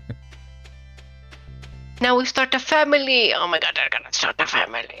 Now we start a family! Oh my god, they're gonna start a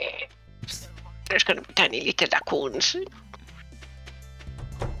family! There's gonna be tiny little raccoons.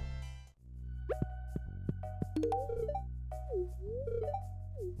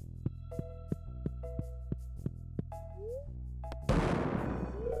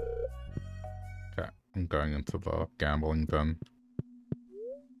 Okay, I'm going into the gambling den.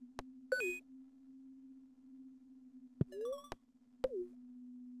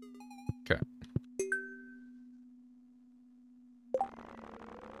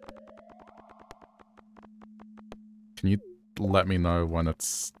 let me know when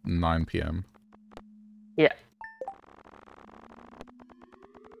it's 9 p.m. Yeah.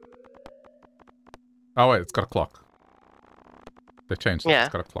 Oh wait, it's got a clock. They changed it. Yeah.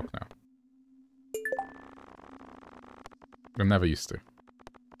 It's got a clock now. I never used to.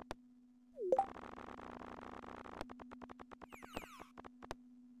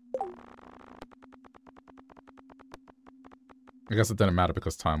 I guess it didn't matter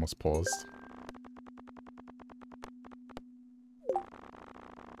because time was paused.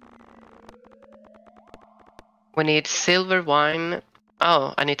 We need silver wine.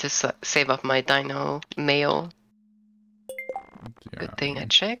 Oh, I need to save up my dino mail. Yeah. Good thing I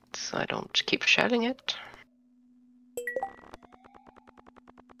checked, so I don't keep shelling it.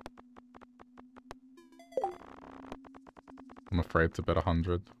 I'm afraid to bet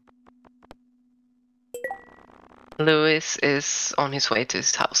 100. Louis is on his way to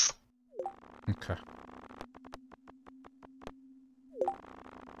his house. Okay.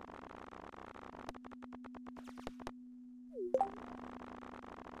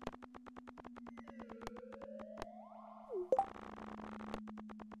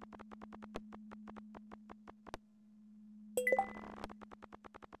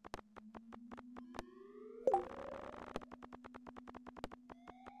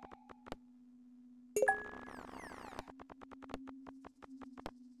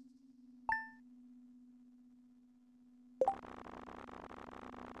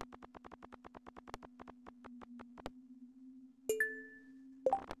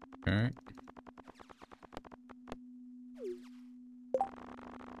 Okay.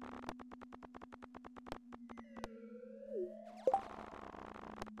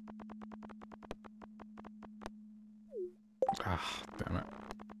 Ah, damn it.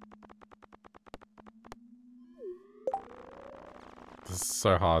 This is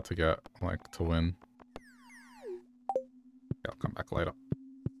so hard to get, like, to win. Yeah, I'll come back later.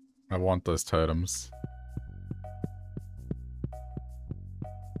 I want those totems.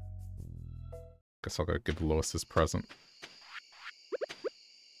 Guess I'll go give Lewis his present.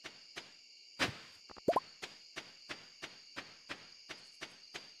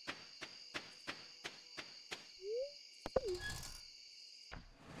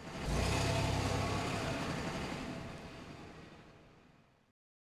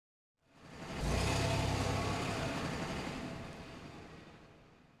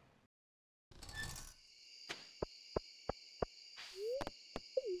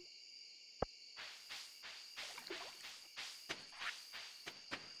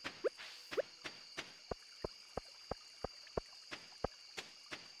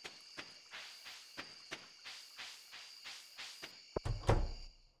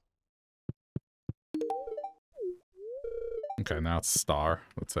 Okay, now it's star.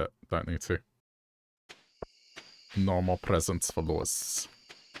 That's it. Don't need to. No more presents for Lewis.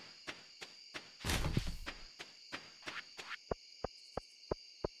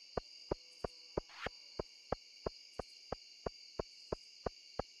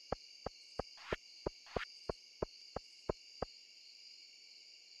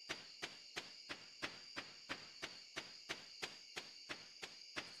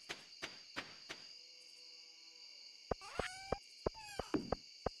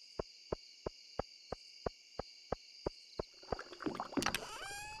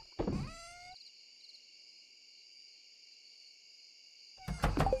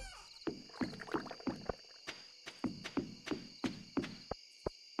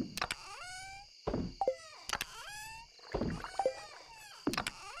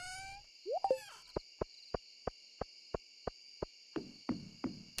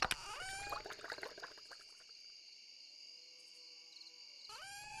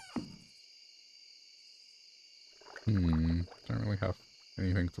 Don't really have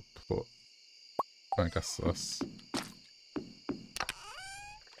anything to put. I guess this.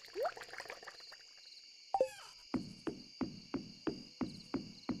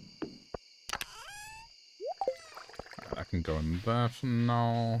 I can go in there for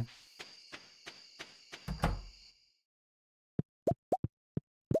now.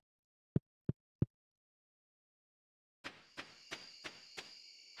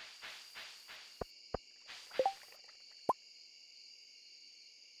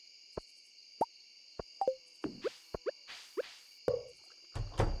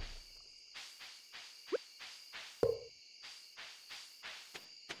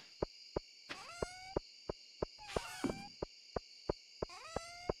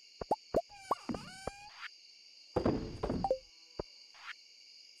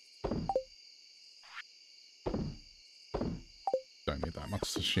 Don't need that much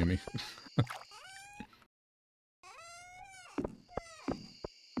sashimi.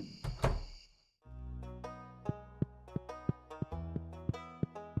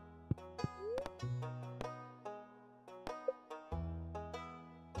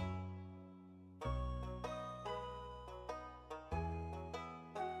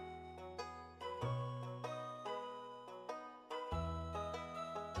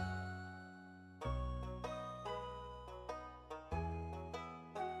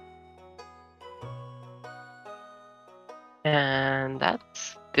 And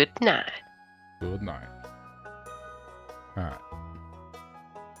that's good night. Good night. Alright.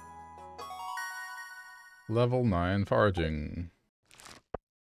 Level 9 foraging.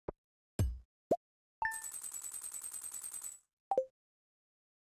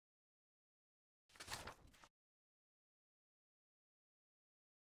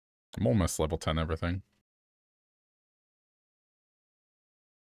 I'm almost level 10 everything.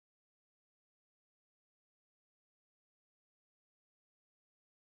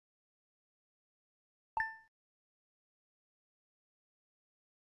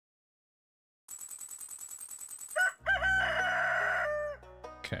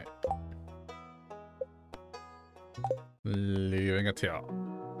 Okay. Leaving it here.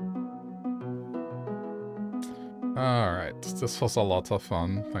 Alright, this was a lot of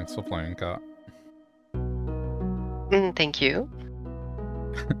fun. Thanks for playing, Kat. Thank you.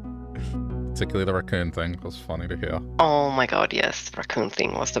 Particularly the raccoon thing was funny to hear. Oh my god, yes. Raccoon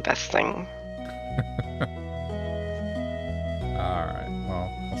thing was the best thing. Alright, well,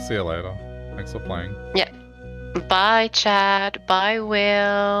 I'll see you later. Thanks for playing. Yeah. Bye, Chad. Bye,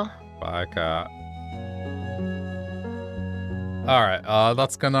 Will. Bye, Kat. Alright,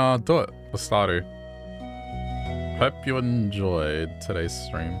 that's gonna do it for Stardew. Hope you enjoyed today's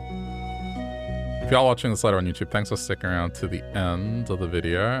stream. If you are watching this later on YouTube, thanks for sticking around to the end of the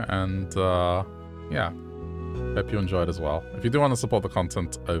video, and yeah, hope you enjoyed as well. If you do want to support the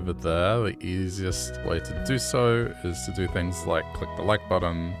content over there, the easiest way to do so is to do things like click the like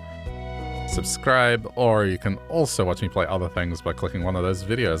button, subscribe, or you can also watch me play other things by clicking one of those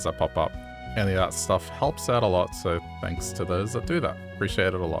videos that pop up. Any of that stuff helps out a lot, so thanks to those that do that.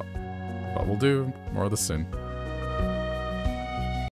 Appreciate it a lot. But we'll do more of this soon.